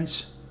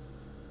bands,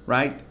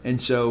 right?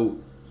 And so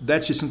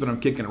that's just something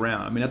I'm kicking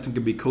around. I mean, nothing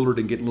could be cooler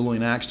than getting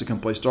Lillian Axe to come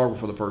play Starkville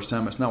for the first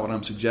time. That's not what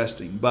I'm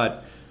suggesting.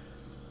 But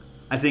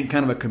I think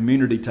kind of a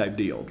community-type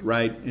deal,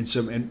 right?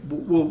 And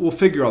we'll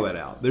figure all that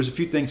out. There's a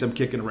few things I'm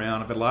kicking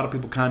around. I've had a lot of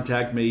people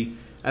contact me.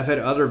 I've had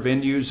other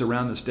venues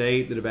around the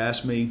state that have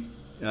asked me,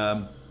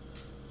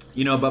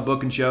 about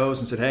booking shows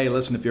and said, hey,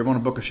 listen, if you ever want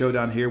to book a show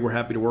down here, we're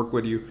happy to work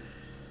with you.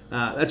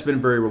 That's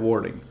been very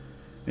rewarding.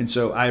 And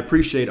so I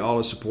appreciate all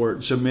the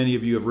support. So many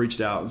of you have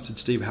reached out and said,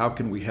 Steve, how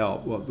can we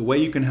help? Well, the way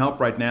you can help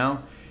right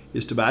now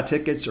is to buy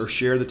tickets or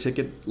share the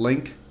ticket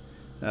link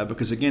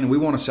because, again, we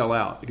want to sell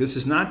out. This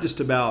is not just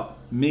about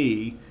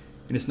me,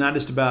 and it's not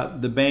just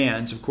about the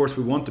bands. Of course,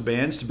 we want the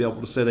bands to be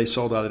able to say they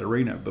sold out at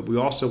Arena, but we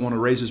also want to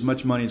raise as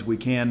much money as we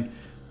can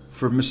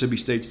for Mississippi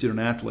State student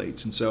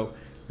athletes. And so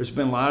there's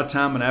been a lot of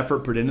time and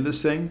effort put into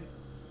this thing,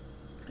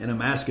 and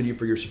I'm asking you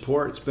for your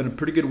support. It's been a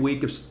pretty good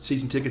week of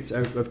season tickets,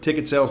 of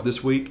ticket sales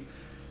this week.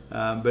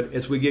 But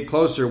as we get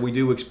closer, we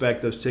do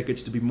expect those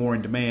tickets to be more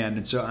in demand.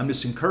 And so I'm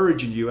just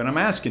encouraging you, and I'm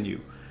asking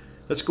you,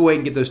 let's go ahead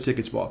and get those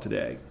tickets bought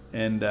today.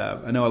 And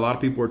I know a lot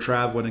of people are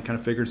traveling and kind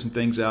of figuring some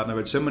things out. And I've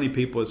had so many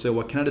people that say,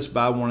 well, can I just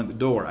buy one at the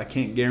door? I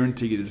can't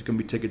guarantee you there's going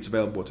to be tickets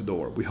available at the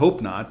door. We hope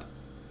not.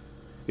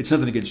 It's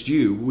nothing against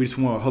you. We just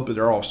want to hope that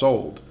they're all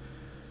sold.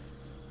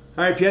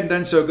 All right, if you hadn't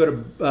done so, go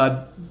to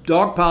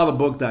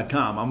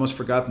dogpilethebook.com. I almost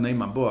forgot the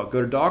name of my book.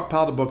 Go to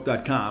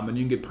dogpilethebook.com, and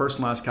you can get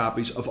personalized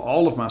copies of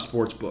all of my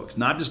sports books,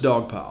 not just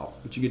Dogpile,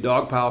 but you get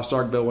Dogpile,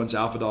 Starkville Ones,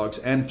 Alpha Dogs,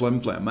 and Flim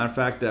Flam. Matter of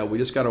fact, we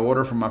just got an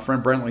order from my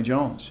friend Brantley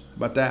Jones.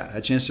 How about that? I had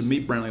a chance to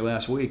meet Brantley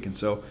last week, and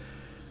so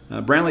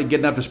Brantley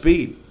getting up to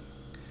speed.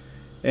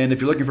 And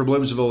if you're looking for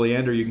Bloomsville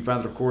Oleander, you can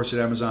find it, of course, at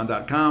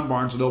Amazon.com,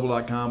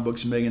 BarnesandNoble.com,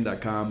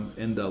 BooksAMillion.com,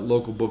 and the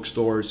local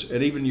bookstores.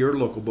 And even your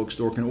local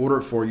bookstore can order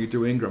it for you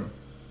through Ingram.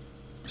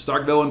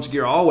 Starkville Owens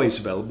gear always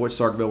available at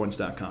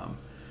StarkvilleOwens.com.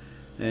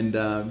 And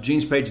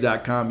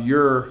JeansPage.com,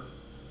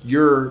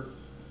 your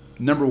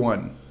number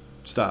one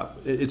stop.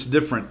 It's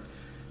different.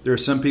 There are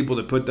some people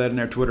that put that in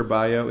their Twitter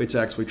bio. It's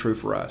actually true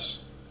for us.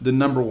 The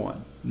number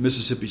one,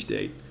 Mississippi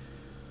State,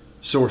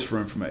 source for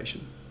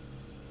information.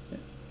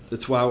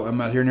 That's why I'm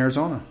out here in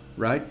Arizona,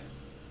 right?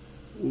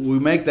 We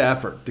make the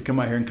effort to come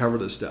out here and cover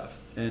this stuff.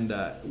 And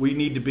we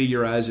need to be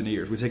your eyes and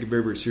ears. We take it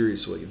very, very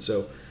seriously. And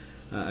so,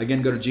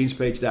 again, go to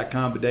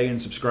jeanspage.com today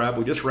and subscribe.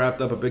 We just wrapped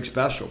up a big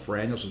special for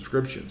annual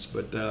subscriptions.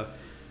 But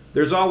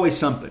there's always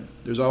something.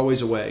 There's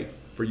always a way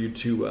for you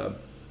to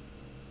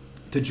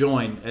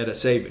join at a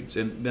savings.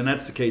 And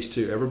that's the case,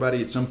 too.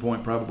 Everybody at some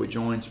point probably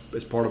joins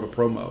as part of a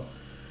promo.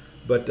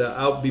 But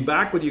I'll be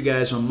back with you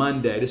guys on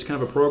Monday. This is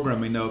kind of a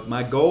programming note.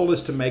 My goal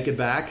is to make it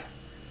back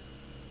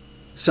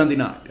Sunday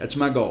night. That's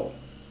my goal.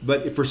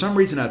 But if for some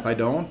reason, if I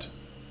don't,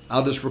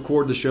 I'll just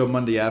record the show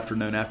Monday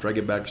afternoon after I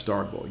get back to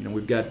Starkville. You know,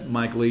 we've got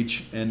Mike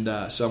Leach, and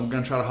so I'm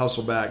going to try to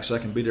hustle back so I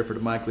can be there for the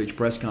Mike Leach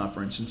press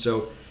conference. And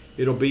so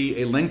it'll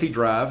be a lengthy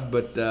drive,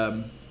 but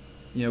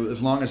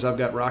as long as I've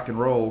got rock and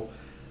roll,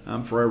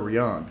 I'm forever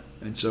young.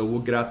 And so we'll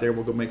get out there,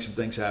 we'll go make some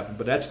things happen.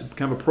 But that's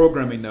kind of a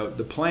programming note.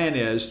 The plan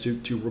is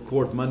to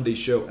record Monday's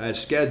show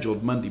as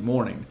scheduled Monday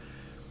morning.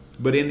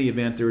 But in the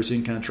event there is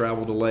any kind of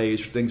travel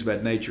delays or things of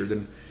that nature,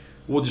 then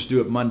we'll just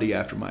do it Monday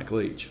after Mike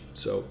Leach.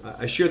 So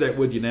I share that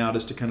with you now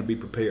just to kind of be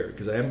prepared,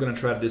 because I am going to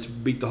try to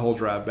just beat the whole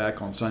drive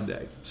back on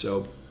Sunday.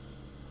 So,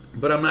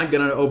 but I'm not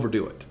going to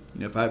overdo it.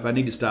 You know, if I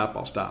need to stop,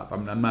 I'll stop.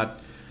 I'm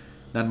not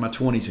in my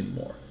 20s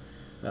anymore.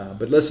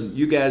 But listen,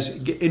 you guys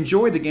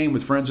enjoy the game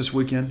with friends this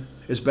weekend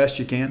as best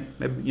you can.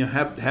 Maybe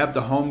have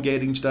the home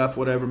gating stuff,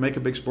 whatever. Make a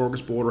big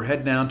smorgasbord, or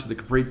head down to the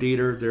Capri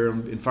Theater there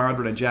in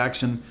 500 and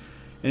Jackson,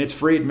 and it's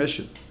free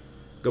admission.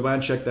 Go by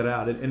and check that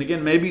out. And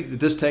again, maybe if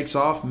this takes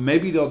off,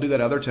 maybe they'll do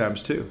that other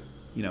times too.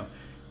 You know,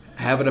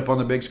 have it up on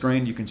the big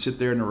screen. You can sit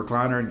there in the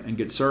recliner and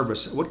get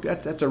service.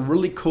 That's a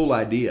really cool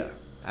idea.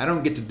 I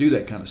don't get to do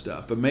that kind of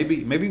stuff, but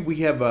maybe we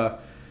have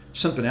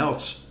something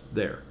else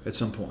there at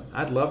some point.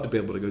 I'd love to be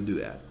able to go do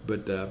that.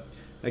 But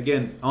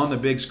again, on the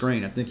big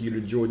screen, I think you'd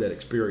enjoy that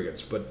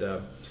experience. But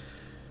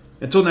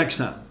until next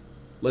time,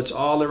 let's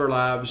all live our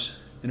lives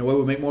in a way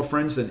we make more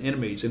friends than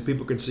enemies, and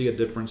people can see a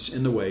difference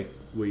in the way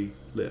we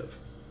live.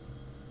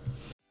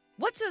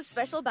 What's so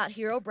special about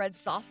Hero Bread's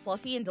soft,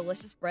 fluffy, and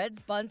delicious breads,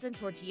 buns, and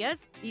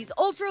tortillas? These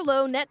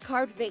ultra-low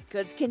net-carb baked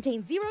goods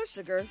contain zero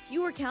sugar,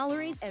 fewer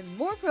calories, and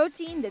more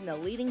protein than the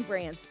leading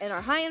brands, and are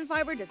high in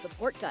fiber to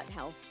support gut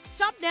health.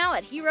 Shop now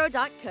at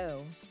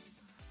hero.co.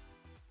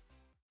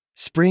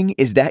 Spring,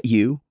 is that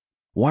you?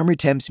 Warmer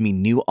temps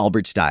mean new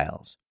Allbirds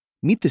styles.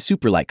 Meet the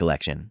Superlight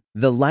Collection,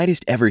 the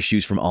lightest ever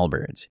shoes from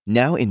Allbirds,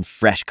 now in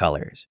fresh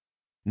colors.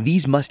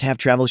 These must-have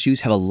travel shoes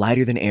have a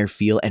lighter-than-air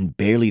feel and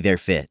barely their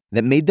fit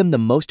that made them the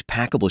most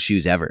packable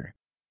shoes ever.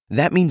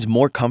 That means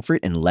more comfort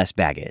and less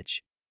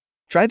baggage.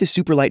 Try the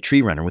Superlight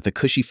Tree Runner with a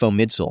cushy foam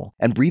midsole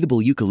and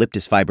breathable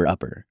eucalyptus fiber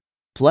upper.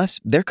 Plus,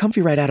 they're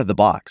comfy right out of the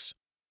box.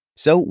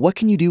 So, what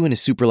can you do in a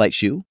Superlight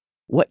shoe?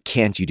 What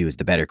can't you do is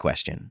the better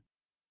question.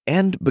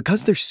 And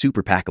because they're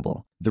super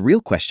packable, the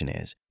real question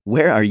is,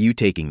 where are you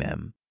taking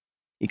them?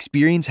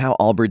 Experience how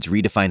Allbirds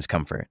redefines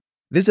comfort.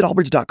 Visit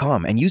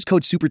allbirds.com and use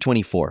code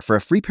SUPER24 for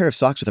a free pair of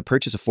socks with a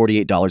purchase of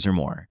 $48 or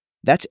more.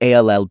 That's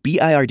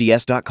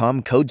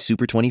ALLBIRDS.com, code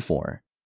SUPER24.